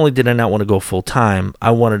 So not only did I not want to go full time,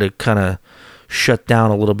 I wanted to kind of shut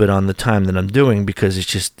down a little bit on the time that I'm doing because it's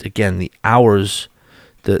just, again, the hours,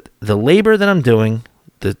 the labor that I'm doing,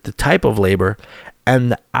 the type of labor,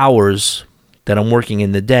 and the hours that I'm working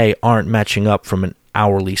in the day aren't matching up from an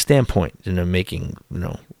hourly standpoint. Making,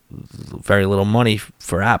 very little money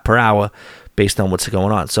per hour based on what's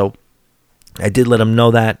going on. So I did let him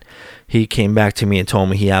know that. He came back to me and told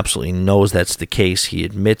me he absolutely knows that's the case. He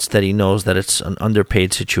admits that he knows that it's an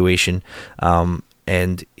underpaid situation,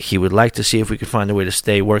 and he would like to see if we could find a way to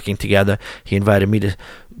stay working together. He invited me to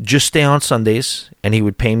just stay on Sundays, and he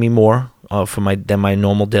would pay me more than my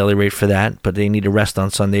normal daily rate for that, but they need to rest on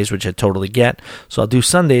Sundays, which I totally get. So I'll do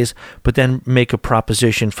Sundays, but then make a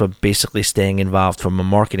proposition for basically staying involved from a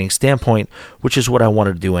marketing standpoint, which is what I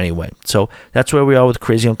wanted to do anyway. So that's where we are with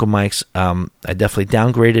Crazy Uncle Mike's. I definitely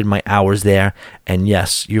downgraded my hours there, and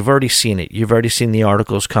yes, you've already seen it. You've already seen the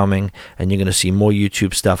articles coming, and you're going to see more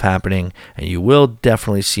YouTube stuff happening, and you will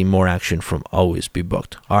definitely see more action from Always Be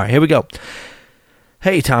Booked. All right, here we go.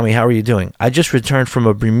 Hey, Tommy, how are you doing? I just returned from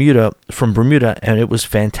Bermuda, and it was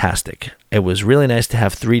fantastic. It was really nice to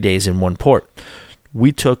have 3 days in one port.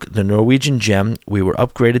 We took the Norwegian Gem. We were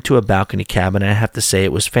upgraded to a balcony cabin, and I have to say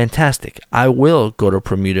it was fantastic. I will go to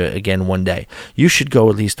Bermuda again one day. You should go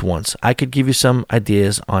at least once. I could give you some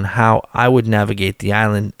ideas on how I would navigate the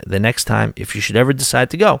island the next time if you should ever decide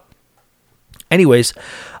to go. Anyways,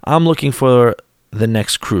 I'm looking for the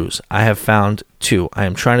next cruise. I have found 2. I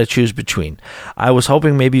am trying to choose between. I was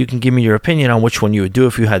hoping maybe you can give me your opinion on which one you would do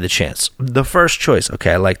if you had the chance. The first choice,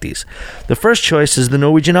 okay, I like these. The first choice is the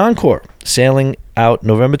Norwegian Encore, sailing out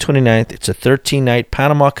November 29th. It's a 13-night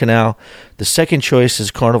Panama Canal. The second choice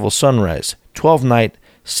is Carnival Sunrise, 12-night,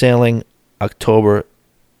 sailing October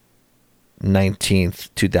 19th,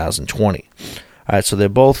 2020. All right, so they're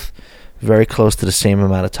both very close to the same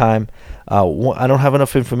amount of time. I don't have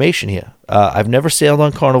enough information here. I've never sailed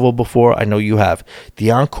on Carnival before. I know you have. The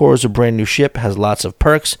Encore is a brand new ship, has lots of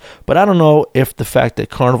perks, but I don't know if the fact that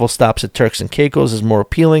Carnival stops at Turks and Caicos is more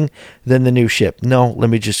appealing than the new ship. No, let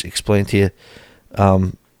me just explain to you.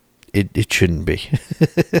 It shouldn't be.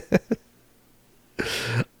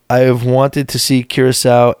 I have wanted to see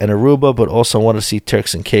Curacao and Aruba, but also want to see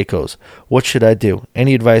Turks and Caicos. What should I do?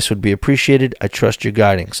 Any advice would be appreciated. I trust your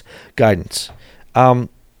guidance.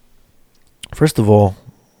 First of all,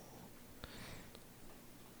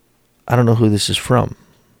 I don't know who this is from.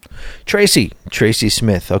 Tracy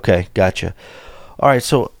Smith. Okay, gotcha. All right,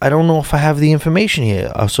 so I don't know if I have the information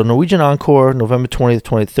here. So Norwegian Encore, November 20th,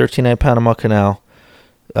 13-night Panama Canal.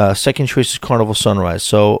 Second choice is Carnival Sunrise.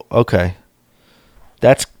 So, okay.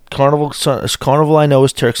 That's Carnival I know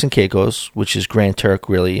is Turks and Caicos, which is Grand Turk,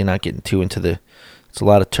 really. You're not getting too into it's a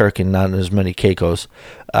lot of Turk and not as many Caicos.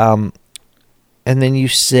 And then you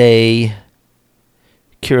say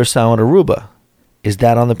Curacao and Aruba. Is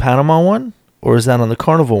that on the Panama one or is that on the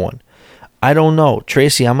Carnival one? I don't know.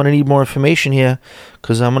 Tracy, I'm going to need more information here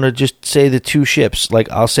because I'm going to just say the 2 ships. Like,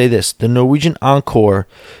 I'll say this. The Norwegian Encore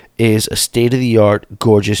is a state-of-the-art,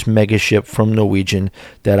 gorgeous mega ship from Norwegian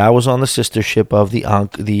that I was on the sister ship of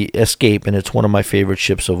the Escape, and it's one of my favorite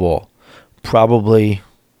ships of all. Probably...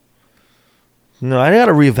 No, I got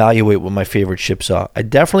to reevaluate what my favorite ships are. I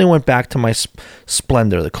definitely went back to my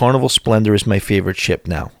Splendor. The Carnival Splendor is my favorite ship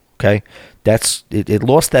now. Okay, it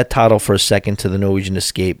lost that title for a second to the Norwegian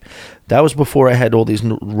Escape. That was before I had all these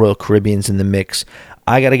Royal Caribbeans in the mix.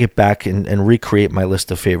 I got to get back and recreate my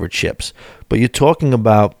list of favorite ships. But you're talking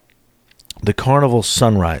about the Carnival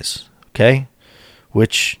Sunrise, okay?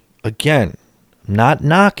 Which, again, not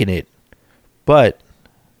knocking it, but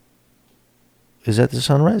is that the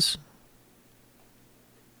Sunrise?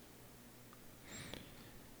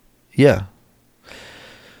 Yeah.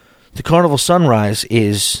 The Carnival Sunrise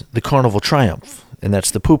is the Carnival Triumph, and that's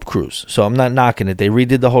the poop cruise. So I'm not knocking it. They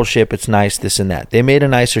redid the whole ship. It's nice, this and that. They made a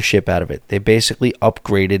nicer ship out of it. They basically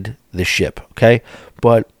upgraded the ship, okay?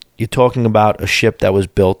 But you're talking about a ship that was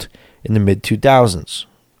built in the mid-2000s,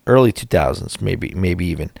 early 2000s, maybe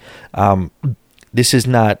even. This is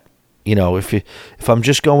not if I'm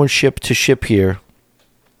just going ship to ship here,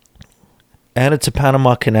 and it's a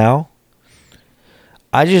Panama Canal,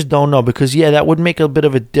 I just don't know, because that would make a bit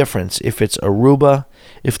of a difference if it's Aruba.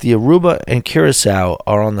 If the Aruba and Curacao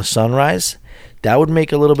are on the sunrise, that would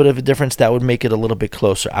make a little bit of a difference. That would make it a little bit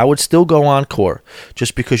closer. I would still go Encore,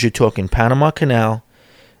 just because you're talking Panama Canal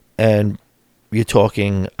and you're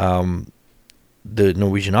talking the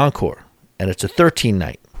Norwegian Encore, and it's a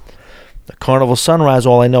 13-night. The Carnival Sunrise,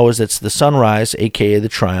 all I know is it's the Sunrise, a.k.a. the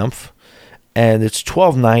Triumph, and it's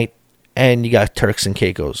 12-night, and you got Turks and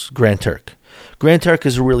Caicos, Grand Turk. Grand Turk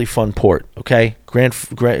is a really fun port, okay? Grand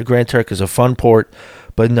Turk is a fun port,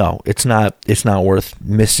 but no, it's not worth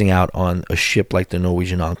missing out on a ship like the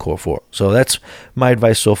Norwegian Encore for. So that's my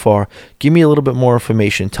advice so far. Give me a little bit more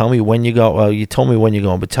information. Tell me when you go. Well, you told me when you're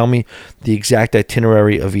going, but tell me the exact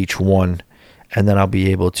itinerary of each one, and then I'll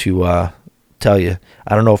be able to tell you.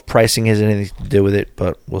 I don't know if pricing has anything to do with it,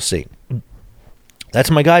 but we'll see.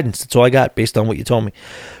 That's my guidance. That's all I got based on what you told me.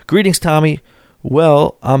 Greetings, Tommy.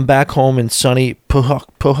 Well, I'm back home in sunny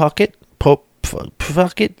Pawhuket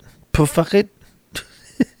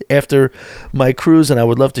after my cruise, and I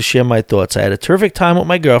would love to share my thoughts. I had a terrific time with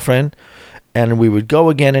my girlfriend, and we would go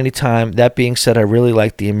again anytime. That being said, I really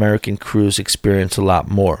liked the American cruise experience a lot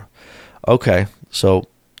more. Okay, so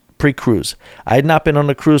pre-cruise. I had not been on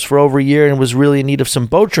a cruise for over a year and was really in need of some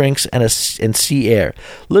boat drinks and sea air.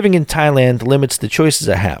 Living in Thailand limits the choices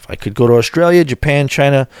I have. I could go to Australia, Japan,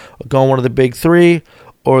 China, or go on one of the big three,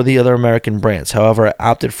 or the other American brands. However, I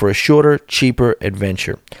opted for a shorter, cheaper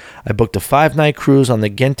adventure. I booked a 5-night cruise on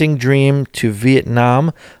the Genting Dream to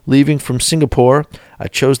Vietnam, leaving from Singapore. I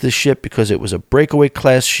chose this ship because it was a breakaway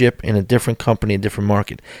class ship in a different company, a different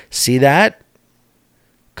market. See that?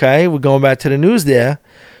 Okay, we're going back to the news there.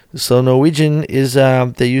 So Norwegian is,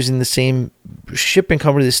 they're using the same shipping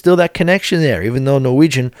company. There's still that connection there. Even though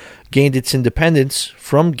Norwegian gained its independence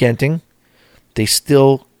from Genting, they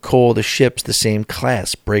still call the ships the same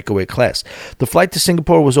class, breakaway class. The flight to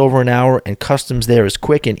Singapore was over an hour, and customs there is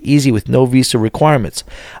quick and easy with no visa requirements.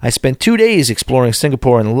 I spent 2 days exploring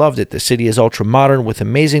Singapore and loved it. The city is ultra modern with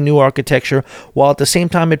amazing new architecture, while at the same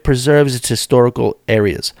time it preserves its historical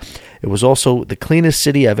areas. It was also the cleanest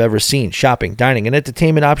city I've ever seen. Shopping, dining, and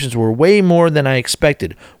entertainment options were way more than I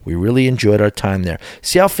expected. We really enjoyed our time there.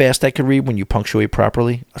 See how fast I could read when you punctuate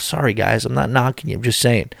properly? Sorry, guys, I'm not knocking you. I'm just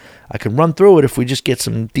saying. I could run through it if we just get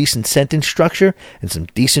some decent sentence structure and some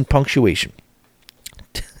decent punctuation.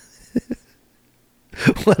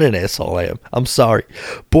 What an asshole I am. I'm sorry.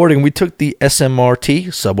 Boarding, we took the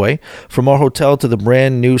SMRT, subway, from our hotel to the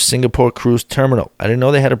brand new Singapore cruise terminal. I didn't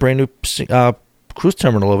know they had a brand new cruise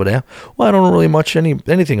terminal over there. Well, I don't know really much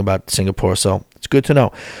anything about Singapore, so it's good to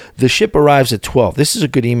know. The ship arrives at 12. This is a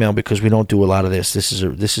good email because we don't do a lot of this. This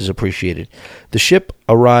is appreciated. The ship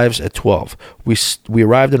arrives at 12. We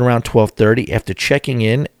arrived at around 12:30 after checking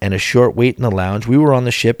in and a short wait in the lounge. We were on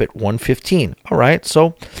the ship at 1:15. All right,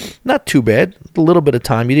 so not too bad. A little bit of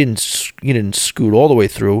time. You didn't scoot all the way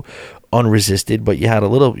through unresisted, but you had a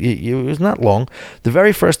little, it was not long. The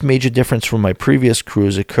very first major difference from my previous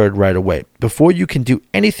cruise occurred right away. Before you can do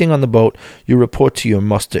anything on the boat, you report to your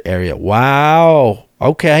muster area. Wow.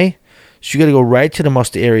 Okay. So you got to go right to the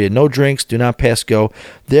muster area. No drinks, do not pass go.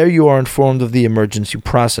 There you are informed of the emergency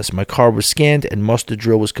process. My card was scanned and muster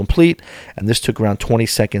drill was complete, and this took around 20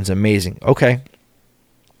 seconds. Amazing. Okay.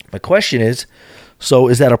 My question is, so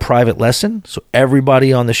is that a private lesson? So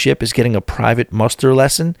everybody on the ship is getting a private muster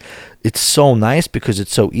lesson? It's so nice because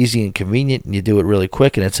it's so easy and convenient, and you do it really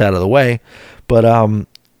quick and it's out of the way. But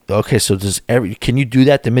okay, so can you do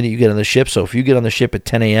that the minute you get on the ship? So if you get on the ship at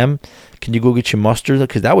 10 a.m., can you go get your muster?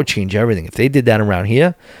 Because that would change everything. If they did that around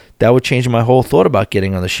here, that would change my whole thought about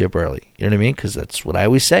getting on the ship early. You know what I mean? Because that's what I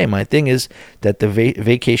always say. My thing is that the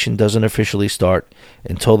vacation doesn't officially start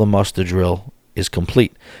until the muster drill is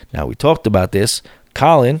complete. Now, we talked about this.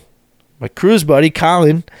 Colin, my cruise buddy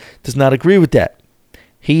Colin, does not agree with that.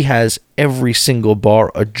 He has every single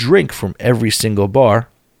bar, a drink from every single bar,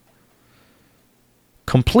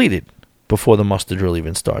 completed before the muster drill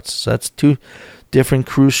even starts. So that's 2 different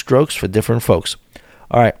cruise strokes for different folks.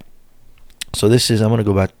 All right. So I'm going to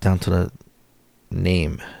go back down to the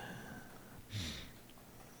name.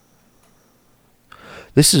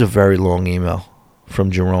 This is a very long email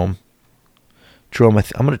from Jerome. Jerome,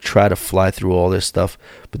 I'm going to try to fly through all this stuff,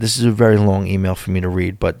 but this is a very long email for me to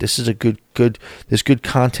read. But this is there's good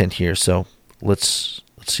content here, so let's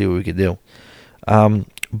see what we can do.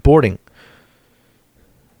 Boarding.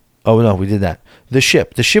 Oh no, we did that. The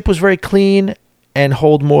ship was very clean and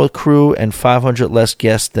hold more crew and 500 less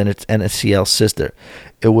guests than its NSCL sister.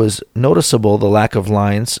 It was noticeable the lack of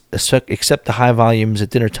lines, except the high volumes at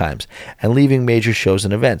dinner times, and leaving major shows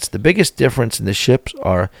and events. The biggest difference in the ships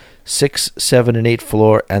are 6, 7, and 8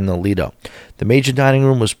 floor and the Lido. The major dining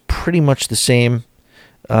room was pretty much the same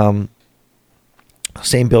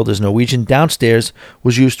build as Norwegian. Downstairs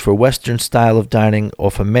was used for Western style of dining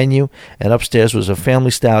off a menu, and upstairs was a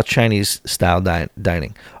family style Chinese style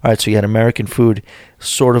dining. All right, so you had American food,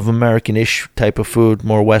 sort of American-ish type of food,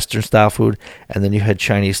 more Western style food, and then you had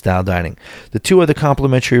Chinese style dining. The two other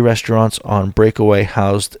complimentary restaurants on Breakaway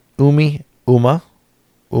housed Umi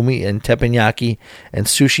and Teppanyaki and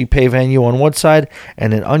Sushi Pay venue on one side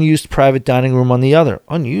and an unused private dining room on the other.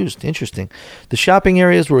 Unused, interesting. The shopping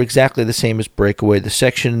areas were exactly the same as Breakaway. The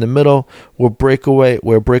section in the middle where Breakaway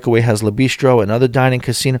has Le Bistro and other dining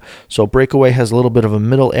casino. So Breakaway has a little bit of a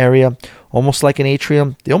middle area, almost like an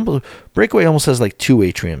atrium. Breakaway almost has like two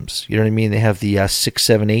atriums. You know what I mean? They have the 6,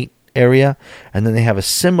 7, 8 area, and then they have a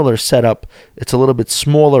similar setup. It's a little bit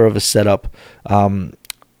smaller of a setup,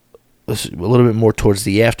 a little bit more towards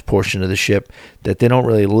the aft portion of the ship that they don't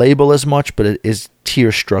really label as much, but it is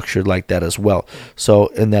tier structured like that as well. So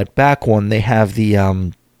in that back one, they have the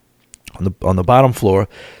on the bottom floor,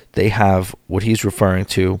 they have what he's referring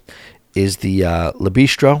to is the Le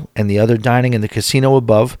Bistro, and the other dining in the casino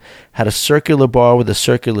above had a circular bar with a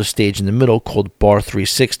circular stage in the middle called Bar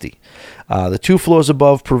 360. The 2 floors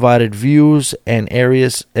above provided views and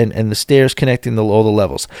areas and the stairs connecting all the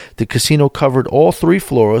levels. The casino covered all 3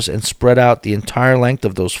 floors and spread out the entire length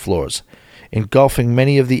of those floors, engulfing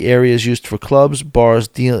many of the areas used for clubs, bars,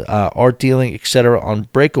 art dealing, etc. On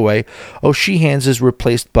Breakaway. O'Sheehan's is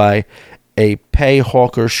replaced by a pay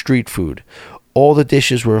hawker street food. All the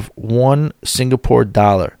dishes were $1 Singapore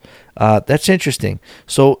dollar. That's interesting.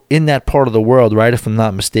 So in that part of the world, right, if I'm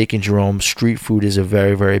not mistaken, Jerome, street food is a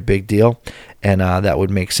very, very big deal. And that would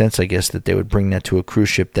make sense, I guess, that they would bring that to a cruise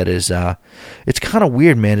ship that is, it's kind of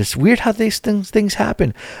weird, man. It's weird how these things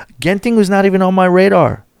happen. Genting was not even on my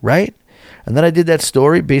radar, right? And then I did that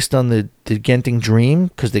story based on the Genting Dream,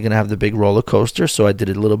 because they're going to have the big roller coaster. So I did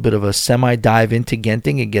a little bit of a semi-dive into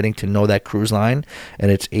Genting and getting to know that cruise line and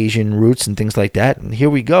its Asian roots and things like that. And here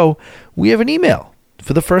we go. We have an email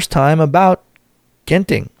for the first time about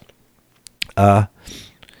Genting.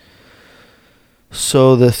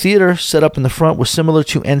 So the theater set up in the front was similar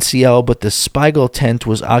to NCL, but the Spiegel tent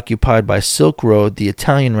was occupied by Silk Road. The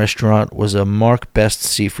Italian restaurant was a Mark Best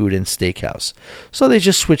Seafood and Steakhouse. So they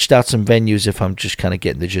just switched out some venues, if I'm just kind of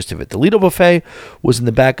getting the gist of it. The Lido Buffet was in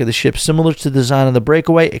the back of the ship, similar to the design of the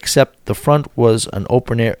Breakaway, except the front was an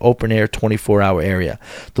open air 24-hour area.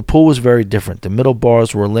 The pool was very different. The middle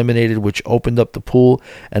bars were eliminated, which opened up the pool,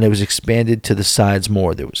 and it was expanded to the sides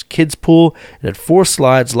more. There was kids' pool. It had 4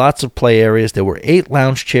 slides, lots of play areas. There were 8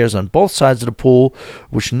 lounge chairs on both sides of the pool,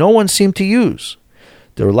 which no one seemed to use.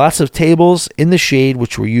 There were lots of tables in the shade,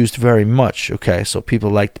 which were used very much. Okay, so people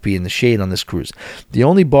like to be in the shade on this cruise. The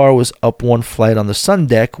only bar was up one flight on the sun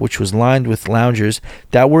deck, which was lined with loungers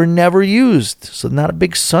that were never used. So not a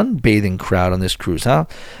big sunbathing crowd on this cruise, huh?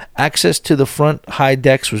 Access to the front high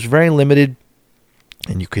decks was very limited,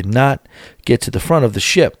 and you could not get to the front of the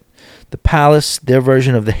ship. The Palace, their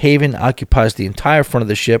version of the Haven, occupies the entire front of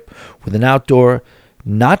the ship with an outdoor,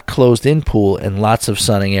 not closed-in pool and lots of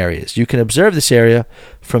sunning areas. You can observe this area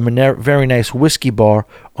from a very nice whiskey bar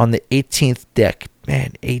on the 18th deck.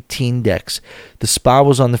 Man, 18 decks. The spa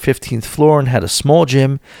was on the 15th floor and had a small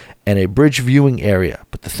gym and a bridge viewing area.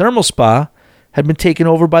 But the thermal spa had been taken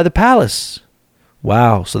over by the Palace.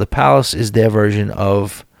 Wow, so the Palace is their version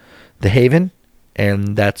of the Haven,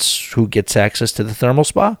 and that's who gets access to the thermal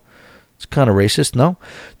spa? It's kind of racist, no?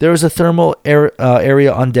 There is a thermal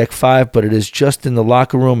area on deck 5, but it is just in the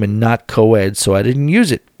locker room and not co-ed, so I didn't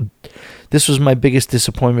use it. This was my biggest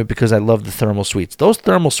disappointment because I love the thermal suites. Those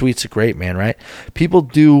thermal suites are great, man, right? People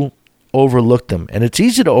do overlook them, and it's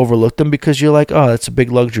easy to overlook them because you're like, oh, that's a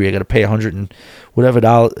big luxury. I got to pay $100 and whatever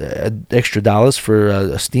extra dollars for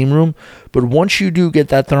a steam room. But once you do get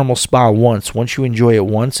that thermal spa once you enjoy it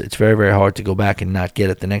once, it's very, very hard to go back and not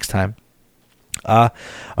get it the next time.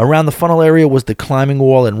 Around the funnel area was the climbing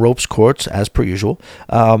wall and ropes courts, as per usual,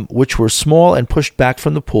 which were small and pushed back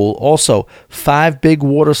from the pool. Also, 5 big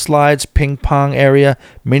water slides, ping pong area,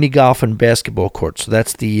 mini golf, and basketball courts. So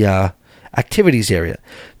that's the activities area.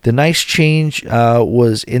 The nice change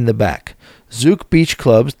was in the back. Zook Beach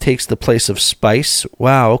Club takes the place of Spice.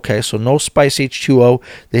 Wow, okay, so no Spice H2O.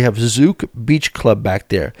 They have Zook Beach Club back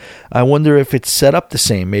there. I wonder if it's set up the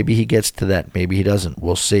same. Maybe he gets to that. Maybe he doesn't.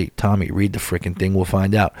 We'll see. Tommy, read the freaking thing. We'll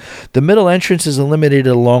find out. The middle entrance is eliminated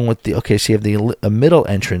along with the... Okay, so you have a middle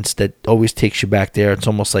entrance that always takes you back there. It's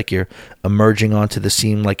almost like you're emerging onto the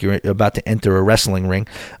scene, like you're about to enter a wrestling ring.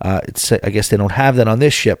 I guess they don't have that on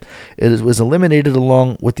this ship. It was eliminated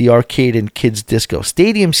along with the arcade and kids disco.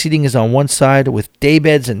 Stadium seating is on one side with day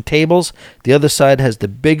beds and tables. The other side has the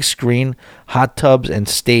big screen, hot tubs, and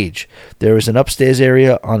stage. There is an upstairs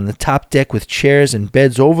area on the top deck with chairs and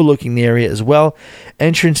beds overlooking the area as well.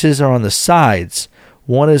 Entrances are on the sides.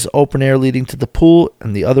 One is open air leading to the pool,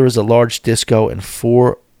 and the other is a large disco and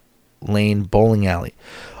 4-lane bowling alley.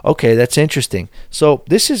 Okay, that's interesting. So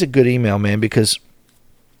this is a good email, man, because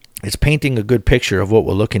it's painting a good picture of what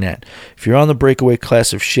we're looking at. If you're on the breakaway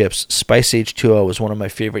class of ships, Spice H2O is one of my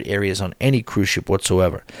favorite areas on any cruise ship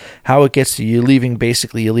whatsoever. How it gets to you leaving,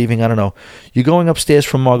 I don't know, you're going upstairs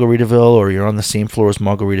from Margaritaville, or you're on the same floor as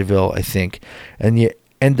Margaritaville, I think, and you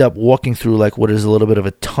end up walking through like what is a little bit of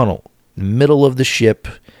a tunnel, middle of the ship,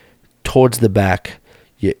 towards the back.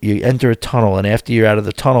 You enter a tunnel, and after you're out of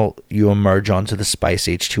the tunnel, you emerge onto the Spice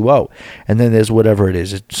H2O. And then there's whatever it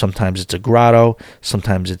is. Sometimes it's a grotto.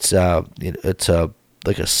 Sometimes it's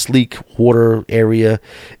like a sleek water area.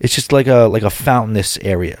 It's just like a fountainous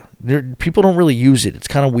area. People don't really use it. It's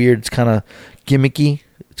kind of weird. It's kind of gimmicky.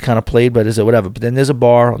 It's kind of played, but is it whatever. But then there's a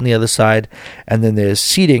bar on the other side, and then there's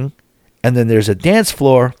seating, and then there's a dance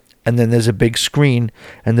floor, and then there's a big screen,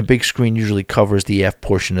 and the big screen usually covers the aft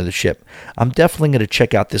portion of the ship. I'm definitely going to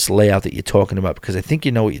check out this layout that you're talking about, because I think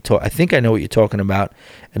I know what you're talking about,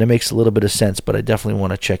 and it makes a little bit of sense. But I definitely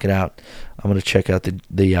want to check it out. I'm going to check out the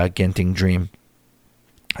Genting Dream,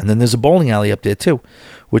 and then there's a bowling alley up there too,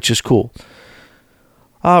 which is cool.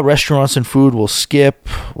 Restaurants and food we'll skip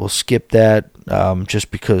that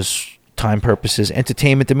just because time purposes.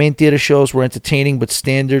 Entertainment. The main theater shows were entertaining but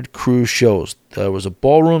standard cruise shows. There was a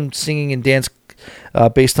ballroom singing and dance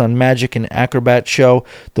based on magic and acrobat show.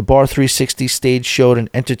 The Bar 360 stage showed an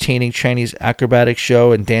entertaining Chinese acrobatic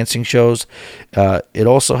show and dancing shows. It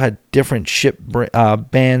also had different ship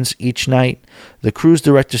bands each night. The cruise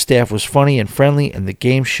director staff was funny and friendly, and the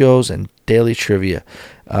game shows and daily trivia.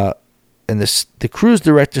 The cruise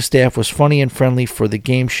director staff was funny and friendly for the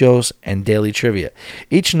game shows and daily trivia.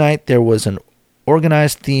 Each night there was an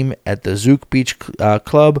organized theme at the Zook Beach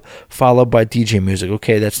Club, followed by DJ music.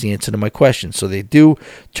 Okay, that's the answer to my question. So they do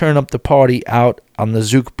turn up the party out on the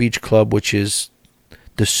Zook Beach Club, which is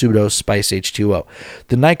the pseudo Spice H2O.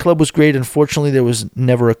 The nightclub was great. Unfortunately, there was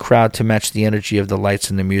never a crowd to match the energy of the lights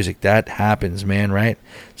and the music. That happens, man, right?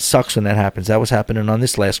 Sucks when that happens. That was happening on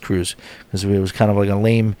this last cruise, because it was kind of like a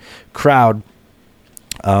lame crowd.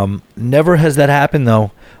 Never has that happened,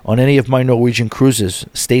 though, on any of my Norwegian cruises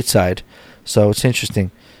stateside. So it's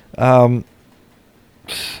interesting. What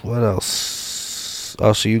else?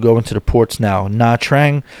 Oh, so you go into the ports now. Nha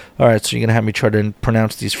Trang. All right, so you're going to have me try to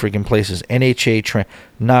pronounce these freaking places. NHA Trang.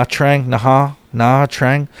 Nha Trang. Nha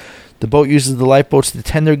Trang. The boat uses the lifeboats to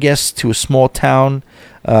tend their guests to a small town.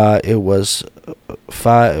 It was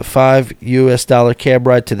 $5 cab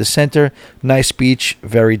ride to the center. Nice beach,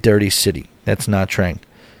 very dirty city. That's Nha Trang.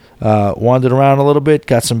 Wandered around a little bit,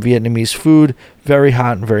 got some Vietnamese food. Very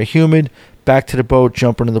hot and very humid. Back to the boat,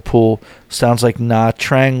 jump into the pool. Sounds like Nha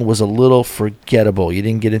Trang was a little forgettable. You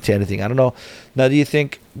didn't get into anything. I don't know. Now, do you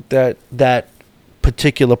think that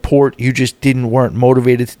particular port, you just weren't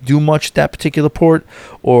motivated to do much at that particular port?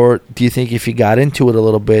 Or do you think if you got into it a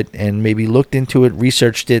little bit and maybe looked into it,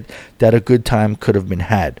 researched it, that a good time could have been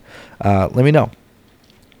had? Let me know.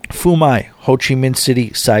 Phu Mai, Ho Chi Minh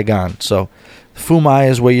City, Saigon. So Phu Mai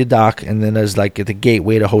is where you dock, and then there's like the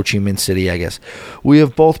gateway to Ho Chi Minh City, I guess. We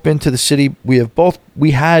have both been to the city. We had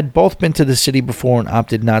both been to the city before and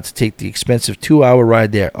opted not to take the expensive 2-hour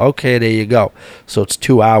ride there. Okay, there you go. So it's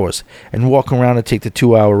 2 hours, and walk around and take the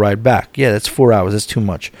 2-hour ride back. Yeah, that's 4 hours. That's too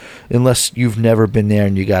much, unless you've never been there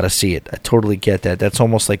and you got to see it. I totally get that. That's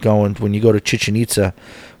almost like going when you go to Chichen Itza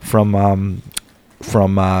from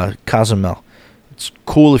Cozumel. It's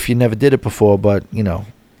cool if you never did it before, but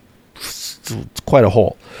it's quite a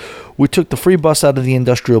haul. We took the free bus out of the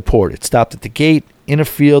industrial port. It stopped at the gate in a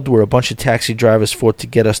field where a bunch of taxi drivers fought to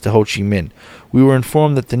get us to Ho Chi Minh. We were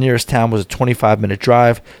informed that the nearest town was a 25-minute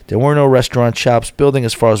drive. There were no restaurant shops, building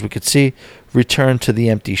as far as we could see. Returned to the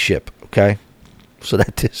empty ship. Okay,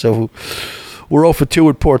 so we're 0 for 2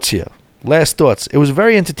 with ports here. Last thoughts. It was a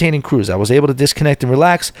very entertaining cruise. I was able to disconnect and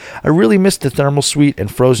relax. I really missed the thermal suite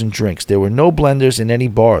and frozen drinks. There were no blenders in any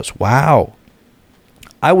bars. Wow.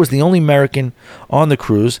 I was the only American on the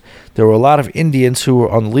cruise. There were a lot of Indians who were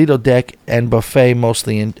on the Lido deck and buffet,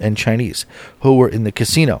 mostly and Chinese, who were in the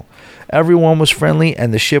casino. Everyone was friendly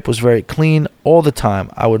and the ship was very clean all the time.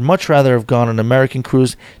 I would much rather have gone on an American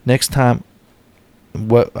cruise next time.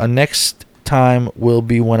 Next time will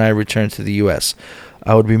be when I return to the U.S.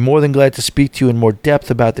 I would be more than glad to speak to you in more depth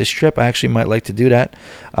about this trip. I actually might like to do that.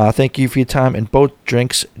 Thank you for your time and boat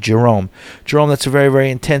drinks, Jerome. Jerome, that's a very, very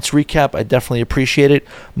intense recap. I definitely appreciate it.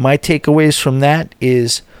 My takeaways from that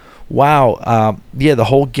is, wow, the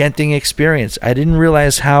whole Genting experience. I didn't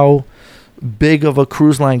realize how big of a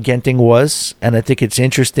cruise line Genting was, and I think it's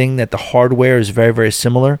interesting that the hardware is very, very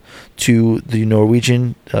similar to the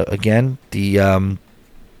Norwegian, the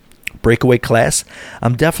breakaway class.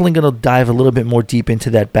 I'm definitely going to dive a little bit more deep into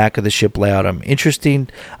that back of the ship layout. I'm interested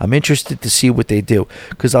to see what they do,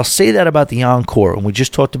 because I'll say that about the Encore, and we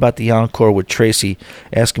just talked about the Encore with Tracy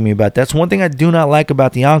asking me about. That's one thing I do not like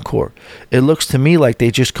about the Encore. It looks to me like they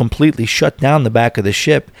just completely shut down the back of the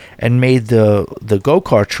ship and made the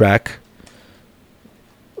go-kart track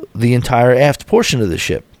the entire aft portion of the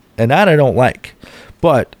ship, and that I don't like.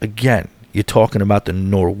 But again, you're talking about the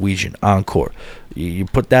Norwegian Encore. You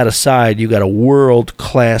put that aside, you got a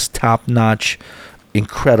world-class, top-notch,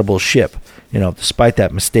 incredible ship. Despite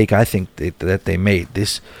that mistake, I think that they made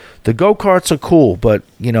the go-karts are cool, but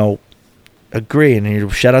agree.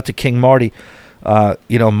 And shout out to King Marty.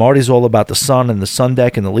 Marty's all about the sun and the sun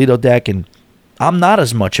deck and the Lido deck, and I'm not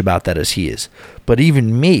as much about that as he is. But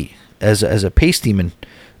even me, as a pace demon,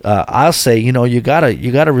 I'll say, you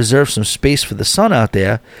gotta reserve some space for the sun out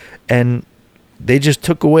there, and they just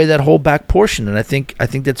took away that whole back portion, and I think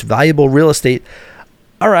that's valuable real estate.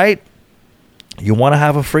 All right, you want to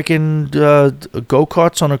have a freaking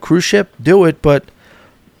go-karts on a cruise ship? Do it, but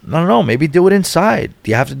I don't know, maybe do it inside. Do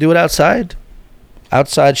you have to do it outside?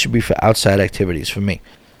 Outside should be for outside activities for me.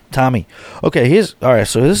 Tommy. Okay, all right,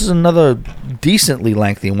 so this is another decently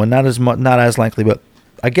lengthy one, not as lengthy, but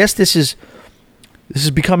I guess this is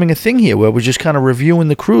becoming a thing here where we're just kind of reviewing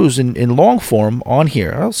the cruise in long form on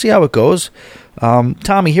here. I'll see how it goes.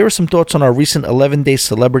 Tommy, here are some thoughts on our recent 11-day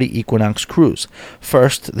Celebrity Equinox cruise.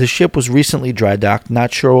 First, the ship was recently dry docked.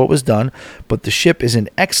 Not sure what was done, but the ship is in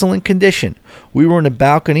excellent condition. We were in a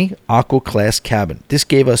balcony, Aqua Class cabin. This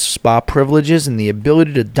gave us spa privileges and the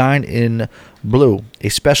ability to dine in Blue, a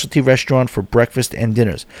specialty restaurant for breakfast and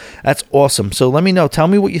dinners. That's awesome. So let me know. Tell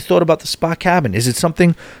me what you thought about the spa cabin. Is it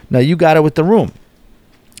something... Now, you got it with the room.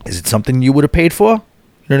 Is it something you would have paid for?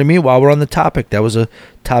 You know what I mean? While we're on the topic, that was a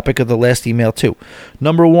topic of the last email too.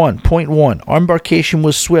 Point 1, our embarkation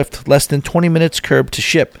was swift, less than 20 minutes curb to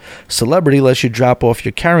ship. Celebrity lets you drop off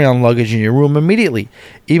your carry-on luggage in your room immediately,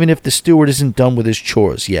 even if the steward isn't done with his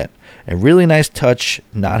chores yet. A really nice touch,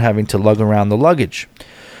 not having to lug around the luggage.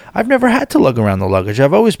 I've never had to lug around the luggage.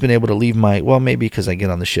 I've always been able to leave maybe because I get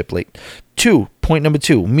on the ship late. Point number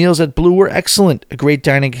 2, meals at Blue were excellent. A great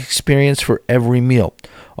dining experience for every meal.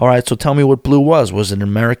 All right, so tell me what Blue was. Was it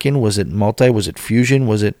American? Was it multi? Was it fusion?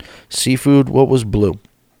 Was it seafood? What was Blue?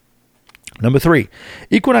 Number 3,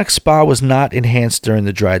 Equinox Spa was not enhanced during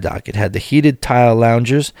the dry dock. It had the heated tile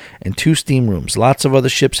loungers and 2 steam rooms. Lots of other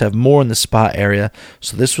ships have more in the spa area,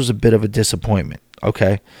 so this was a bit of a disappointment.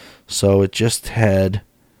 Okay, so it just had...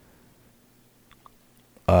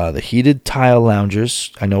 the heated tile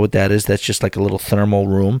loungers, I know what that is. That's just like a little thermal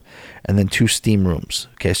room, and then 2 steam rooms.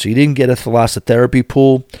 Okay, so you didn't get a thalassotherapy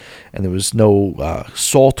pool, and there was no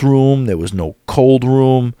salt room. There was no cold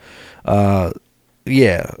room. I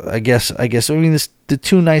guess. I mean, the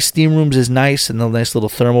 2 nice steam rooms is nice, and the nice little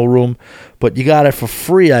thermal room, but you got it for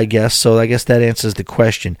free, I guess. So I guess that answers the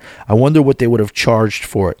question. I wonder what they would have charged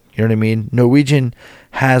for it. You know what I mean? Norwegian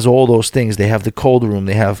has all those things. They have the cold room.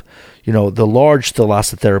 They have, the large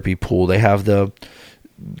thalassotherapy pool. They have the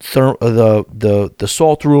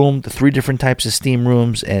salt room, the 3 different types of steam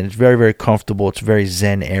rooms, and it's very, very comfortable. It's a very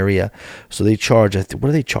zen area. So they charge, what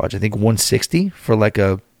do they charge? I think $160 for like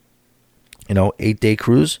a 8-day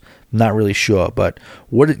cruise. Not really sure, but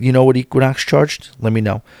what Equinox charged? Let me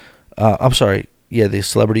know. I'm sorry. Yeah, the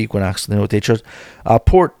Celebrity Equinox. You know what they charged?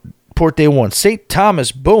 Port Day 1, St.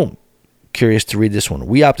 Thomas. Boom. Curious to read this one.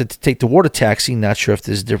 We opted to take the water taxi. Not sure if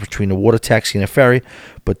there's a difference between a water taxi and a ferry,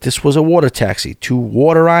 but this was a water taxi to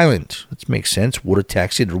Water Island. That makes sense. Water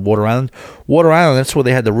taxi to Water Island. Water Island, that's where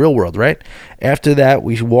they had the real world, right? After that,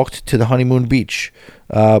 we walked to the honeymoon beach.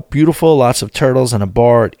 Beautiful, lots of turtles and a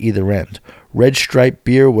bar at either end. Red Stripe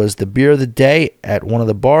beer was the beer of the day at one of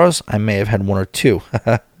the bars. I may have had 1 or 2.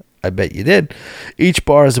 I bet you did. Each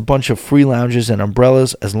bar has a bunch of free lounges and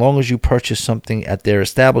umbrellas as long as you purchase something at their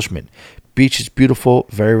establishment. Beach is beautiful,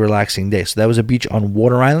 very relaxing day. So that was a beach on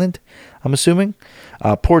Water Island, I'm assuming.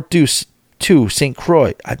 Port Deuce 2, St.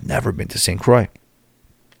 Croix. I've never been to St. Croix.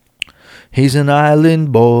 He's an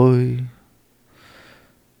island boy.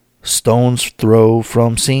 Stone's throw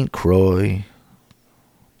from St. Croix.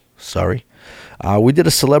 Sorry. We did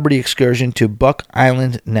a celebrity excursion to Buck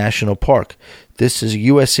Island National Park. This is a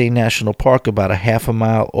USA National Park about a half a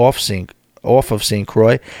mile off of St.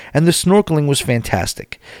 Croix, and the snorkeling was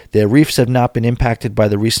fantastic. Their reefs have not been impacted by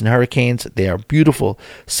the recent hurricanes. They are beautiful.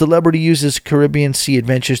 Celebrity uses Caribbean Sea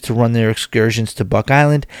Adventures to run their excursions to Buck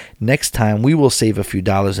Island. Next time, we will save a few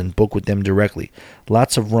dollars and book with them directly.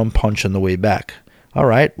 Lots of rum punch on the way back. All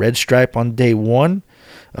right, Red Stripe on day 1,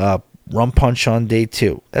 rum punch on day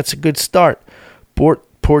 2. That's a good start.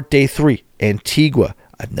 Port day 3, Antigua.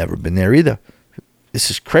 I've never been there either. This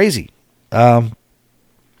is crazy.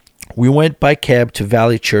 We went by cab to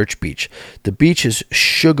Valley Church Beach. The beach is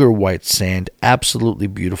sugar white sand, absolutely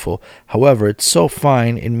beautiful. However, it's so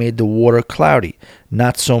fine it made the water cloudy.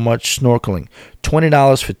 Not so much snorkeling.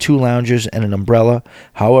 $20 for 2 loungers and an umbrella.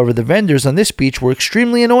 However, the vendors on this beach were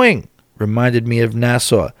extremely annoying. Reminded me of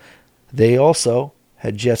Nassau. They also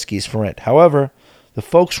had jet skis for rent. However, the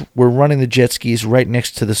folks were running the jet skis right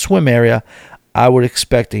next to the swim area. I would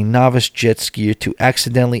expect a novice jet skier to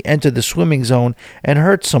accidentally enter the swimming zone and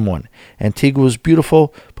hurt someone. Antigua is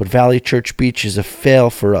beautiful, but Valley Church Beach is a fail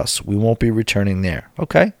for us. We won't be returning there.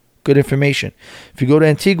 Okay, good information. If you go to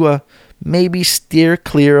Antigua, maybe steer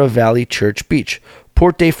clear of Valley Church Beach.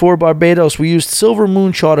 Port Day 4, Barbados. We used Silver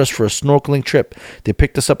Moon Charters for a snorkeling trip. They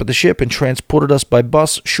picked us up at the ship and transported us by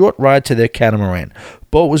bus, short ride to their catamaran.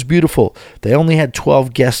 Boat was beautiful. They only had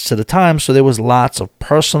 12 guests at a time, so there was lots of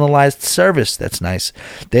personalized service. That's nice.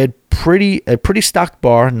 They had a pretty stocked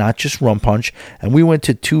bar, not just rum punch, and we went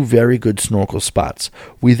to 2 very good snorkel spots.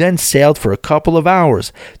 We then sailed for a couple of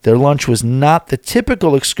hours. Their lunch was not the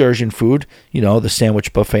typical excursion food, the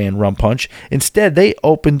sandwich buffet and rum punch. Instead, they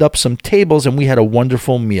opened up some tables and we had a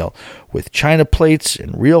wonderful meal with china plates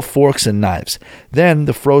and real forks and knives. Then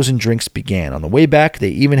the frozen drinks began. On the way back, they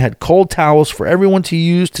even had cold towels for everyone to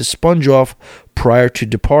use to sponge off prior to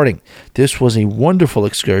departing. This was a wonderful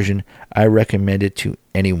excursion. I recommend it to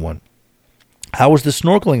anyone. How was the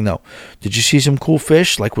snorkeling, though? Did you see some cool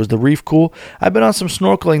fish? Was the reef cool? I've been on some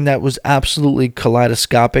snorkeling that was absolutely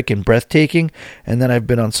kaleidoscopic and breathtaking, and then I've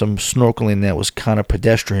been on some snorkeling that was kind of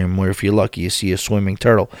pedestrian, where if you're lucky, you see a swimming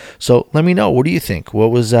turtle. So let me know. What do you think?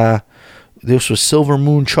 What was this was Silver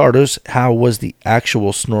Moon Charters. How was the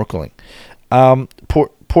actual snorkeling?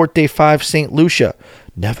 Port Day 5, St. Lucia.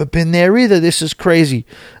 Never been there either. This is crazy.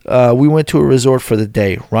 We went to a resort for the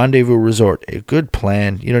day. Rendezvous Resort. A good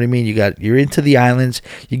plan. You know what I mean? You're into the islands.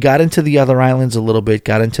 You got into the other islands a little bit.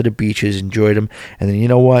 Got into the beaches. Enjoyed them. And then you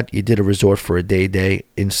know what? You did a resort for a day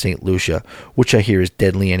in St. Lucia, which I hear is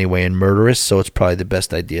deadly anyway and murderous. So it's probably the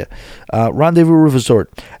best idea. Rendezvous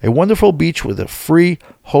Resort. A wonderful beach with a free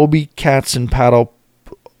Hobie cats and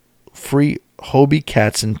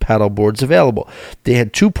paddle boards available. They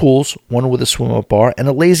had 2 pools, one with a swim-up bar, and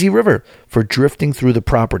a lazy river for drifting through the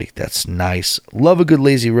property. That's nice. Love a good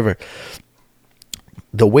lazy river.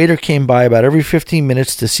 The waiter came by about every 15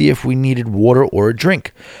 minutes to see if we needed water or a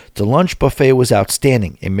drink. The lunch buffet was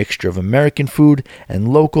outstanding, a mixture of American food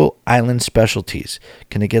and local island specialties.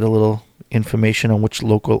 Can I get a little information on which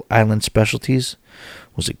local island specialties?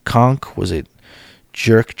 Was it conch? Was it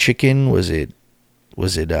jerk chicken? Was it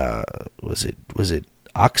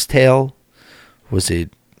oxtail? Was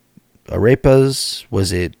it arepas?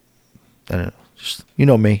 Was it, I don't know, just, you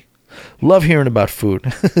know me. Love hearing about food.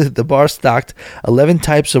 The bar stocked 11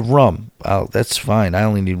 types of rum. Oh, that's fine. I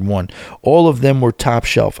only need 1. All of them were top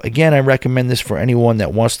shelf. Again, I recommend this for anyone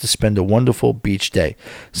that wants to spend a wonderful beach day.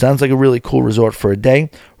 Sounds like a really cool resort for a day.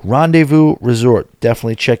 Rendezvous Resort.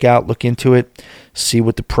 Definitely check out, look into it, see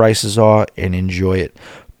what the prices are, and enjoy it.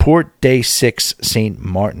 Port Day 6, St.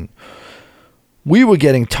 Martin. We were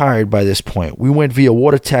getting tired by this point. We went via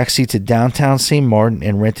water taxi to downtown St. Martin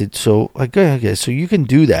and rented. So you can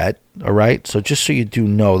do that, all right? So just so you do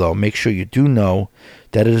know, though, make sure you do know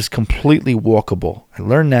that it is completely walkable. I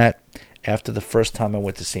learned that after the first time I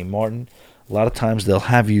went to St. Martin. A lot of times they'll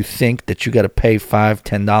have you think that you got to pay $5,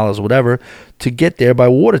 $10, whatever, to get there by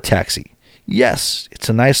water taxi. Yes, it's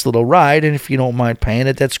a nice little ride, and if you don't mind paying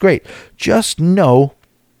it, that's great. Just know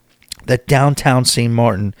that downtown St.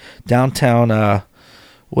 Martin, Phillipsburg,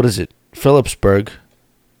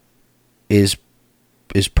 is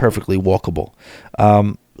perfectly walkable.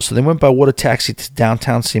 So they went by water taxi to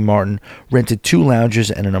downtown St. Martin, rented 2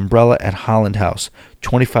 lounges and an umbrella at Holland House,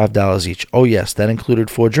 $25 each. Oh yes, that included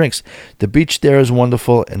 4 drinks. The beach there is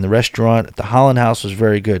wonderful, and the restaurant at the Holland House was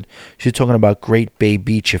very good. She's talking about Great Bay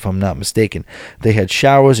Beach, if I'm not mistaken. They had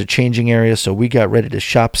showers, a changing area, so we got ready to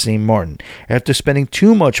shop St. Martin. After spending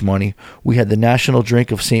too much money, we had the national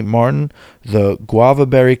drink of St. Martin, the guava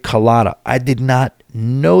berry colada. I did not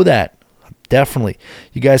know that. Definitely.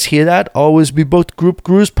 You guys hear that? Always be booked group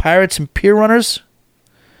cruise, pirates, and pier runners.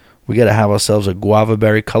 We got to have ourselves a guava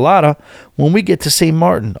berry colada when we get to St.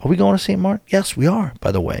 Martin. Are we going to St. Martin? Yes, we are,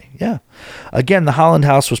 by the way. Yeah. Again, the Holland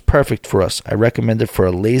House was perfect for us. I recommend it for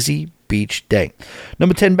a lazy beach day.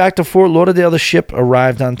 Number 10, back to Fort Lauderdale. The ship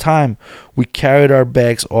arrived on time. We carried our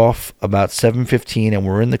bags off about 7:15 and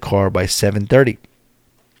were in the car by 7:30.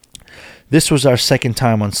 This was our second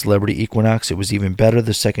time on Celebrity Equinox. It was even better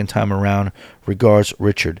the second time around. Regards,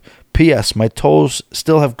 Richard. P.S. My toes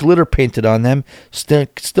still have glitter painted on them.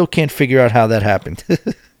 Still can't figure out how that happened.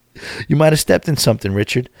 You might have stepped in something,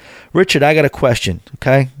 Richard. Richard, I got a question,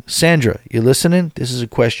 okay? Sandra, you listening? This is a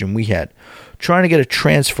question we had. Trying to get a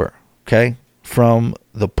transfer, okay, from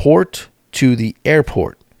the port to the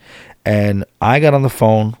airport. And I got on the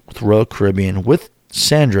phone with Royal Caribbean with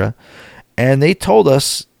Sandra, and they told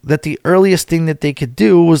us that the earliest thing that they could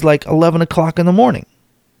do was like 11 o'clock in the morning.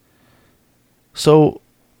 So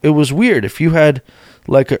it was weird. If you had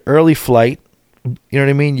like an early flight, you know what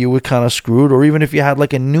I mean, you were kind of screwed. Or even if you had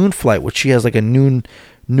like a noon flight, which she has like a noon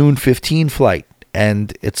 15 flight,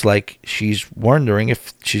 and it's like she's wondering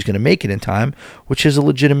if she's going to make it in time, which is a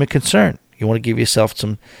legitimate concern. You want to give yourself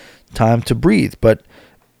some time to breathe. But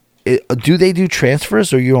do they do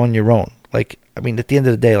transfers, or are you on your own? Like, I mean, at the end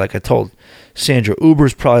of the day, like I told Sandra, Uber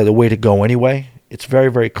is probably the way to go anyway. It's very,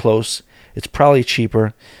 very close. It's probably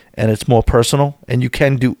cheaper, and it's more personal. And you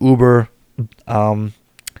can do Uber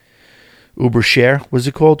Share. What's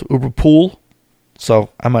it called? Uber Pool. So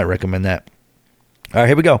I might recommend that. All right,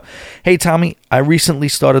 here we go. Hey, Tommy, I recently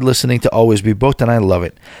started listening to Always Be Booked, and I love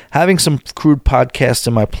it. Having some crude podcasts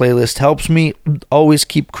in my playlist helps me always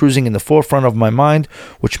keep cruising in the forefront of my mind,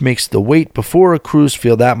 which makes the wait before a cruise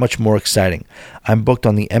feel that much more exciting. I'm booked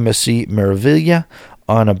on the MSC Meraviglia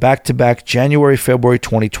on a back-to-back January-February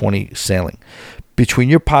 2020 sailing. Between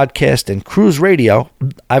your podcast and Cruise Radio,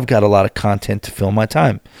 I've got a lot of content to fill my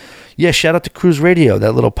time. Yeah, shout out to Cruise Radio,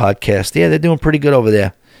 that little podcast. Yeah, they're doing pretty good over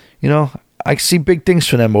there. You know, I see big things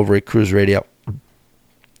for them over at Cruise Radio.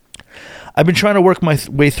 I've been trying to work my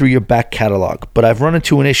way through your back catalog, but I've run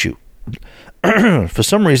into an issue. For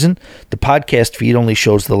some reason, the podcast feed only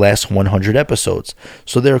shows the last 100 episodes,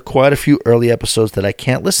 so there are quite a few early episodes that I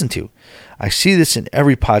can't listen to. I see this in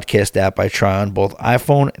every podcast app I try on both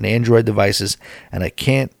iPhone and Android devices, and I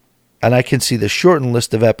can see the shortened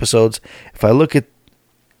list of episodes if I look at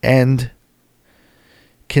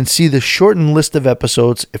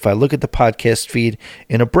the podcast feed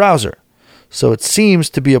in a browser. So it seems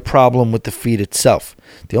to be a problem with the feed itself.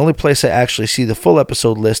 The only place I actually see the full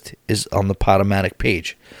episode list is on the Podomatic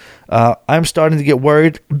page. I'm starting to get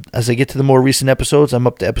worried as I get to the more recent episodes. I'm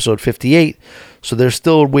up to episode 58, so there's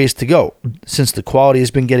still ways to go. Since the quality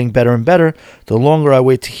has been getting better and better, the longer I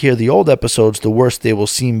wait to hear the old episodes, the worse they will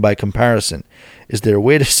seem by comparison. Is there a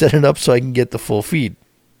way to set it up so I can get the full feed?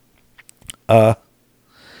 I'm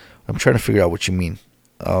trying to figure out what you mean.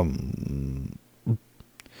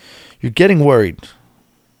 You're getting worried.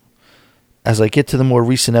 As I get to the more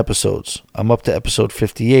recent episodes, I'm up to episode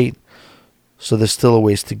 58, so there's still a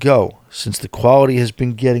ways to go. Since the quality has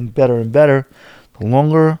been getting better and better, the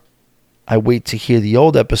longer I wait to hear the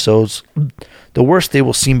old episodes, the worse they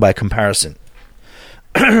will seem by comparison.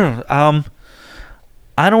 The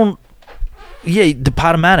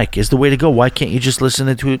Podomatic is the way to go. Why can't you just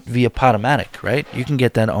listen to it via Podomatic, right? You can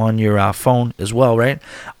get that on your phone as well, right?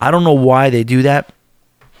 I don't know why they do that.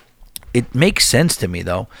 It makes sense to me,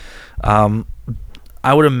 though.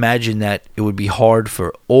 I would imagine that it would be hard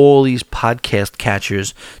for all these podcast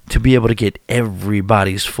catchers to be able to get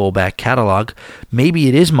everybody's full back catalog. Maybe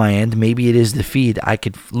it is my end. Maybe it is the feed. I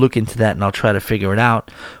could look into that and I'll try to figure it out.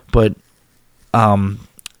 But I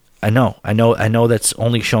know that's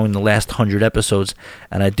only showing the last 100 episodes,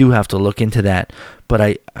 and I do have to look into that. But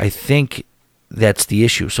I think that's the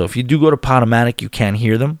issue. So if you do go to Podomatic, you can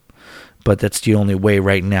hear them, but that's the only way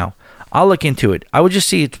right now. I'll look into it. I would just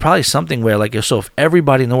see it's probably something where, like, so if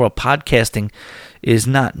everybody in the world, podcasting is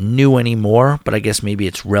not new anymore, but I guess maybe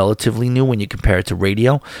it's relatively new when you compare it to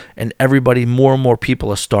radio, and more and more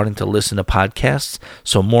people are starting to listen to podcasts.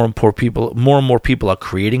 So more and more people are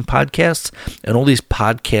creating podcasts, and all these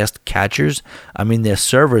podcast catchers, I mean, their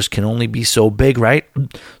servers can only be so big, right?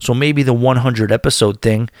 So maybe the 100 episode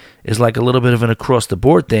thing is like a little bit of an across the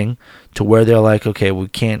board thing, to where they're like, okay, we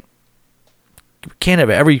can't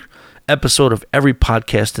have every episode of every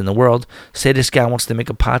podcast in the world. Say this guy wants to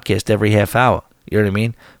make a podcast every half hour. You know what I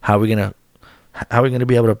mean? How are we gonna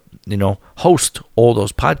be able to, host all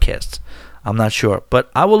those podcasts? I'm not sure, but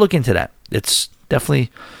I will look into that. It's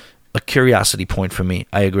definitely a curiosity point for me.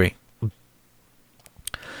 I agree.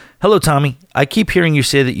 Hello, Tommy. I keep hearing you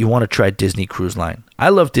say that you want to try Disney Cruise Line. I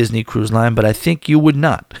love Disney Cruise Line, but I think you would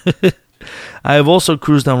not. I have also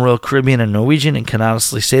cruised on Royal Caribbean and Norwegian and can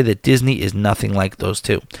honestly say that Disney is nothing like those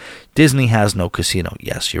two. Disney has no casino.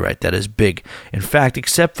 Yes, you're right. That is big. In fact,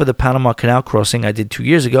 except for the Panama Canal crossing I did 2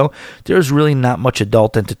 years ago, there's really not much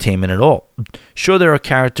adult entertainment at all. Sure, there are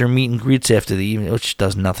character meet and greets after the evening, which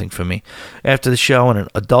does nothing for me. After the show, and an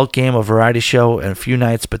adult game, a variety show, and a few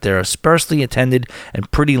nights, but they're sparsely attended and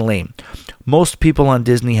pretty lame. Most people on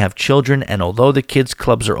Disney have children, and although the kids'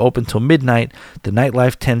 clubs are open till midnight, the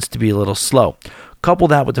nightlife tends to be a little slow. Couple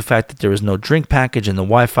that with the fact that there is no drink package and the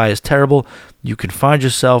Wi-Fi is terrible, you can find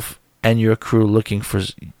yourself and your crew looking for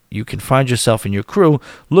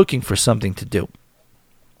something to do.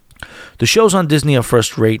 The shows on Disney are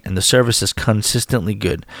first rate and the service is consistently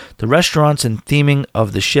good. The restaurants and theming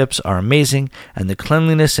of the ships are amazing, and the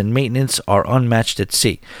cleanliness and maintenance are unmatched at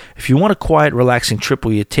sea. If you want a quiet, relaxing trip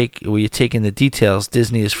where you take in the details,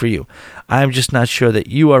 Disney is for you. I am just not sure that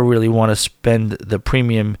you really want to spend the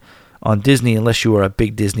premium on Disney unless you are a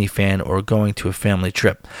big Disney fan or going to a family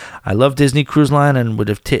trip. I love Disney Cruise Line and would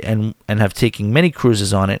have have taken many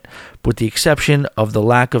cruises on it. With the exception of the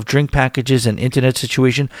lack of drink packages and internet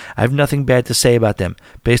situation, I have nothing bad to say about them.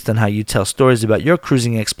 Based on how you tell stories about your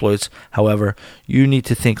cruising exploits, however, you need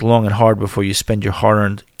to think long and hard before you spend your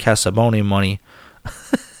hard-earned Casaboni money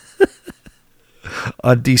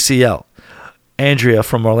on DCL. Andrea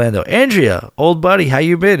from Orlando. Andrea, old buddy, how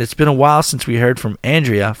you been? It's been a while since we heard from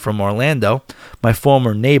Andrea from Orlando, my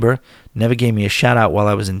former neighbor. Never gave me a shout out while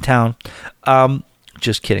I was in town.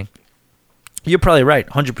 Just kidding. You're probably right.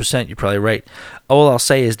 100% you're probably right. All I'll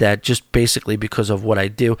say is that just basically because of what I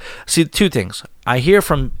do. See, two things. I hear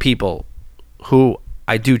from people who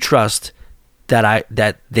I do trust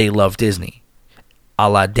that they love Disney. A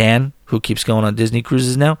la Dan, who keeps going on Disney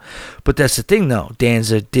cruises now. But that's the thing, though.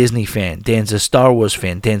 Dan's a Disney fan. Dan's a Star Wars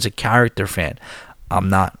fan. Dan's a character fan. I'm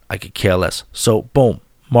not. I could care less. So, boom.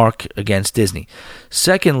 Mark against Disney.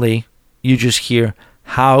 Secondly, you just hear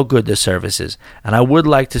how good the service is. And I would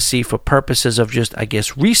like to see, for purposes of just, I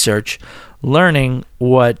guess, research, learning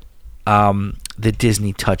what the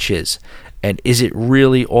Disney touch is. And is it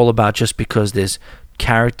really all about just because there's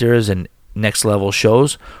characters and next level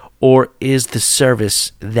shows? Or is the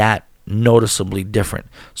service that noticeably different?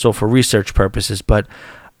 So for research purposes, but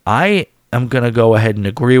I am going to go ahead and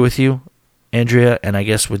agree with you, Andrea, and I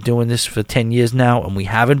guess we're doing this for 10 years now, and we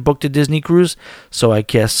haven't booked a Disney cruise, so I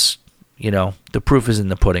guess, the proof is in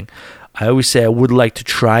the pudding. I always say I would like to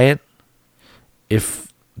try it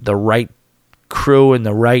if the right crew and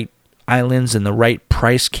the right islands and the right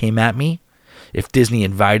price came at me. If Disney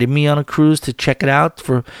invited me on a cruise to check it out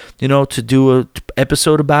for, to do an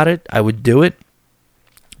episode about it, I would do it.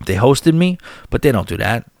 They hosted me, but they don't do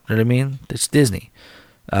that. You know what I mean? It's Disney.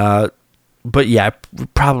 But yeah, I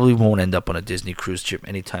probably won't end up on a Disney cruise trip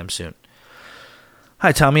anytime soon.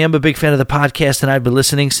 Hi, Tommy. I'm a big fan of the podcast, and I've been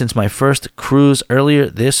listening since my first cruise earlier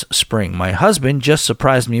this spring. My husband just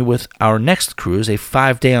surprised me with our next cruise, a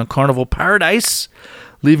 5-day on Carnival Paradise,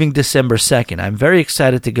 leaving December 2nd. I'm very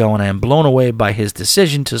excited to go, and I am blown away by his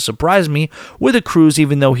decision to surprise me with a cruise,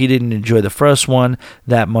 even though he didn't enjoy the first one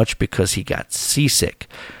that much because he got seasick.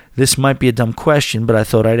 This might be a dumb question, but I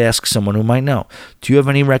thought I'd ask someone who might know. Do you have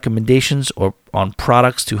any recommendations or on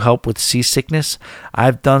products to help with seasickness?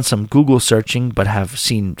 I've done some Google searching, but have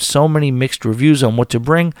seen so many mixed reviews on what to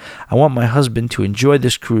bring. I want my husband to enjoy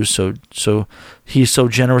this cruise, so he so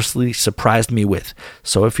generously surprised me with.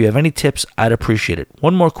 So if you have any tips, I'd appreciate it.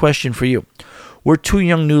 One more question for you. We're two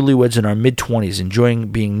young newlyweds in our mid-20s, enjoying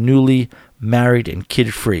being newly married and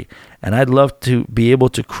kid-free, and I'd love to be able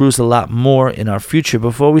to cruise a lot more in our future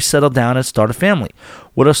before we settle down and start a family.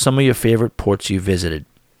 What are some of your favorite ports you visited?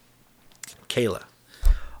 Kayla.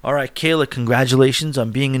 All right, Kayla, congratulations on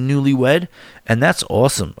being a newlywed, and that's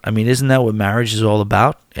awesome. I mean, isn't that what marriage is all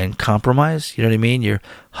about? And compromise, you know what I mean? Your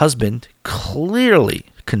husband clearly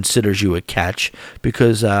considers you a catch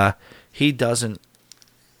because he doesn't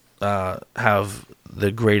have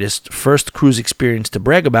the greatest first cruise experience to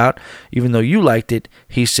brag about. Even though you liked it,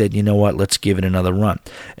 he said, you know what, let's give it another run.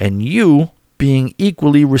 And you, being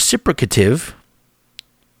equally reciprocative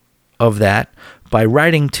of that by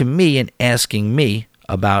writing to me and asking me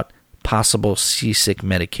about possible seasick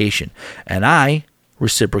medication. And I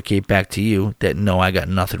reciprocate back to you that no, I got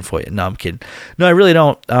nothing for you. No, I'm kidding. No, I really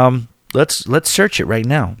don't. Let's search it right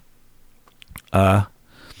now.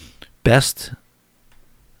 Best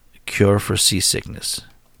cure for seasickness.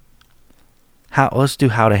 Let's do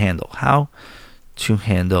how to handle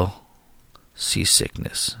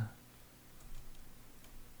seasickness.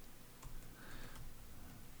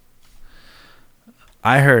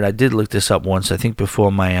 I did look this up once, I think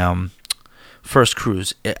before my first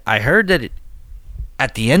cruise. I heard that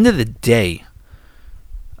at the end of the day,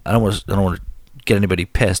 I don't want to get anybody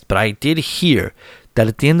pissed, but I did hear that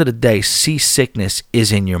at the end of the day, seasickness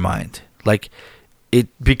is in your mind. Like, it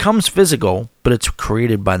becomes physical, but it's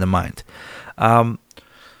created by the mind.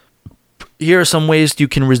 Here are some ways you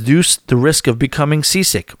can reduce the risk of becoming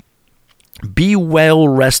seasick. Be well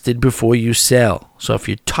rested before you sail. So if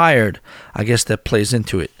you're tired, I guess that plays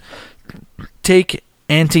into it. Take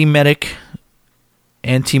antiemetic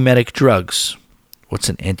drugs. What's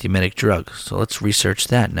an antiemetic drug? So let's research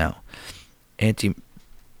that now. Antiemetic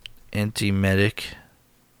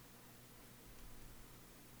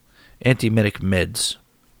meds.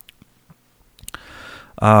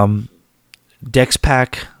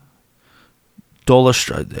 Dexpac,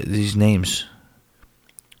 Dolostral, these names.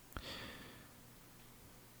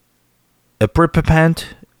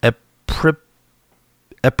 Epritent,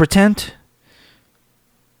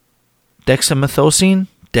 dexamethasone,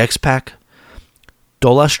 Dexpac,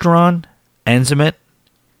 Dolosteron, Enzamet,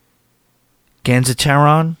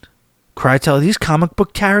 Ganzateron, Crytel. These comic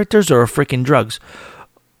book characters are freaking drugs.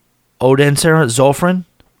 Odensera, Zofran,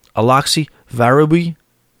 Aloxi, Varibi,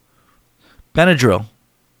 Benadryl.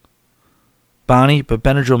 Bonnie, but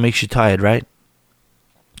Benadryl makes you tired, right?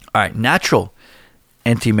 All right, natural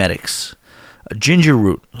antiemetics. Ginger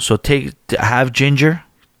root. So have ginger,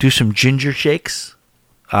 do some ginger shakes,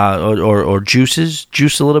 or juices.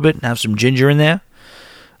 Juice a little bit and have some ginger in there.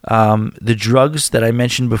 The drugs that I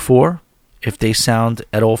mentioned before, if they sound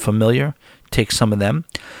at all familiar, take some of them.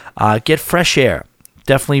 Get fresh air.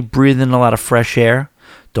 Definitely breathe in a lot of fresh air.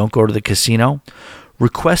 Don't go to the casino.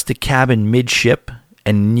 Request a cabin midship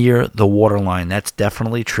and near the waterline. That's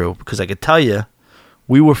definitely true, because I could tell you,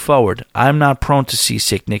 we were forward. I'm not prone to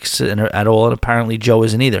seasickness at all, and apparently Joe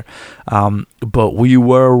isn't either. But we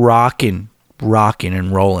were rocking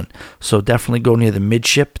and rolling. So definitely go near the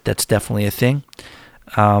midship. That's definitely a thing.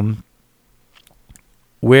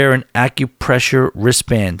 Wear an acupressure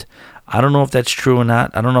wristband. I don't know if that's true or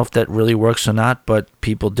not. I don't know if that really works or not, but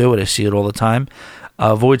people do it. I see it all the time.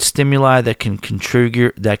 Avoid stimuli that can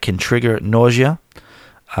trigger nausea.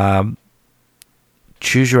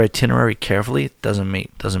 Choose your itinerary carefully. It doesn't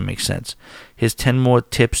make sense. Here's 10 more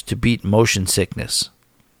tips to beat motion sickness.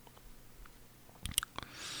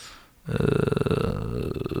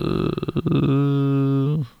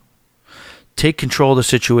 Take control of the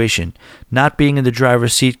situation. Not being in the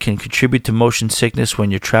driver's seat can contribute to motion sickness when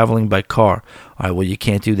you're traveling by car. All right, well, you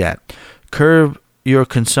can't do that. Curb your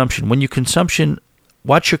consumption.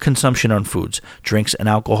 Watch your consumption on foods, drinks, and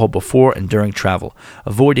alcohol before and during travel.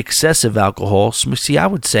 Avoid excessive alcohol. See, I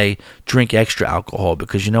would say drink extra alcohol,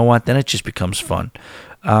 because you know what? Then it just becomes fun.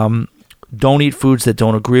 Don't eat foods that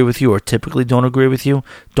don't agree with you or typically don't agree with you.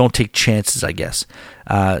 Don't take chances, I guess.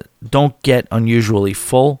 Don't get unusually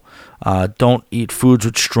full. Don't eat foods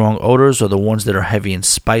with strong odors or the ones that are heavy in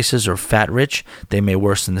spices or fat-rich. They may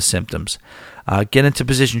worsen the symptoms. Get into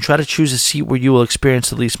position. Try to choose a seat where you will experience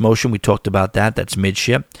the least motion. We talked about that. That's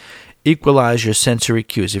midship. Equalize your sensory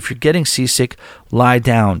cues. If you're getting seasick, lie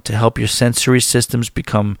down to help your sensory systems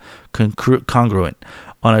become congruent.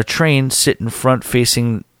 On a train, sit in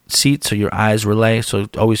front-facing seat so your eyes relay, so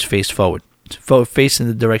always face forward. Face in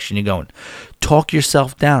the direction you're going. Talk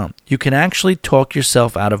yourself down. You can actually talk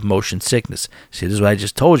yourself out of motion sickness. See, this is what I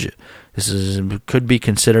just told you. Could be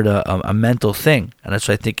considered a mental thing, and that's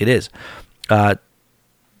what I think it is.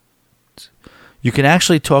 You can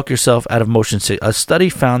actually talk yourself out of motion sickness. A study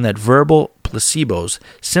found that verbal placebos,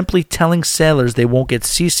 simply telling sailors they won't get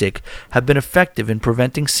seasick, have been effective in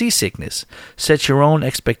preventing seasickness. Set your own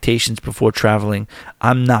expectations before traveling.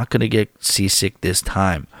 I'm not going to get seasick this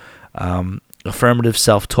time. Affirmative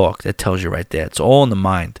self-talk, that tells you right there. It's all in the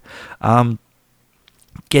mind.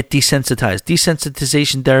 Get desensitized.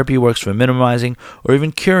 Desensitization therapy works for minimizing or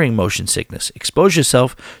even curing motion sickness. Expose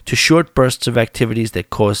yourself to short bursts of activities that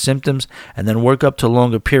cause symptoms and then work up to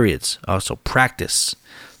longer periods. Also, practice.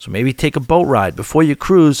 So maybe take a boat ride. Before you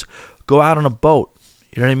cruise, go out on a boat.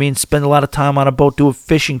 You know what I mean? Spend a lot of time on a boat. Do a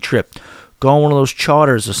fishing trip. Go on one of those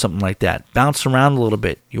charters or something like that. Bounce around a little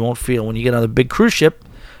bit. You won't feel, when you get on a big cruise ship,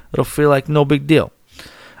 it'll feel like no big deal.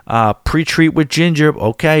 Pre-treat with ginger.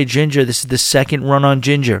 Okay, ginger. This is the second run on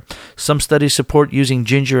ginger. Some studies support using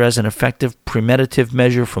ginger as an effective preventative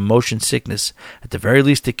measure for motion sickness. At the very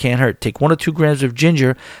least, it can't hurt. Take 1 or 2 grams of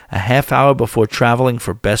ginger a half hour before traveling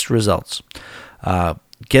for best results.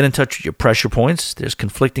 Get in touch with your pressure points. There's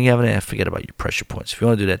conflicting evidence. Forget about your pressure points. If you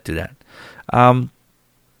want to do that, do that.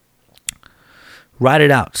 Ride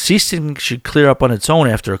it out. Seasickness should clear up on its own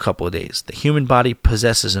after a couple of days. The human body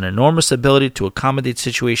possesses an enormous ability to accommodate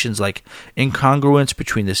situations like incongruence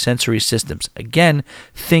between the sensory systems. Again,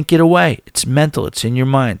 think it away. It's mental. It's in your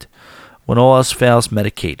mind. When all else fails,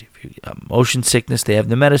 medicate. If you motion sickness, they have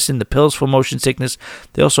the medicine, the pills for motion sickness.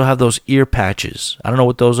 They also have those ear patches. I don't know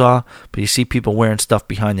what those are, but you see people wearing stuff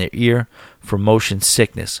behind their ear for motion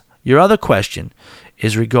sickness. Your other question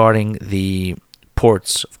is regarding the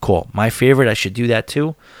ports of call. My favorite, I should do that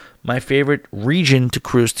too. My favorite region to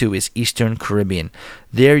cruise to is Eastern Caribbean.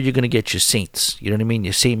 There you're going to get your saints. You know what I mean?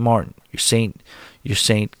 Your St. Martin, your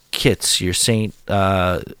St. Kitts, your St.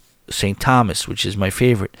 Thomas, which is my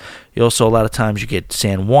favorite. You also, a lot of times, you get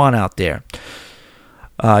San Juan out there.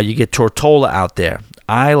 You get Tortola out there.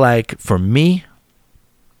 For me,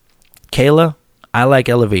 Kayla, I like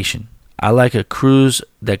elevation. I like a cruise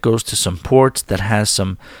that goes to some ports that has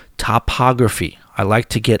some topography. I like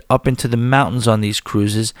to get up into the mountains on these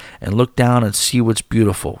cruises and look down and see what's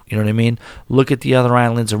beautiful. You know what I mean? Look at the other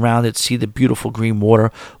islands around it, see the beautiful green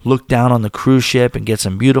water, look down on the cruise ship and get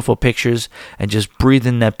some beautiful pictures and just breathe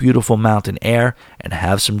in that beautiful mountain air and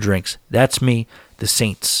have some drinks. That's me, the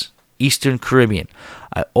Saints, Eastern Caribbean.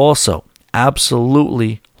 I also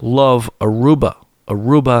absolutely love Aruba.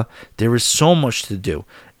 Aruba, there is so much to do.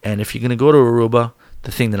 And if you're going to go to Aruba,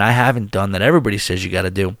 the thing that I haven't done that everybody says you got to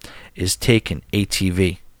do is take an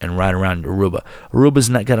ATV and ride around Aruba. Aruba's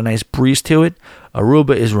not got a nice breeze to it.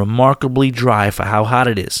 Aruba is remarkably dry for how hot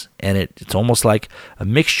it is. And it's almost like a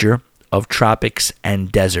mixture of tropics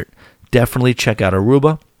and desert. Definitely check out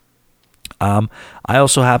Aruba. I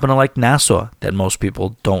also happen to like Nassau, that most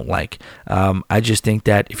people don't like. I just think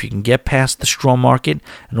that if you can get past the straw market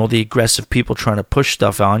and all the aggressive people trying to push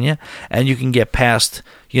stuff on you, and you can get past,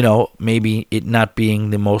 maybe it not being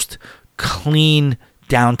the most clean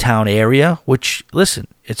downtown area, which, listen,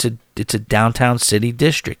 it's a downtown city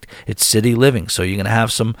district. It's city living, so you're going to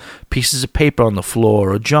have some pieces of paper on the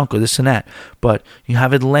floor or junk or this and that. But you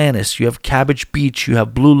have Atlantis, you have Cabbage Beach, you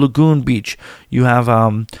have Blue Lagoon Beach, you have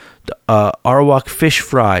Arawak Fish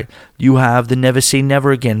Fry, you have the Never Say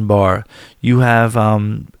Never Again bar, you have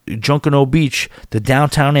Junkanoo Beach, the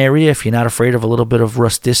downtown area. If you're not afraid of a little bit of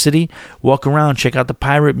rusticity, walk around, check out the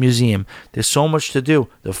Pirate Museum. There's so much to do.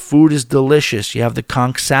 The food is delicious. You have the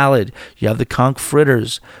conch salad, you have the conch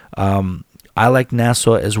fritters. I like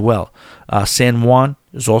Nassau as well. San Juan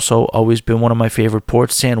has also always been one of my favorite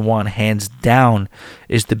ports. San Juan, hands down,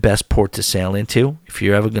 is the best port to sail into. If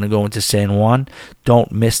you're ever going to go into San Juan,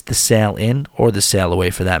 don't miss the sail in or the sail away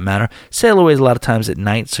for that matter. Sail away is a lot of times at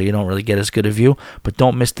night, so you don't really get as good a view, but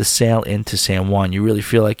don't miss the sail into San Juan. You really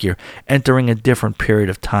feel like you're entering a different period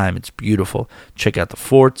of time. It's beautiful. Check out the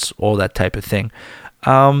forts, all that type of thing.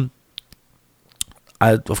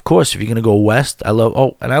 Of course, if you're going to go west, I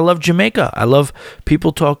love Jamaica. I love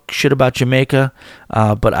people talk shit about Jamaica,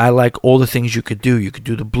 but I like all the things you could do. You could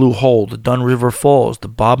do the Blue Hole, the Dunn River Falls, the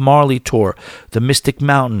Bob Marley tour, the Mystic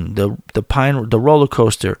Mountain, the roller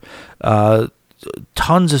coaster.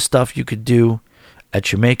 Tons of stuff you could do at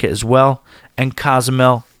Jamaica as well. And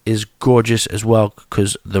Cozumel is gorgeous as well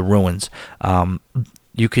because the ruins.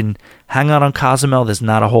 You can hang out on Cozumel. There's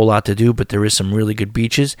not a whole lot to do, but there is some really good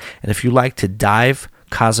beaches. And if you like to dive,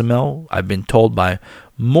 Cozumel, I've been told by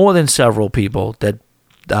more than several people that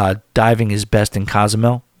diving is best in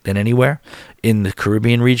Cozumel than anywhere in the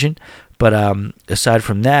Caribbean region. But aside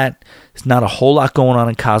from that, there's not a whole lot going on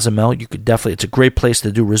in Cozumel. You could it's a great place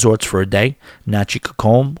to do resorts for a day, Nachi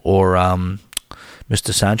Cacombe or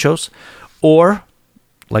Mr. Sancho's. Or,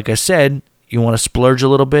 like I said, you want to splurge a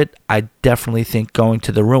little bit, I definitely think going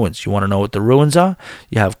to the ruins. You want to know what the ruins are?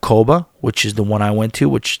 You have Koba, which is the one I went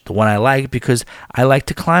to, the one I like because I like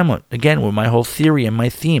to climb it. Again, with my whole theory and my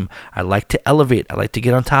theme, I like to elevate. I like to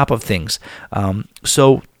get on top of things.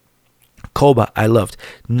 So Koba, I loved.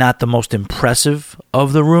 Not the most impressive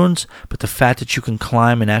of the ruins, but the fact that you can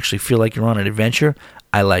climb and actually feel like you're on an adventure,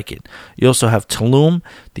 I like it. You also have Tulum.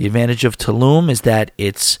 The advantage of Tulum is that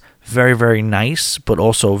it's very, very nice, but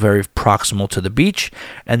also very proximal to the beach.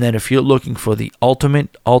 And then if you're looking for the ultimate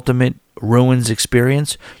ruins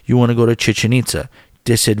experience, you want to go to Chichen Itza.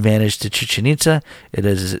 Disadvantage to Chichen Itza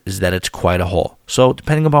is that it's quite a haul. So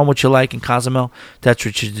depending upon what you like in Cozumel, that's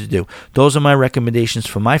what you should do. Those are my recommendations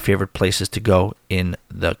for my favorite places to go in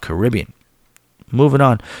the Caribbean. Moving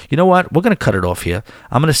on. You know what? We're going to cut it off here.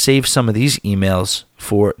 I'm going to save some of these emails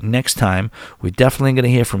for next time. We're definitely going to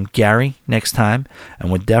hear from Gary next time,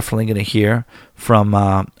 and we're definitely going to hear from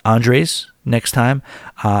Andres next time.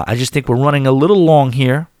 I just think we're running a little long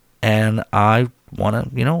here, and I want to,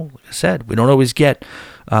 like I said, we don't always get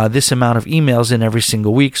this amount of emails in every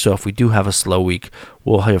single week, so if we do have a slow week,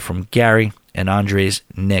 we'll hear from Gary and Andres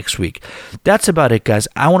next week. That's about it, guys.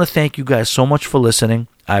 I want to thank you guys so much for listening.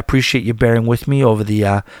 I appreciate you bearing with me over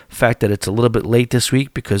the fact that it's a little bit late this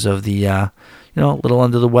week because of the, a little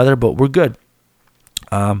under the weather, but we're good.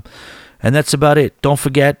 And that's about it. Don't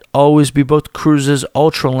forget, Always Be Booked Cruises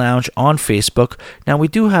Ultra Lounge on Facebook. Now, we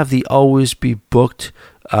do have the Always Be Booked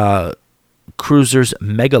Cruisers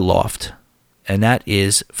Mega Loft, and that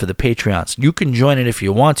is for the Patreons. You can join it if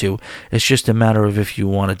you want to. It's just a matter of if you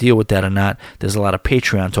want to deal with that or not. There's a lot of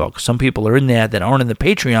Patreon talk. Some people are in there that aren't in the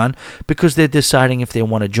Patreon because they're deciding if they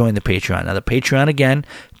want to join the Patreon. Now, the Patreon, again,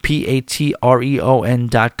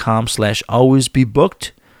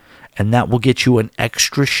 patreon.com/alwaysbebooked, and that will get you an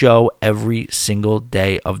extra show every single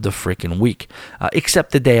day of the freaking week,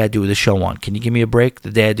 except the day I do the show on. Can you give me a break? The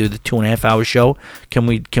day I do the 2.5-hour show, can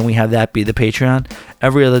we have that be the Patreon?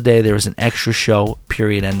 Every other day there is an extra show,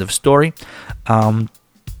 period, end of story.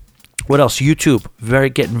 What else? YouTube.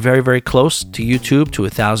 Getting very, very close to YouTube, to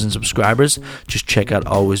 1,000 subscribers. Just check out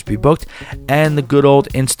Always Be Booked. And the good old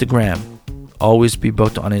Instagram. Always Be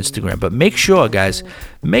Booked on Instagram. But make sure, guys,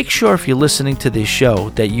 if you're listening to this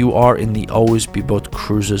show that you are in the Always Be Booked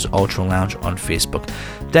Cruisers Ultra Lounge on Facebook.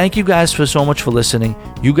 Thank you guys so much for listening.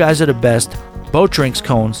 You guys are the best. Boat Drinks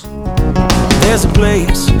Cones. There's a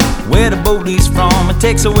place where the boat leaves from. It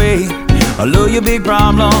takes away all of your big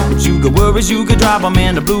problems. You got worries, you could drop them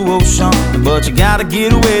in the blue ocean, but you gotta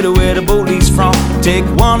get away to where the boat leaves from. Take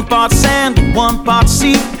 1 part sand, 1 part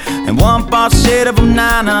sea, and 1 part shade of a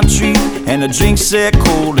 9 tree. And the drinks set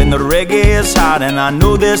cold and the reggae is hot, and I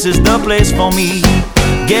know this is the place for me.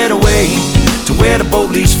 Get away to where the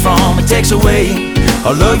boat leaves from. It takes away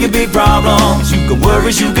all of your big problems. You got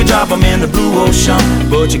worries, you could drop them in the blue ocean,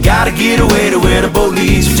 but you gotta get away to where the boat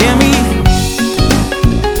leaves. Jimmy.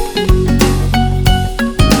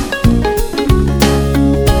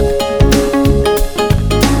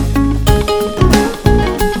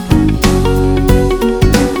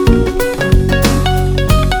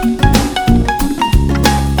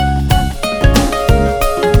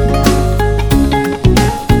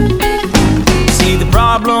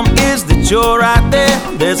 You're right there.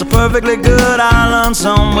 There's a perfectly good island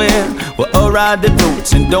somewhere where a ride that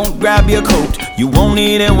floats, and don't grab your coat. You won't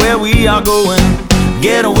need it where we are going.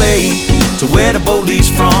 Get away to where the boat leaves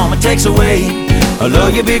from. It takes away all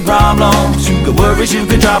of your big problems. You got worries, you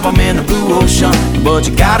can drop them in the blue ocean, but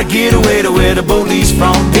you gotta get away to where the boat leaves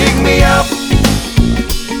from. Pick me up,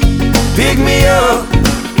 pick me up,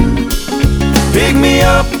 pick me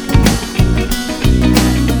up.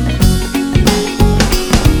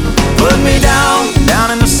 Put me down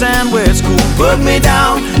in the sand where it's cool. Put me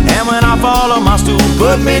down, and when I fall on my stool,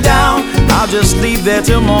 put me down. I'll just leave there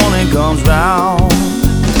till morning comes round.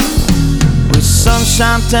 With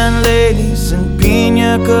sunshine, 10 ladies, and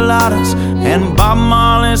pina coladas, and Bob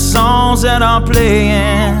Marley songs that are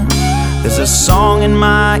playing. There's a song in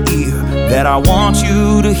my ear that I want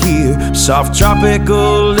you to hear. Soft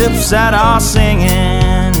tropical lips that are singing.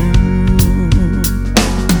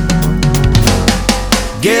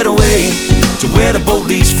 Get away to where the boat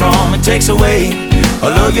leaves from. It takes away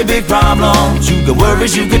all of your big problems. You got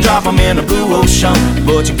worries, you can drop them in the blue ocean,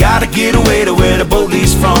 but you gotta get away to where the boat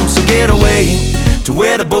leaves from. So get away to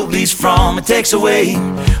where the boat leaves from. It takes away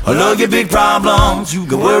all of your big problems. You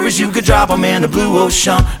got worries, you can drop them in the blue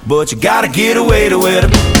ocean, but you gotta get away to where the...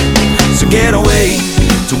 So get away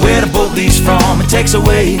to where the boat leaves from. It takes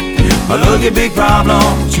away all of your big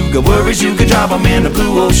problems. You got worries, you can drop them in the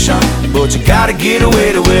blue ocean, but you gotta get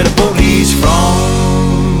away to where the boat leaves from.